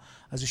רגועים,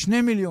 אז זה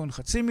 2 מיליון,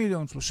 0.5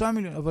 מיליון, 3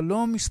 מיליון, אבל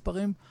לא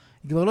מספרים,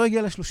 היא כבר לא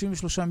הגיעה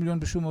ל-33 מיליון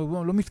בשום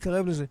אלבום, לא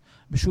מתקרב לזה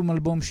בשום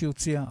אלבום שהיא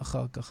הוציאה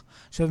אחר כך.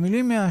 עכשיו,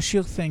 מילים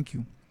מהשיר Thank You.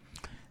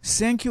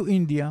 Thank you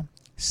India,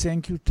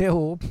 thank you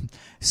terror,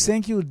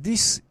 thank you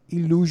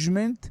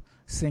disillusionment,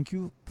 thank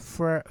you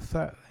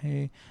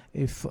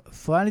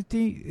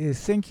frailty,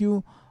 thank you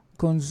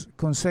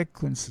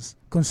consequences,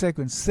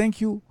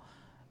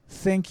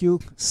 thank you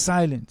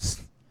silence.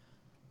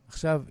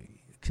 עכשיו,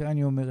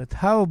 כשאני אומרת,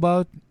 how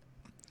about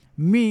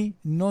me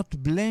not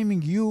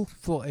blaming you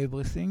for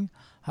everything,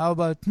 how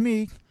about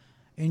me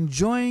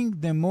enjoying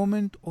the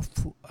moment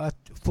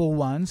for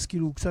once,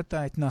 כאילו קצת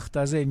ההתנחת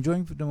הזה,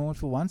 enjoying the moment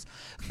for once,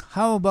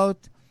 how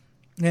about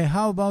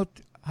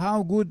how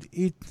good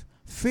it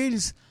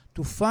feels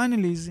to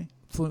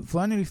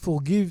finally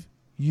forgive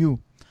you.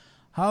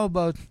 How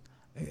about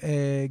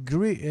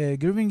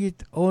grieving it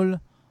all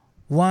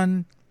one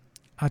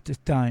at a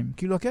time.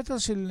 כאילו הקטע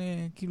של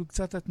כאילו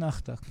קצת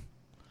התנחת.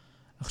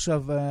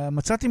 עכשיו,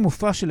 מצאתי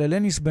מופע של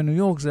אלניס בניו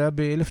יורק, זה היה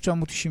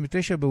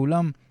ב-1999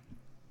 באולם,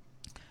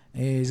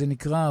 זה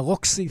נקרא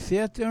רוקסי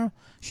תיאטר,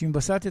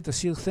 שהנבסט את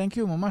השיר Thank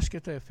You, ממש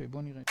קטע יפה,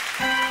 בוא נראה.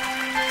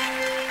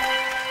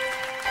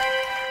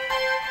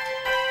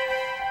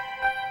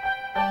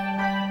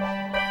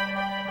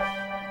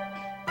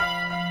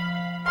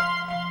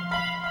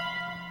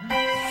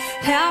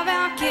 How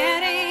about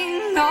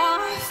getting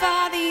off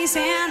all these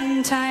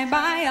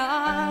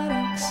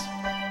antibiotics?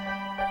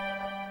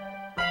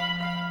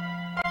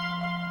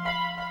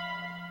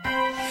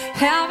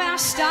 How about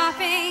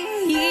stopping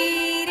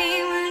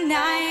eating when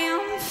I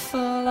am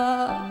full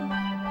of?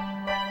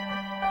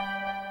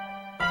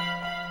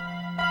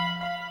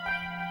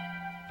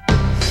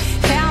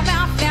 How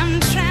about them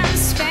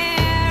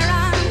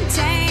transparent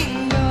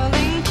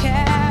dangling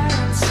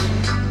carrots?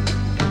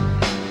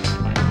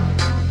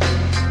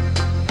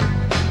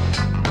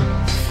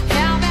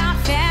 How about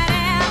that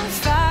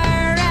ever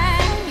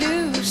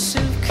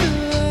elusive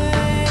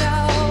kudo?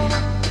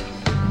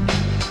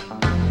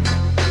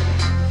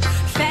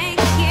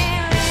 Thank you,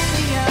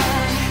 India.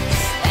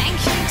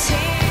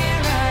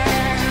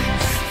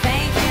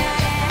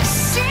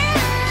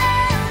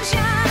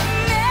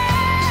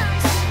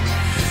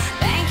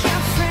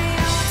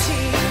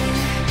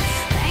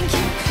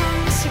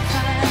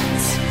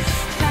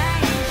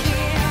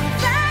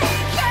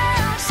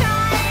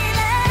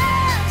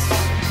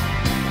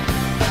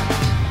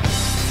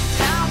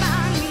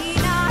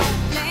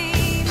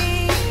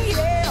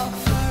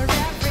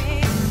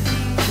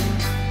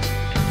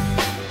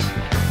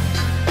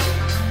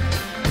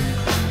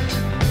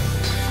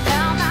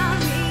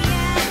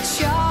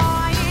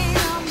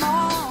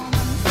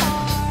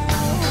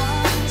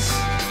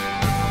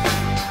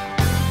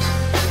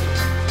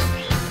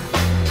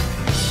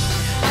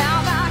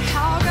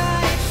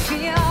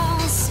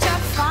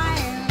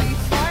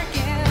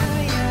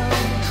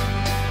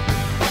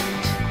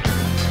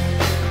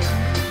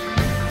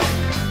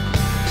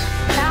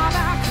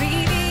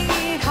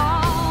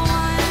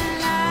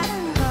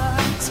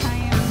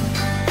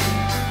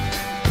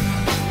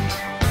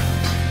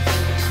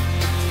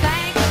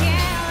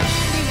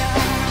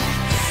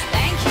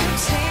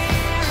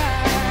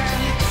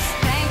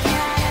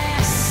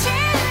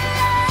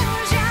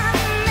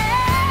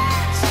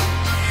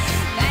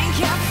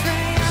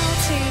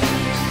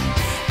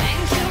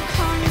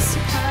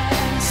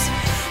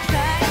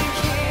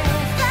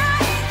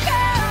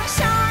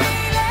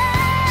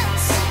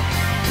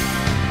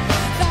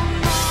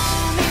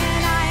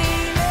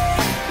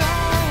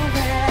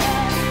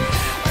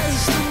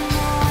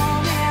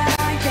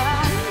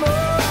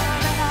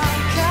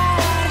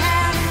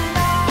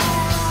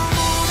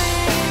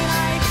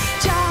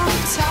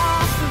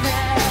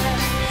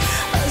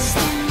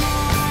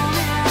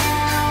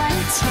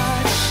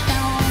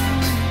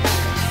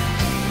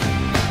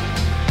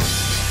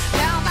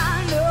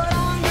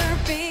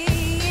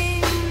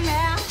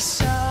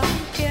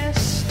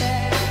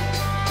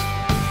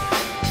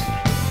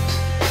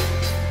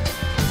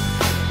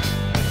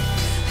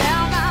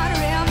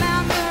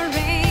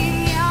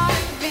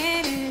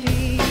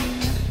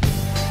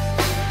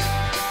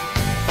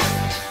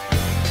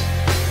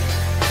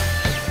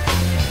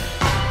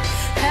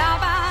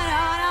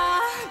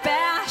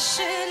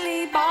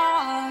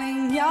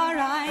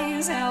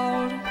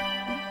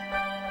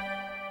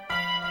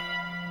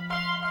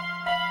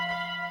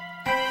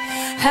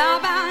 How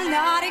about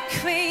not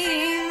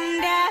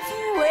equating death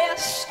with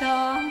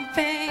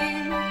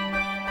stopping?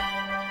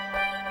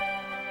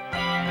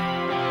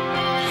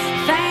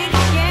 Thank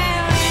you,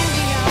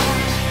 India.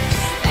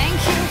 Thank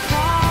you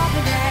for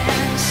the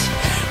dance.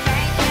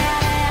 Thank you,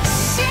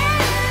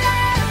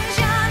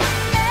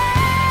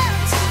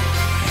 disillusionment.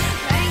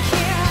 Thank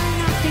you,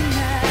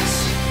 nothingness.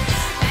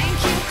 Thank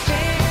you,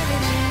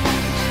 clarity.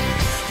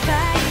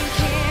 Thank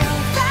you,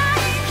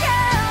 silence.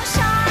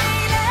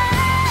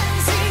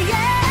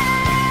 Yeah,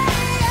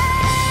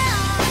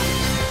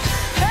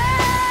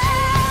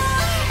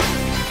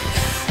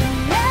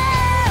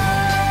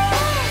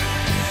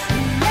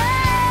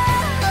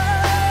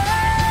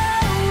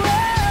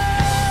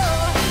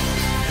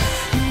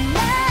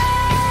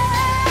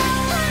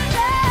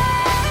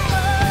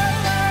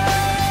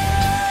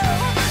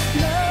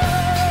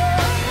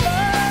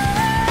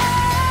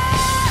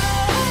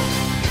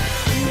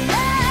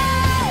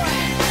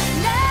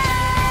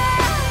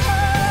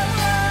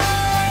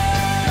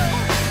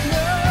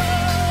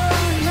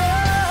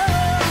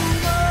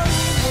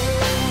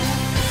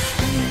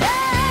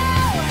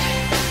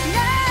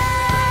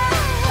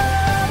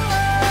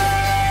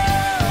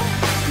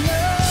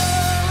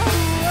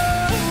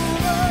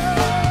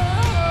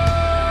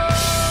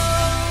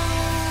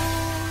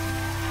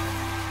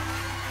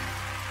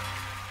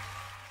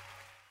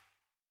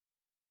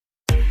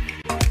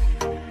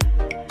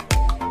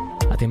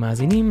 אתם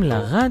מאזינים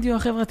לרדיו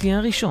החברתי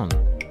הראשון.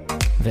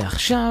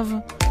 ועכשיו,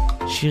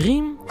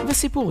 שירים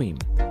וסיפורים,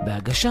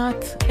 בהגשת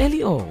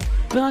אלי אור,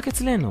 ורק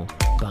אצלנו,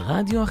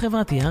 ברדיו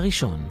החברתי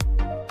הראשון.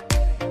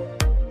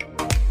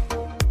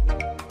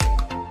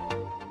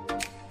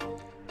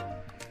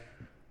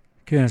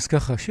 כן, אז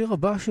ככה, השיר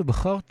הבא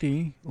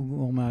שבחרתי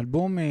הוא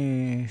מהאלבום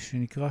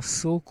שנקרא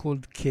So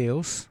Called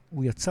Chaos.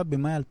 הוא יצא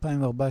במאי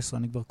 2014,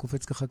 אני כבר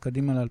קופץ ככה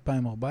קדימה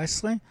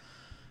ל-2014,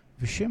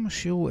 ושם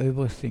השיר הוא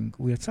Everything.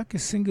 הוא יצא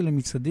כסינגל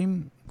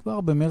למצעדים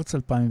כבר במרץ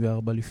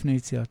 2004, לפני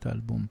יציאת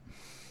האלבום.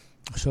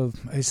 עכשיו,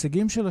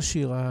 ההישגים של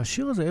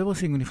השיר הזה,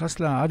 Everything, הוא נכנס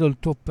לאדל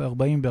טופ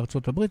 40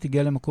 בארצות הברית,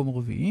 הגיע למקום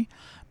רביעי.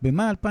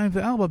 במאי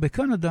 2004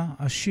 בקנדה,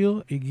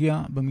 השיר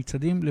הגיע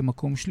במצעדים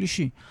למקום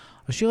שלישי.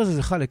 השיר הזה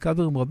זכה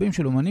לקאברים רבים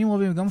של אומנים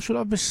רבים, גם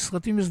שולב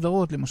בסרטים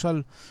וסדרות.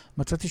 למשל,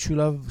 מצאתי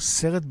שולב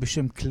סרט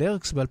בשם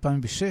קלרקס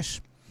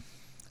ב-2006.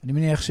 אני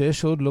מניח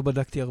שיש עוד, לא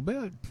בדקתי הרבה,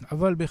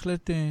 אבל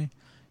בהחלט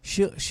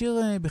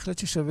שיר בהחלט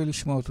ששווה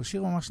לשמוע אותו.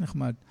 שיר ממש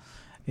נחמד.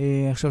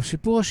 עכשיו,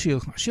 סיפור השיר.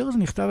 השיר הזה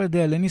נכתב על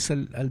ידי אלניס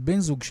על בן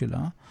זוג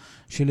שלה,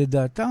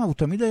 שלדעתה הוא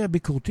תמיד היה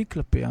ביקורתי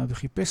כלפיה,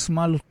 וחיפש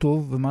מה לא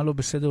טוב ומה לא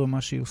בסדר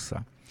במה שהיא עושה.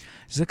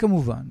 זה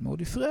כמובן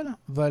מאוד הפריע לה,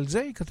 ועל זה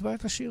היא כתבה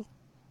את השיר.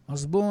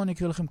 אז בואו אני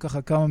אקריא לכם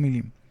ככה כמה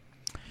מילים.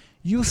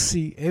 You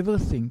see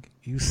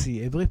everything, you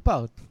see every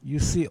part, you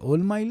see all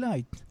my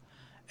light,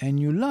 and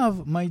you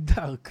love my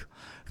dark.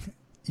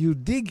 You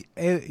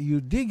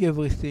dig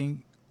everything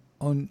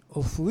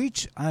of which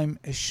I'm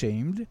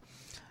ashamed.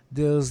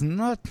 There's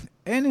not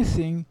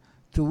anything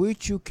to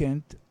which you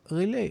can't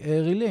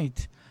relate,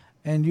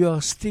 and you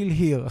are still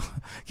here.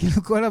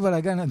 כאילו כל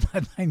הבלגן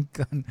עדיין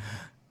כאן.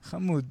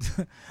 חמוד.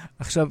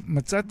 עכשיו,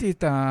 מצאתי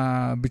את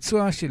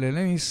הביצוע של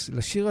אלניס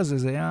לשיר הזה,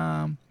 זה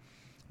היה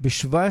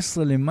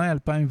ב-17 למאי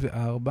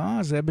 2004,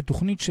 זה היה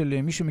בתוכנית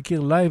של מי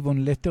שמכיר Live on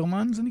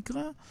Letterman, זה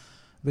נקרא,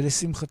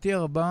 ולשמחתי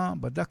הרבה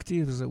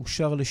בדקתי, וזה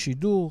אושר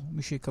לשידור,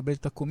 מי שיקבל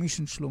את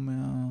הקומישן שלו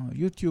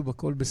מהיוטיוב,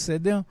 הכל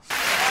בסדר.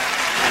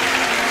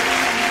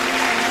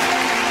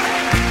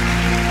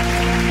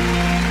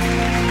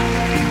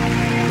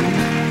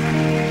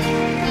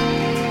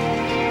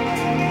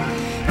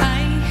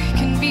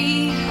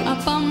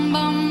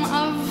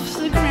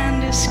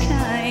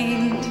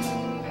 Kind.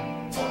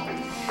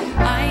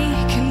 I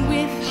can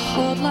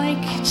withhold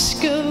like it's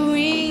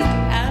going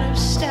out of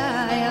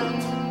style.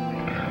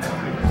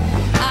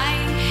 I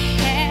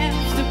have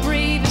the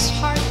bravest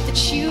heart that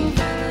you've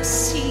ever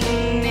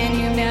seen, and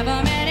you've never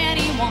met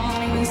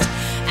anyone who's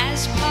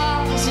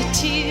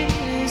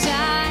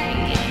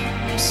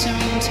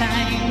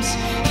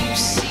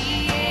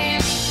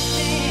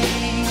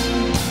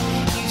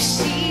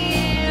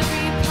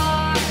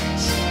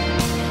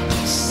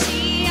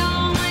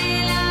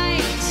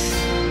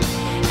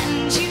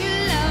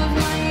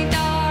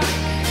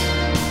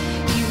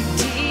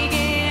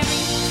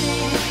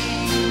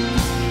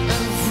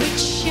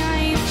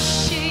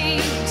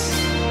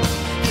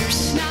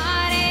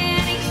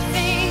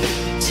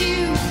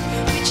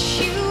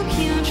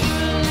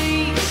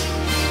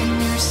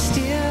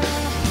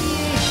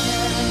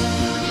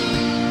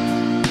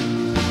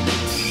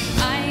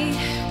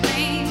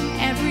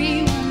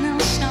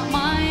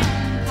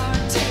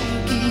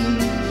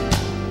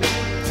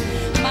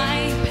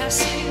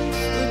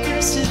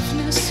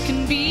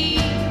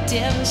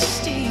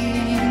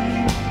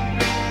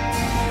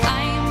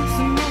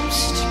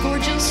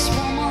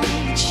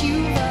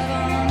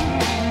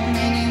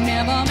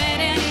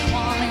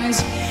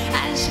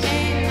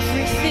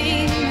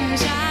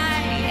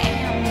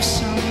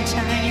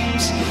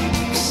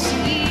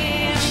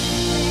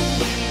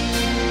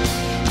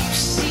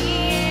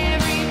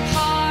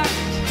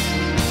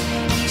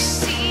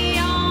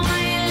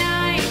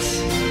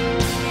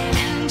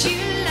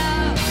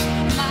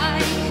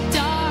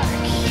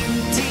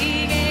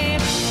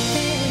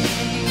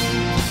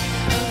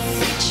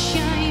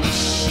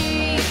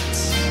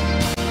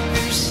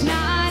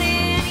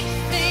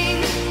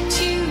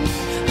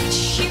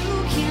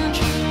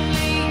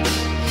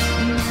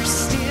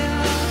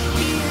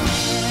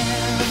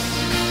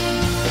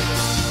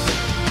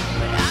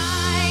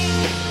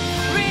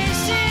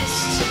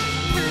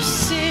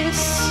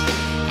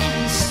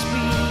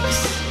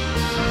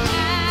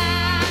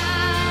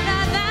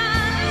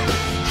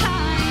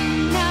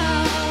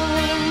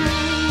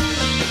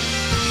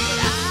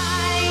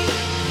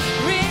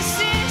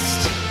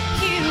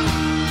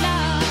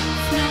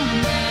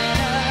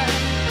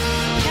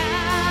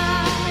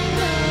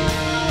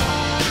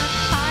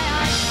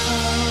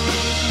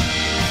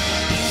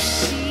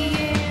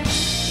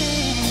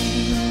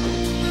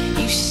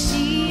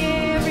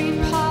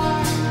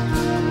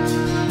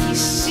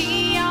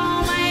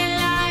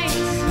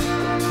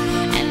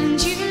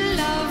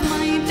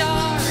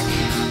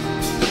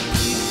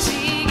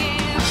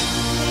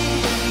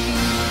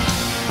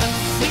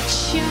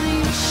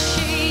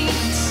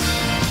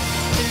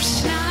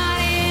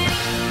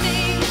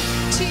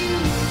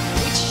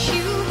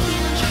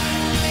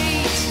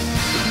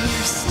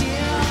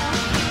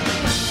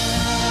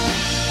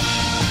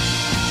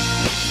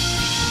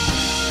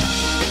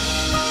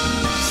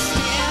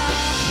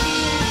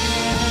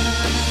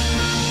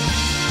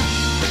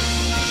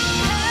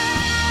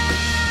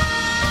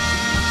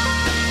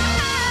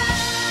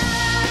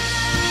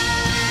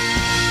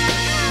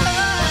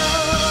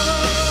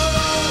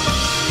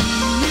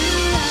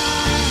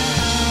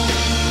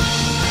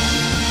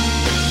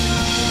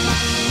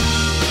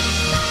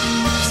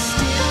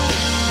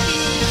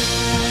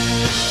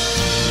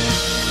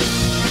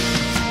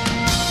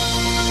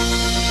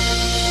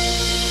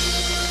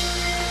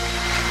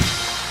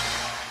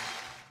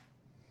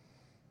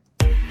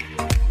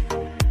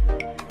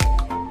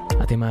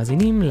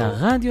מאזינים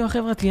לרדיו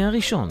החברתי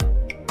הראשון.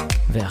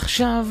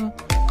 ועכשיו,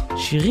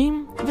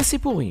 שירים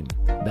וסיפורים,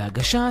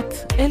 בהגשת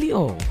אלי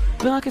אור,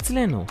 ורק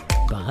אצלנו,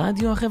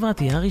 ברדיו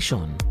החברתי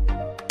הראשון.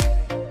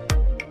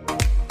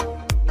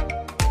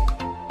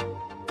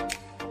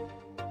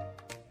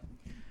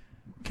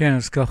 כן,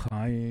 אז ככה,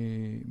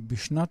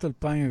 בשנת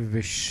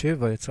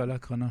 2007 יצא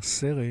להקרנה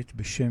סרט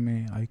בשם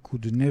I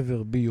Could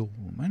Never Be Your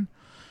Woman,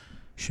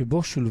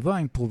 שבו שולבה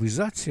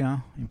אימפרוביזציה,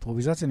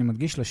 אני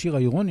מדגיש, לשיר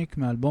האירוניק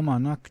מהאלבום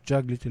הענק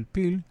ג'אג ליטל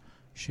פיל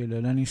של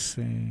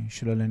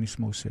אלניס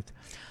מורסט.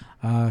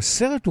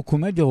 הסרט הוא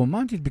קומדיה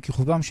רומנטית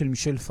בכיכובם של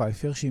מישל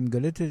פייפר, שהיא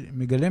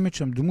מגלמת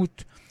שם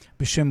דמות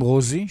בשם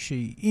רוזי,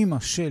 שהיא אימא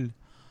של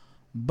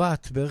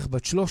בערך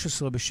בת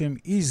 13 בשם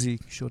איזי,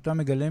 שאותה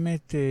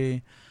מגלמת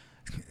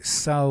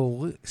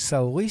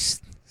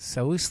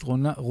סאוריס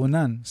רונן,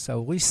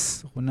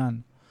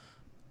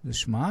 זה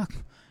שמה,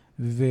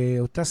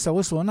 ואותה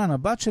סאוריס רונן,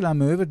 הבת שלה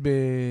מאוהבת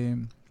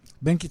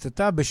בן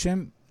כיתתה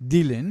בשם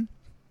דילן,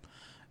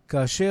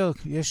 כאשר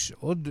יש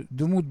עוד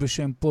דמות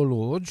בשם פול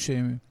רוד,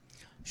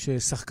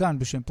 ששחקן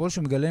בשם פול,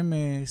 שמגלם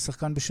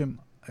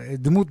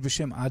דמות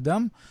בשם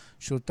אדם,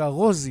 שאותה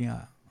רוזי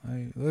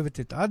אוהבת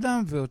את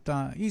אדם,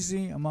 ואותה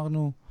איזי,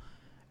 אמרנו,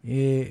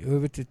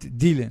 אוהבת את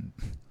דילן.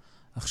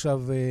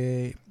 עכשיו,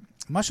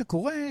 מה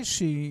שקורה,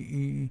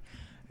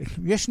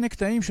 יש שני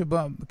קטעים,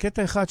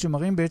 קטע אחד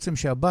שמראים בעצם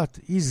שהבת,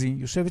 איזי,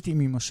 יושבת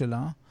עם אמא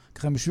שלה,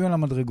 ככה הם יושבים על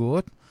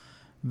המדרגות,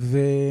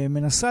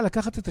 ומנסה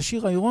לקחת את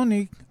השיר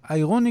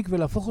האירוניק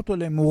ולהפוך אותו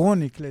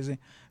למורוניק, לאיזה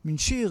מין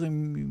שיר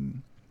עם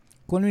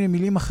כל מיני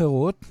מילים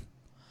אחרות,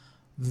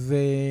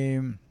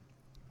 והיא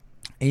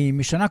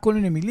משנה כל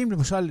מיני מילים,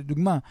 למשל,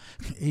 לדוגמה,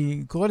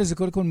 היא קורא לזה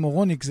קודם כל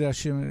מורוניק, זה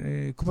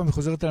כל פעם היא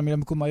חוזרת על המילה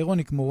במקום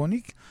האירוניק,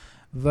 מורוניק,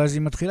 ואז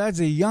היא מתחילה את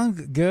זה,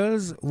 Young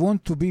girls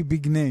want to be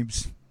big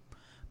names.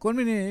 כל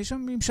מיני, היא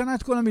משנה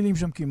את כל המילים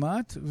שם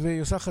כמעט,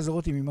 והיא עושה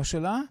חזרות עם אמא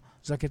שלה,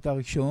 זה הקטע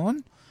הראשון,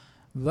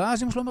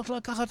 ואז אמא שלה אומרת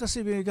לה, ככה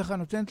תעשי, והיא ככה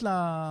נותנת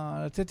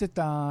לה לתת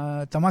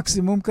את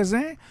המקסימום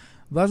כזה,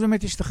 ואז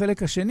באמת יש את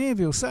החלק השני,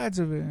 והיא עושה את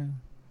זה,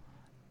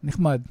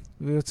 ונחמד.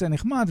 ויוצא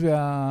נחמד,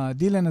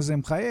 והדילן הזה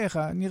מחייך,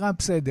 נראה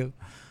בסדר.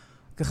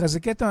 ככה זה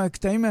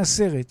קטעים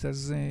מהסרט,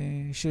 אז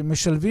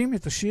שמשלבים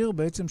את השיר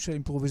בעצם של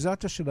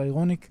אימפרוביזציה של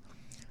האירוניק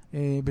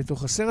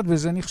בתוך הסרט,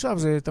 וזה נחשב,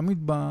 זה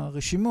תמיד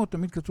ברשימות,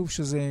 תמיד כתוב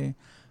שזה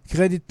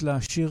קרדיט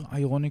לשיר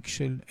האירוניק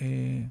של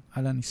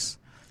אלניס,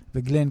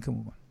 וגלן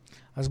כמובן.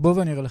 אז בואו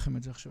ואני אראה לכם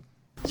את זה עכשיו.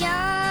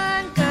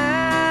 Young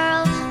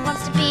girl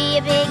wants to be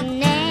a big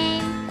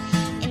name.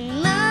 In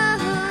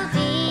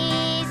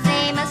movies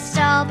they must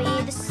all be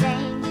the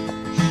same.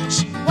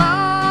 She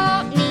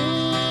won't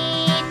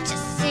need to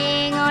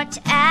sing or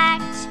to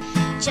act,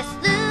 just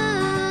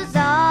lose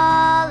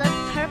all of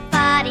her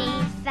body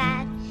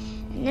fat.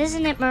 And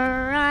isn't it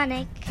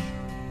moronic?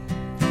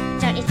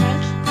 Don't you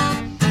think?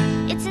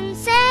 It's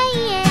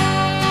insane.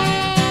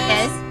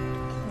 Yes.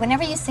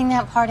 Whenever you sing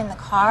that part in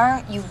the car,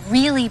 you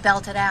really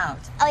belt it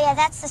out. Oh yeah,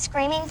 that's the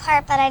screaming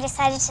part, but I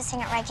decided to sing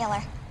it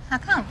regular. How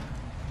come?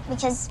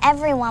 Because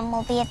everyone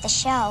will be at the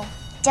show.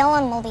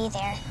 Dylan will be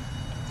there.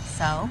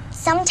 So?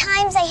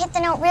 Sometimes I hit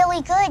the note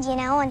really good, you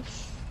know,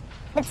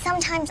 but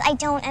sometimes I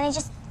don't, and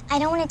I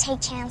don't want to take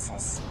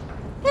chances.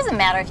 It doesn't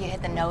matter if you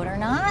hit the note or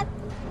not.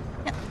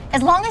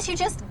 As long as you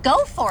just go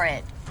for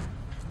it.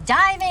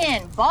 Dive in,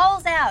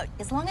 balls out.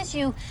 As long as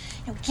you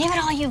give it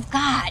all you've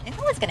got.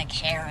 No one's going to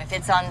care if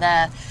it's on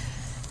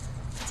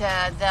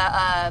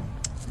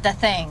the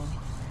thing.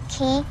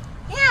 Key?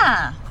 Yeah.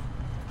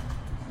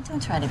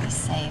 Don't try to be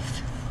safe.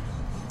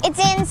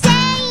 It's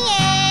insane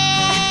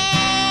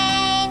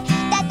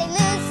that they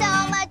lose so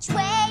much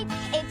weight.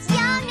 It's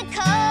young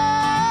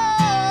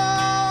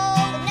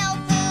Nicole with no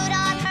food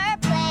on her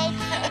plate.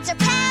 It's her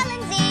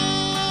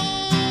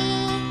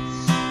Palanzine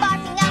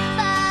barfing up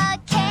a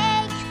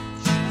cake.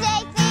 They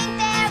think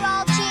they're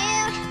all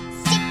cute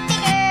stick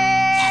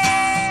figures.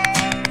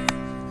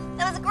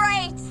 That was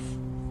great.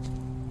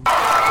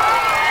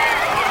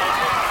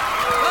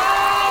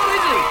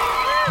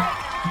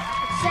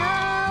 So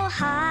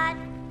hot,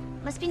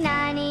 must be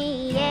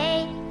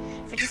 98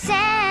 for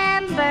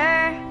December.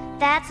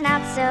 That's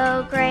not so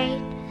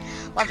great.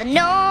 While the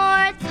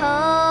North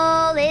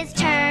Pole is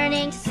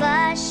turning to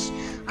slush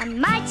on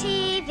my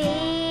TV,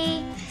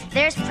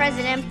 there's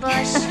President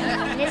Bush.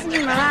 And isn't he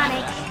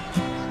moronic?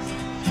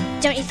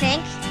 Don't you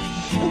think?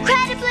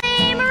 Incredibly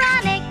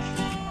moronic.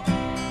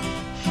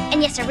 And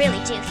yes, I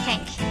really do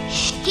think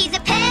he's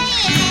a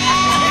pain.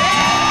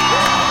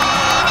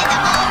 And the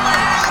whole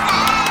world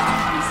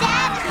has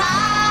sad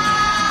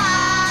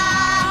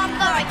mom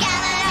for a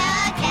gallon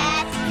of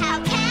gas. How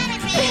can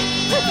it be?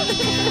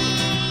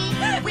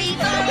 We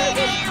voted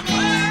him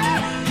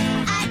in.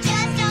 I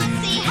just don't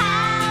see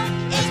how.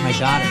 That's my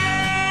daughter.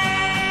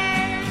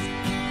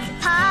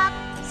 Pop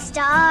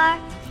star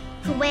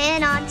who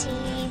went on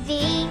TV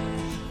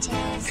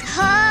tells the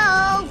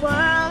whole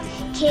world,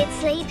 kids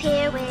sleep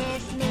here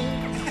with me.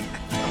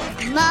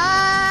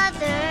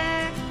 Mother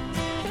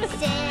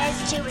says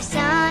to her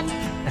son,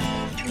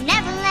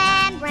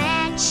 Neverland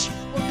Ranch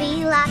will be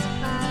lots of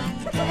fun.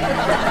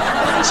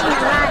 Isn't she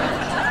neurotic?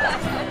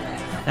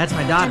 That's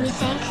my daughter. Don't you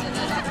think?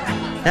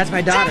 That's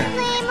my daughter.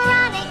 Terribly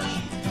moronic.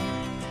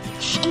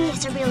 And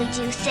yes, I really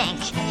do think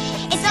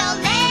it's so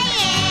lame.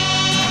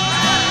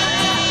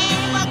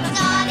 What goes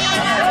on in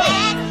her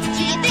head?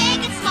 Do you think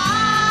it's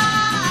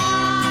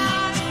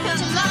smart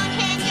to look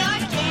in your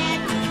kid?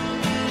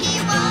 He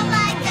won't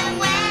like them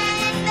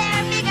when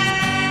they're bigger.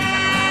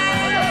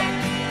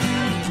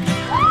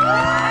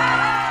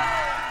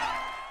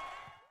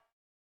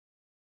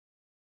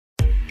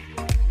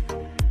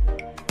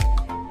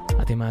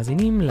 אתם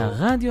מאזינים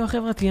לרדיו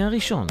החברתי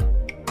הראשון.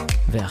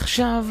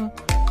 ועכשיו,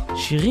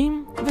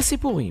 שירים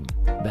וסיפורים,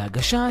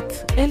 בהגשת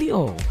אלי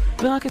אור,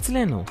 ורק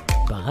אצלנו,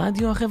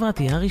 ברדיו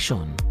החברתי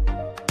הראשון.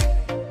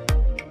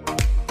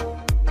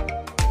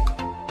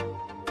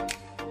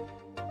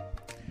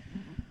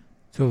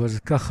 טוב, אז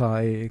ככה,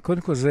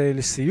 קודם כל זה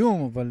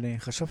לסיום, אבל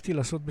חשבתי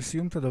לעשות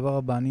בסיום את הדבר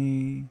הבא.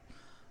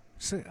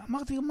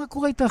 אמרתי, מה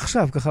קורה איתה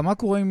עכשיו? ככה, מה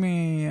קורה עם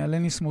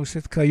אלניס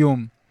מוריסט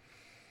כיום?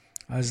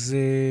 אז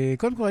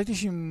קודם כל ראיתי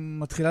שהיא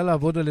מתחילה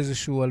לעבוד על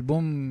איזשהו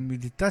אלבום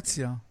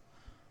מדיטציה.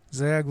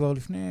 זה היה כבר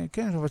לפני,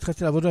 כן, אבל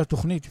התחלתי לעבוד על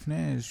התוכנית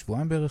לפני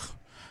שבועיים בערך.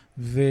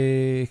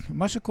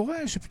 ומה שקורה,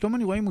 שפתאום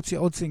אני רואה היא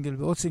מוציאה עוד סינגל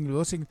ועוד סינגל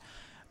ועוד סינגל.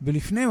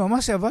 ולפני,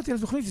 ממש שעבדתי על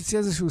התוכנית, הציעה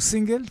איזשהו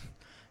סינגל,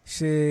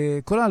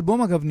 שכל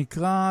האלבום אגב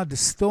נקרא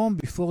The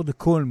Storm Before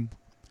the Calm.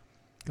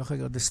 ככה,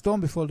 The Storm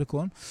Before the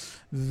Calm.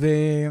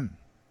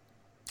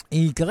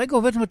 היא כרגע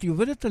עובדת, היא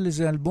עובדת על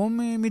איזה אלבום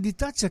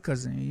מדיטציה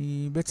כזה.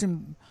 היא בעצם,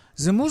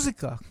 זה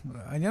מוזיקה.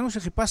 העניין הוא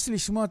שחיפשתי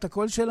לשמוע את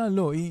הקול שלה,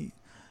 לא, היא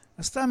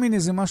עשתה מין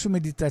איזה משהו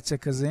מדיטציה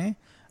כזה,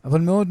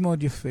 אבל מאוד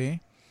מאוד יפה.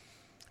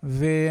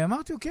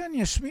 ואמרתי, אוקיי,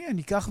 אני אשמיע,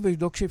 אני אקח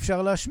ויבדוק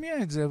שאפשר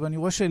להשמיע את זה, ואני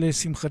רואה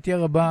שלשמחתי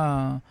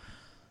הרבה,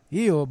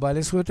 היא או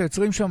בעלי זכויות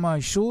היוצרים שם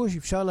אישרו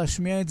שאפשר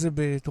להשמיע את זה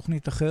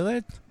בתוכנית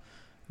אחרת,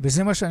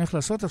 וזה מה שאני הולך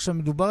לעשות. עכשיו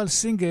מדובר על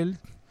סינגל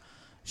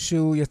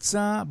שהוא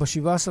יצא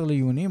ב-17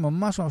 ליוני,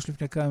 ממש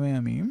לפני כמה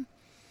ימים,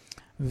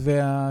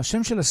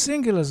 והשם של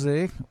הסינגל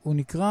הזה הוא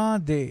נקרא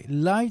The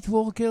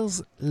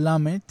Lightworkers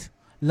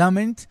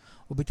Lament,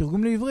 או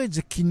בתרגום לעברית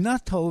זה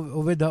קינת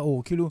עובד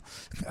האור. כאילו,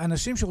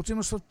 אנשים שרוצים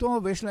לעשות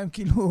טוב ויש להם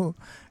כאילו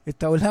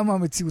את העולם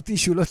המציאותי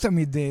שהוא לא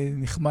תמיד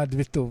נחמד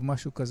וטוב,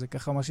 משהו כזה,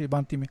 ככה מה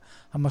שהבנתי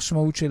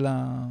מהמשמעות של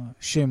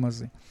השם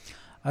הזה.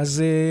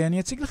 אז אני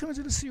אציג לכם את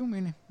זה לסיום,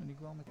 הנה, אני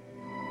כבר מתחיל.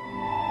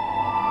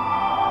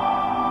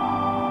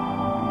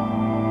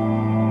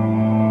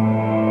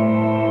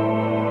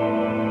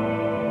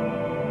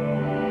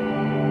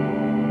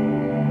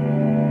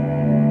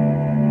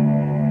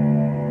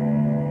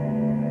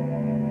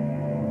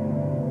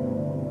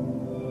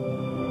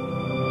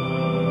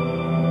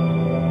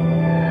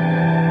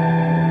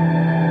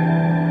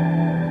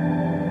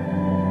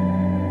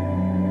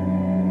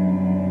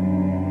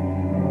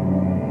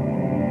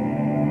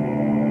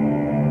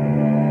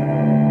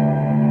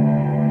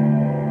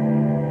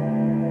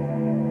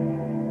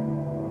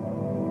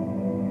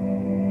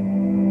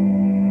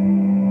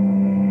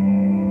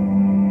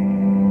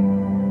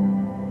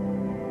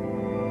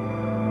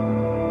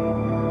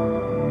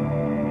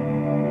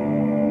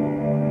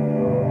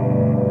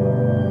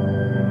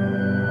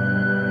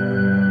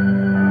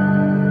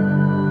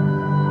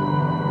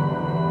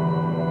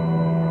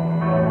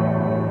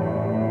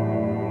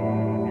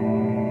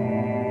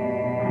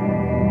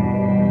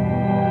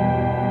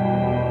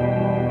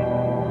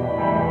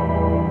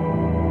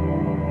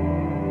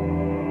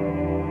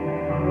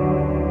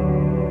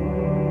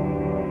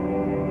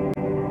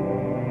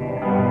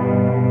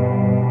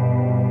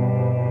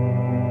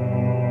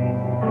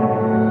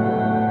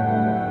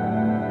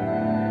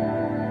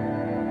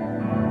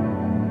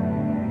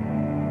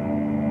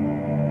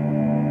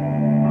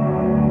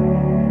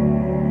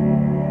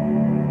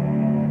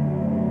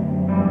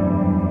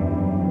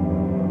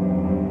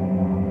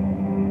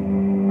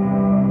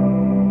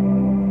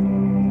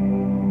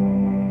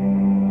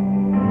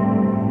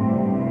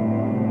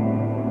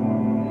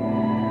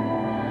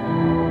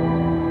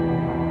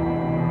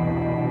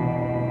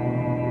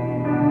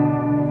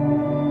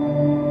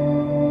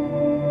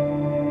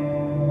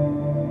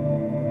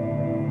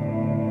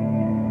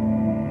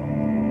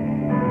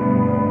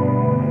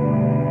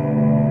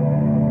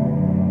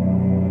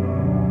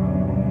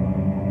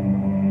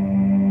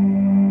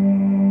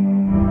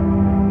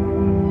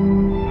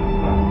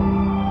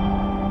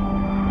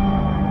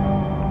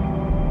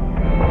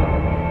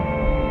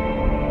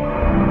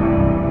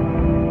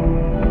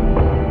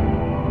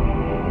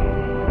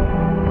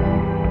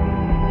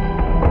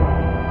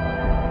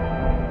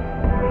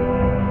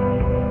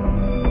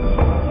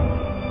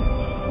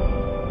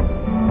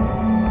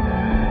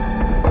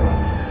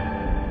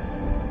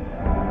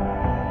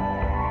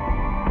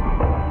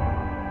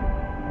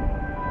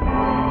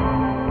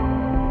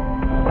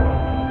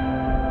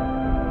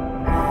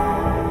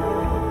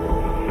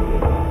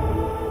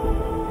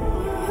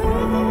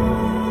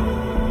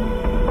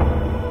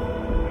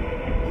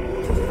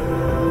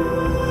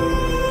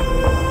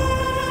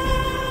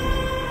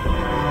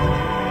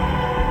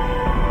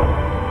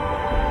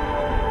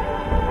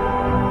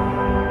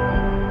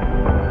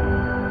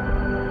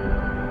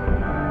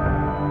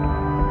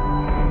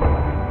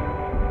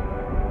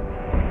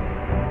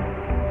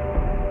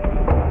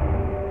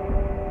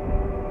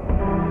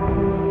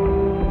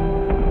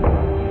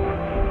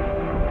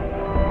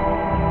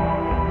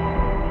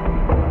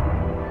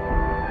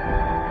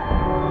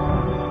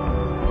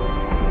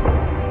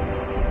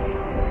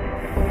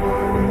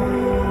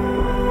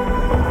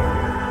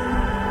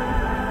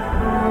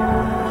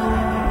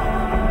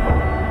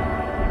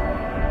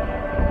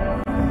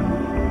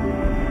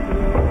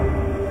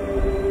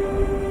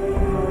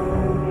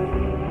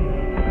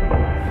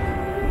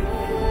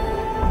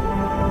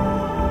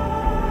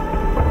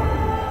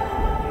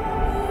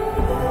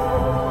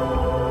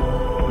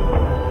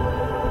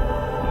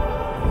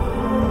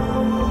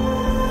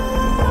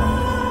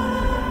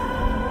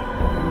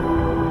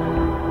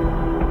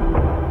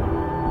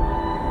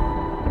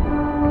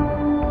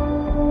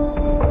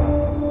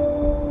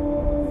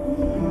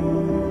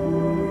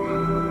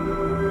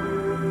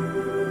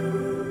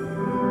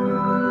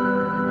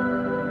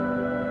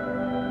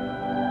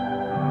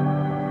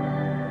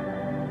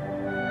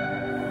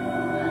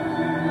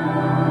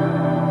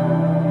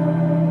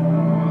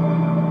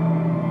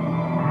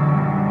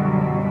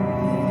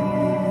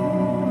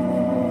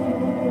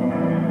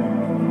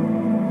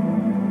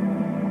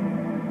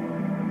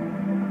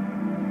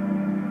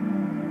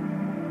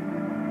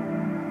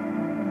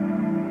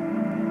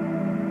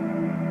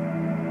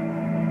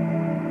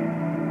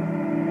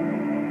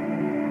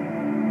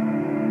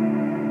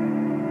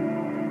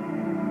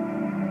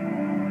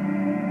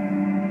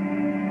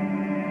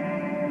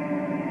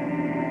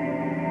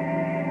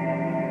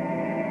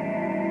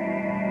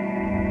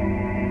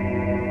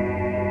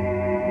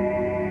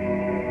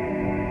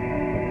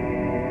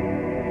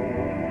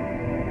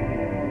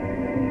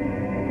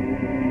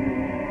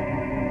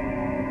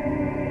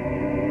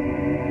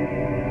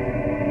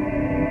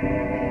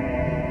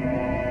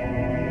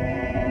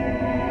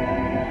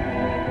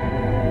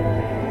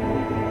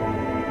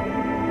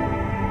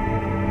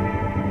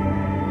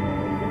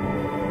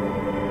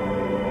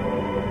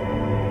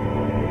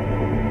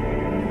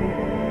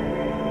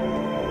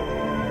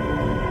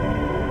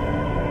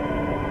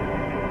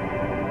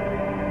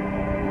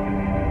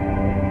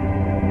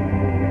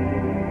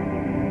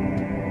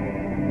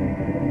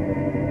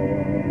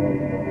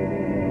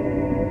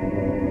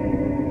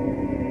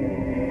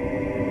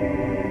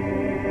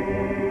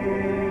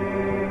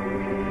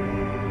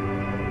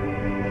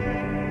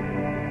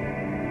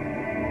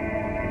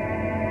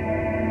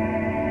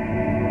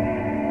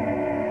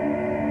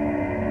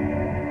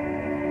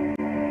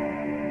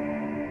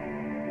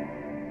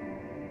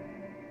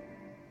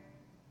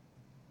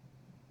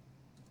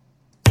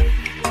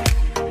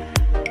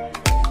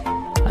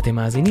 אתם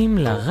מאזינים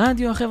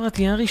לרדיו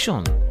החברתי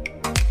הראשון.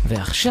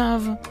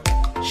 ועכשיו,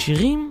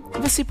 שירים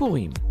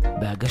וסיפורים,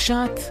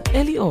 בהגשת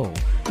אלי אור,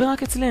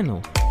 ורק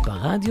אצלנו,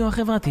 ברדיו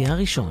החברתי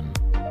הראשון.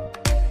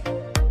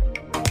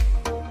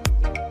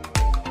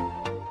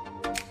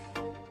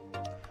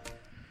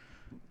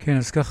 כן,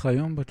 אז ככה,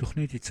 היום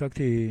בתוכנית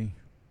הצגתי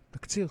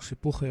תקציר,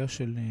 סיפור חיה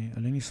של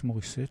אלניס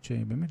מוריסט,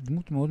 שבאמת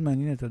דמות מאוד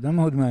מעניינת, אדם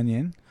מאוד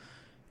מעניין,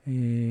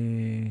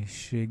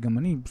 שגם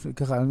אני,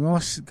 ככה,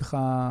 ממש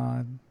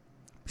ככה,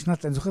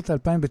 בשנת, אני זוכרת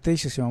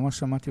 2009, שממש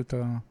שמעתי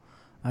אותה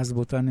אז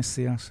באותה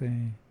נסיעה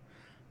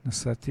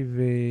שנסעתי,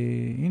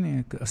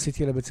 והנה,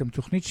 עשיתי לה בעצם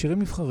תוכנית שירים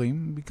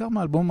מבחרים, בעיקר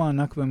מאלבום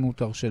הענק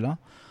והמאותר שלה,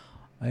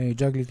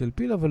 ג'אג ליטל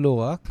פיל, אבל לא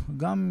רק,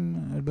 גם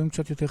אלבומים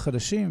קצת יותר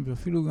חדשים,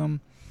 ואפילו גם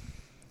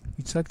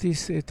הצגתי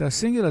את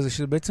הסינגל הזה,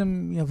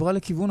 שבעצם היא עברה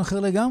לכיוון אחר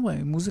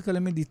לגמרי, מוזיקה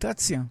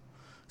למדיטציה.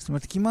 זאת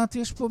אומרת, כמעט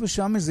יש פה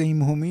ושם איזה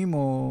המהומים,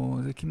 או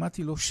זה כמעט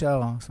היא לא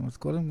שרה. זאת אומרת,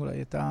 קודם אולי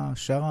הייתה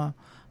שרה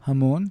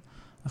המון,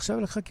 עכשיו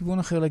היא לקחה כיוון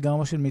אחר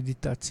לגמרי של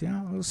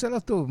מדיטציה, אבל עושה לה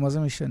טוב, מה זה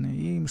משנה?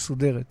 היא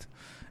מסודרת.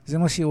 זה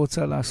מה שהיא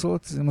רוצה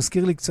לעשות. זה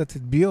מזכיר לי קצת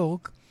את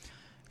ביורק,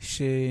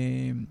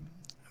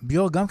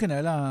 שביורק גם כן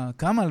היה לה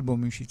כמה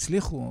אלבומים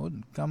שהצליחו, עוד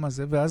כמה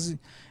זה, ואז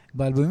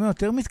באלבומים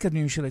היותר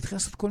מתקדמים שלה, התחילה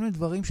לעשות כל מיני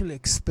דברים של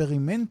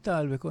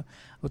אקספרימנטל,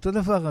 אותו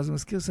דבר, אז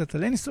מזכיר קצת,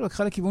 אלניס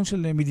לקחה לכיוון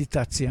של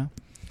מדיטציה,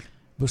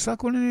 ועושה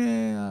כל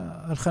מיני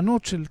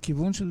הלחנות של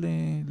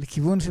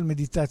לכיוון של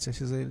מדיטציה,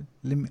 שזה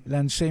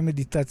לאנשי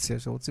מדיטציה,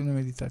 שרוצים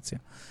למדיטציה.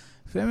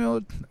 יפה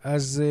מאוד.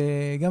 אז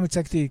גם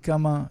הצגתי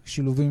כמה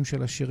שילובים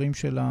של השירים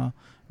שלה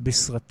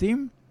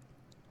בסרטים.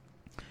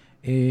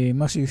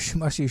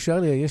 מה שישר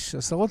לי, יש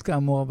עשרות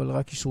כאמור, אבל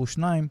רק אישרו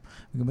 2,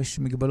 וגם יש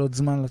מגבלות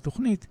זמן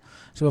לתוכנית.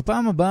 עכשיו,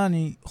 בפעם הבאה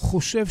אני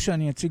חושב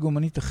שאני אציג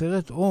אומנית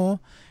אחרת, או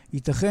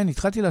ייתכן,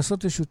 התחלתי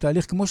לעשות איזשהו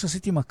תהליך, כמו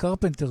שעשיתי עם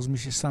הקרפנטרס, מי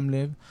ששם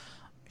לב,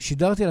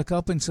 שידרתי על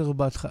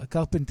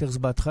הקרפנטרס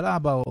בהתחלה,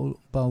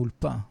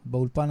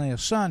 באולפן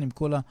הישן, עם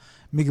כל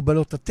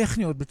המגבלות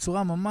הטכניות,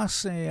 בצורה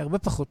ממש הרבה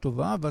פחות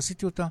טובה,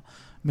 ועשיתי אותה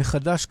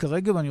מחדש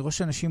כרגע, ואני רואה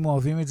שאנשים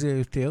אוהבים את זה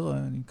יותר,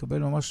 אני מקבל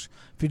ממש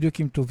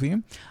פידבקים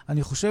טובים.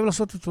 אני חושב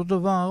לעשות אותו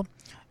דבר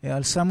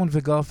על סיימון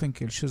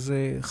וגרפינקל,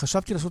 שזה,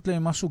 חשבתי לעשות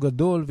להם משהו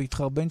גדול,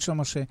 והתחרבן שם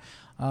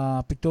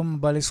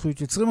שפתאום בעלי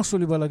זכויות יוצרים עשו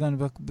לי בלגן,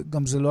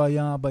 וגם זה לא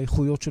היה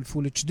באיכויות של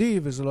פול HD,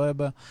 וזה לא היה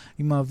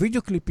עם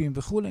הוידאו קליפים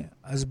וכו'.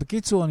 אז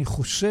בקיצור, אני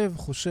חושב,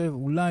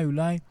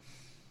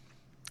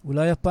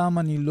 אולי הפעם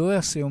אני לא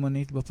אעשה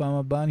אומנית, בפעם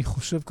הבאה אני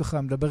חושב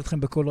ככה, מדבר איתכם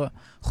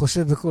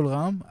חושב בכל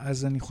רם,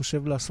 אז אני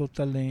חושב לעשות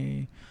על,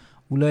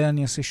 אולי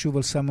אני אעשה שוב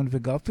על סיימון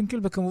וגרפינקל,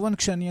 וכמובן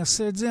כשאני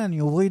אעשה את זה,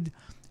 אני אוריד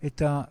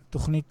את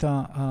התוכנית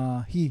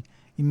ההיא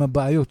עם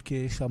הבעיות, כי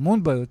יש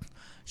המון בעיות,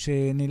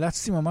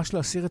 שנאלצתי ממש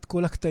להסיר את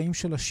כל הקטעים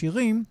של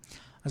השירים,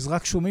 אז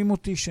רק שומעים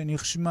אותי שאני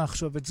אשמע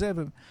עכשיו את זה,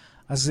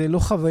 אז זה לא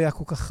חוויה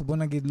כל כך, בוא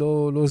נגיד,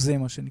 לא זה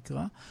מה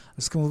שנקרא.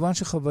 אז כמובן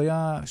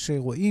שחוויה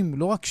שרואים,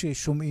 לא רק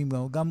ששומעים,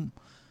 גם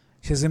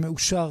שזה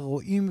מאושר,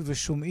 רואים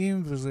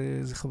ושומעים,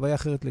 וזה חוויה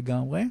אחרת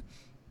לגמרי.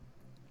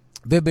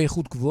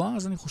 ובאיכות גבוהה,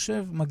 אז אני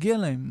חושב, מגיע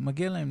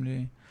להם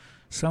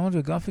לסיימון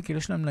וגרפינקל,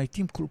 יש להם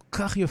להיטים כל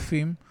כך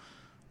יפים,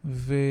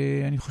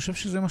 ואני חושב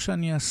שזה מה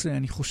שאני אעשה.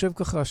 אני חושב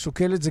ככה,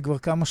 שוקל את זה כבר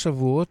כמה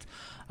שבועות,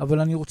 אבל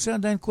אני רוצה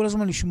עדיין כל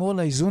הזמן לשמור על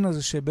האיזון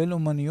הזה שבין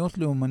אומניות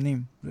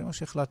לאומנים. זה מה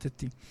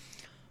שהחלטתי.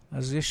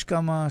 אז יש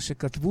כמה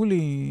שכתבו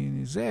לי,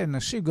 זה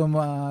נשים,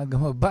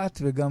 גם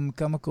הבת וגם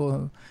כמה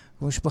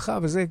משפחה,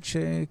 וזה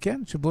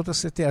כן, שבוא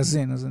תעשה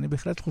תאזן. אז אני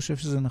בהחלט חושב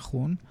שזה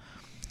נכון,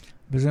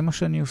 וזה מה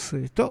שאני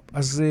עושה. טוב,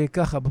 אז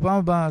ככה, בפעם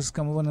הבאה, אז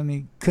כמובן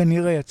אני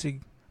כנראה אציג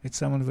את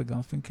סיימון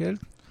וגרפינקל,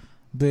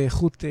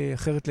 באיכות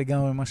אחרת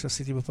לגמרי ממה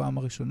שעשיתי בפעם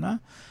הראשונה.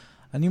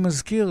 אני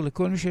מזכיר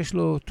לכל מי שיש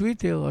לו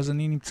טוויטר, אז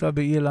אני נמצא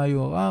ב-Eli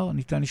Orr,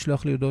 ניתן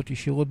לשלוח לי הודעות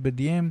ישירות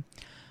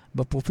ב-DM.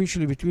 בפרופיל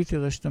שלי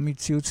בטוויטר יש תמיד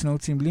ציוץ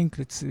נעוץ עם לינק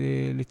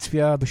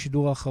לצפייה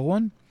בשידור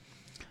האחרון,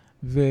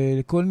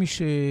 ולכל מי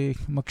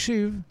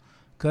שמקשיב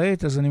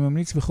כעת, אז אני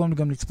ממליץ בכל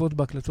גם לצפות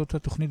בהקלטות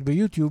התוכנית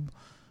ביוטיוב,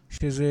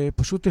 שזה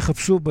פשוט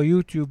תחפשו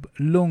ביוטיוב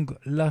Long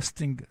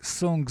Lasting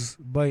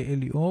Songs by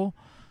Eli Orr,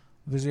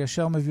 וזה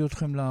ישר מביא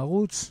אתכם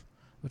לערוץ,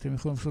 ואתם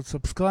יכולים לעשות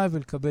סאבסקרייב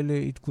ולקבל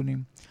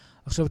עדכונים.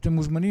 עכשיו אתם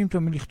מוזמנים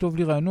תמיד לכתוב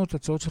לי רעיונות,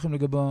 הצעות שלכם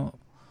לגבי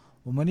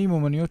אומנים,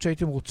 אומניות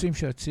שהייתם רוצים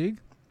שאציג.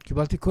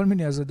 קיבלתי כל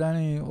מיני, אז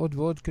עדיין עוד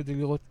ועוד כדי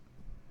לראות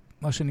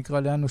מה שנקרא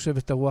לאן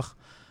נושבת הרוח.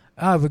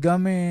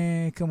 וגם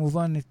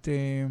כמובן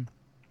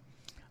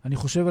אני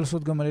חושב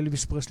לעשות גם על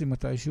אלוויס פרסלי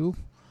מתישהו,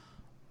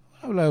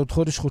 אולי עוד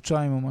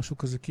חודש-חודשיים או משהו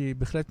כזה, כי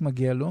בהחלט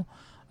מגיע לו.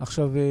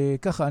 עכשיו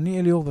ככה, אני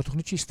אלי אור,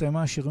 והתוכנית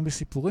שהסתיימה שירים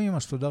וסיפורים,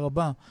 אז תודה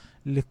רבה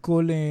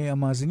לכל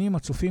המאזינים,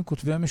 הצופים,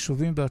 כותבי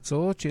המשובים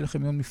והצעות, שיהיה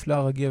לכם יום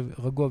נפלא,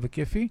 רגוע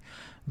וכיפי,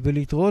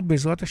 ולהתראות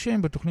בעזרת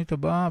השם בתוכנית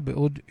הבאה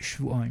בעוד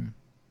שבועיים.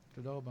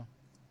 תודה רבה.